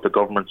criticism of the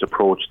government's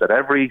approach that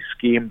every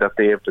scheme that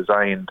they have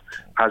designed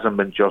hasn't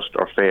been just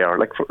or fair.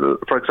 Like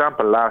for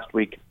example, last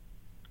week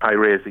I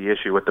raised the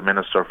issue with the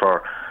Minister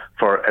for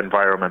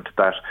Environment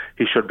that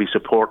he should be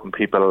supporting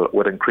people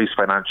with increased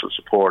financial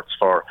supports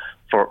for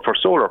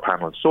solar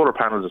panels. Solar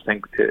panels, I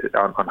think,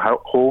 on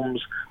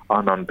homes,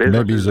 on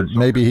businesses.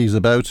 Maybe he's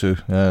about to.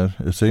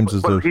 It seems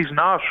as though he's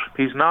not.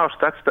 He's not.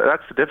 That's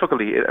the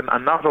difficulty.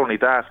 And not only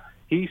that,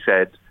 he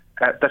said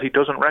that he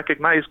doesn't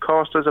recognise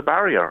cost as a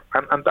barrier,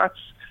 and that's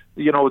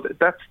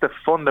the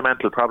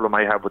fundamental problem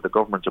I have with the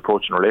government's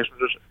approach in relation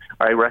to it.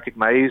 I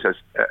recognise,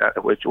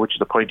 which is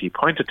the point he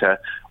pointed to,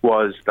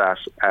 was that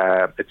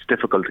it's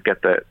difficult to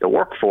get the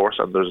workforce,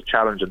 and there's a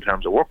challenge in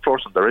terms of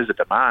workforce, and there is a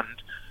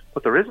demand,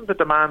 but there isn't a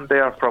demand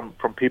there from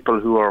people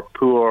who are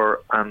poor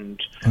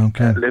and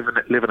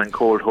living in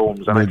cold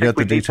homes. And we'll get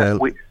the detail.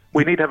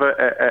 We need to have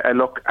a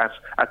look at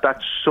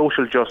that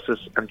social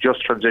justice and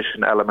just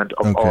transition element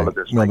of all of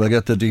this. Well, we'll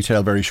get the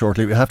detail very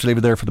shortly. We have to leave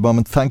it there for the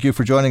moment. Thank you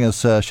for joining us,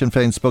 Sinn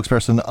Féin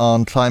spokesperson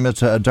on climate,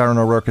 Darren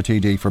O'Rourke,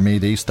 TD for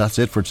Meath East. That's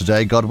it for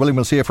today. God willing,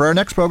 we'll see you for our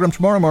next programme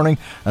tomorrow morning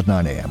at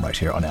 9 a.m. right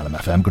here on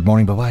LMFM. Good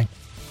morning, bye-bye.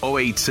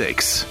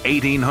 086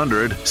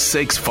 1800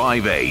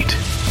 658.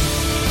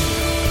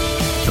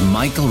 The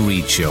Michael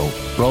Reid Show,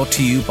 brought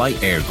to you by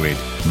EirGrid,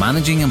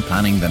 managing and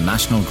planning the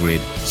national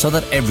grid so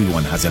that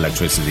everyone has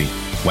electricity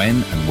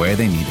when and where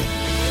they need it.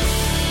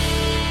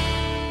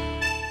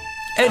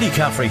 Eddie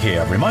Caffrey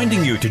here,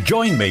 reminding you to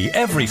join me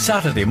every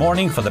Saturday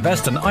morning for the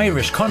best in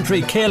Irish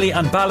country, Ceilidh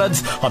and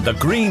ballads on the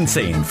Green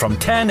Scene from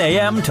 10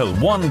 a.m. till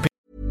 1 p.m.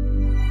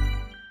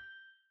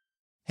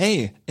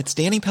 Hey, it's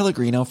Danny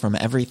Pellegrino from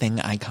Everything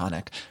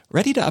Iconic.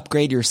 Ready to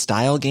upgrade your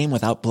style game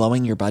without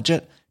blowing your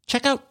budget?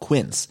 Check out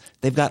Quince.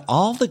 They've got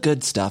all the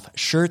good stuff,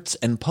 shirts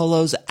and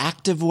polos,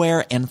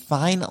 activewear, and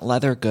fine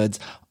leather goods,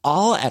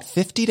 all at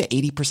 50 to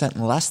 80%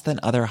 less than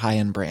other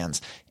high-end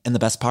brands. And the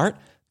best part?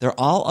 They're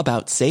all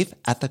about safe,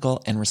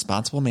 ethical, and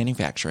responsible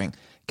manufacturing.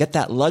 Get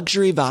that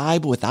luxury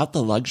vibe without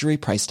the luxury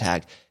price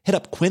tag. Hit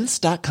up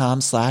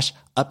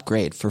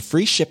quince.com/upgrade for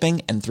free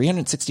shipping and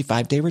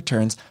 365-day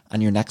returns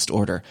on your next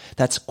order.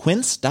 That's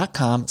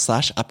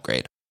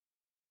quince.com/upgrade.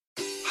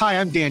 Hi,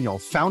 I'm Daniel,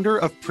 founder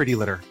of Pretty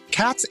Litter.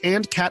 Cats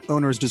and cat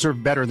owners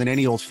deserve better than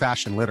any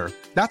old-fashioned litter.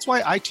 That's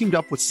why I teamed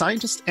up with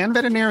scientists and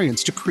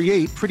veterinarians to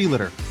create Pretty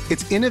Litter.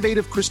 Its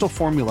innovative crystal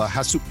formula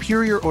has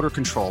superior odor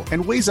control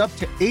and weighs up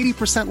to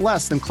 80%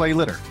 less than clay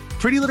litter.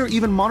 Pretty Litter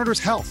even monitors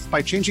health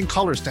by changing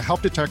colors to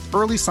help detect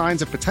early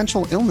signs of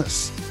potential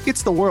illness.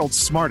 It's the world's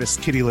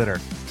smartest kitty litter.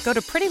 Go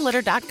to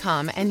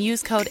prettylitter.com and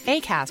use code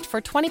ACAST for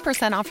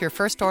 20% off your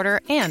first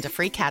order and a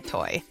free cat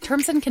toy.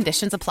 Terms and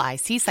conditions apply.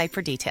 See site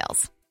for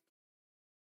details.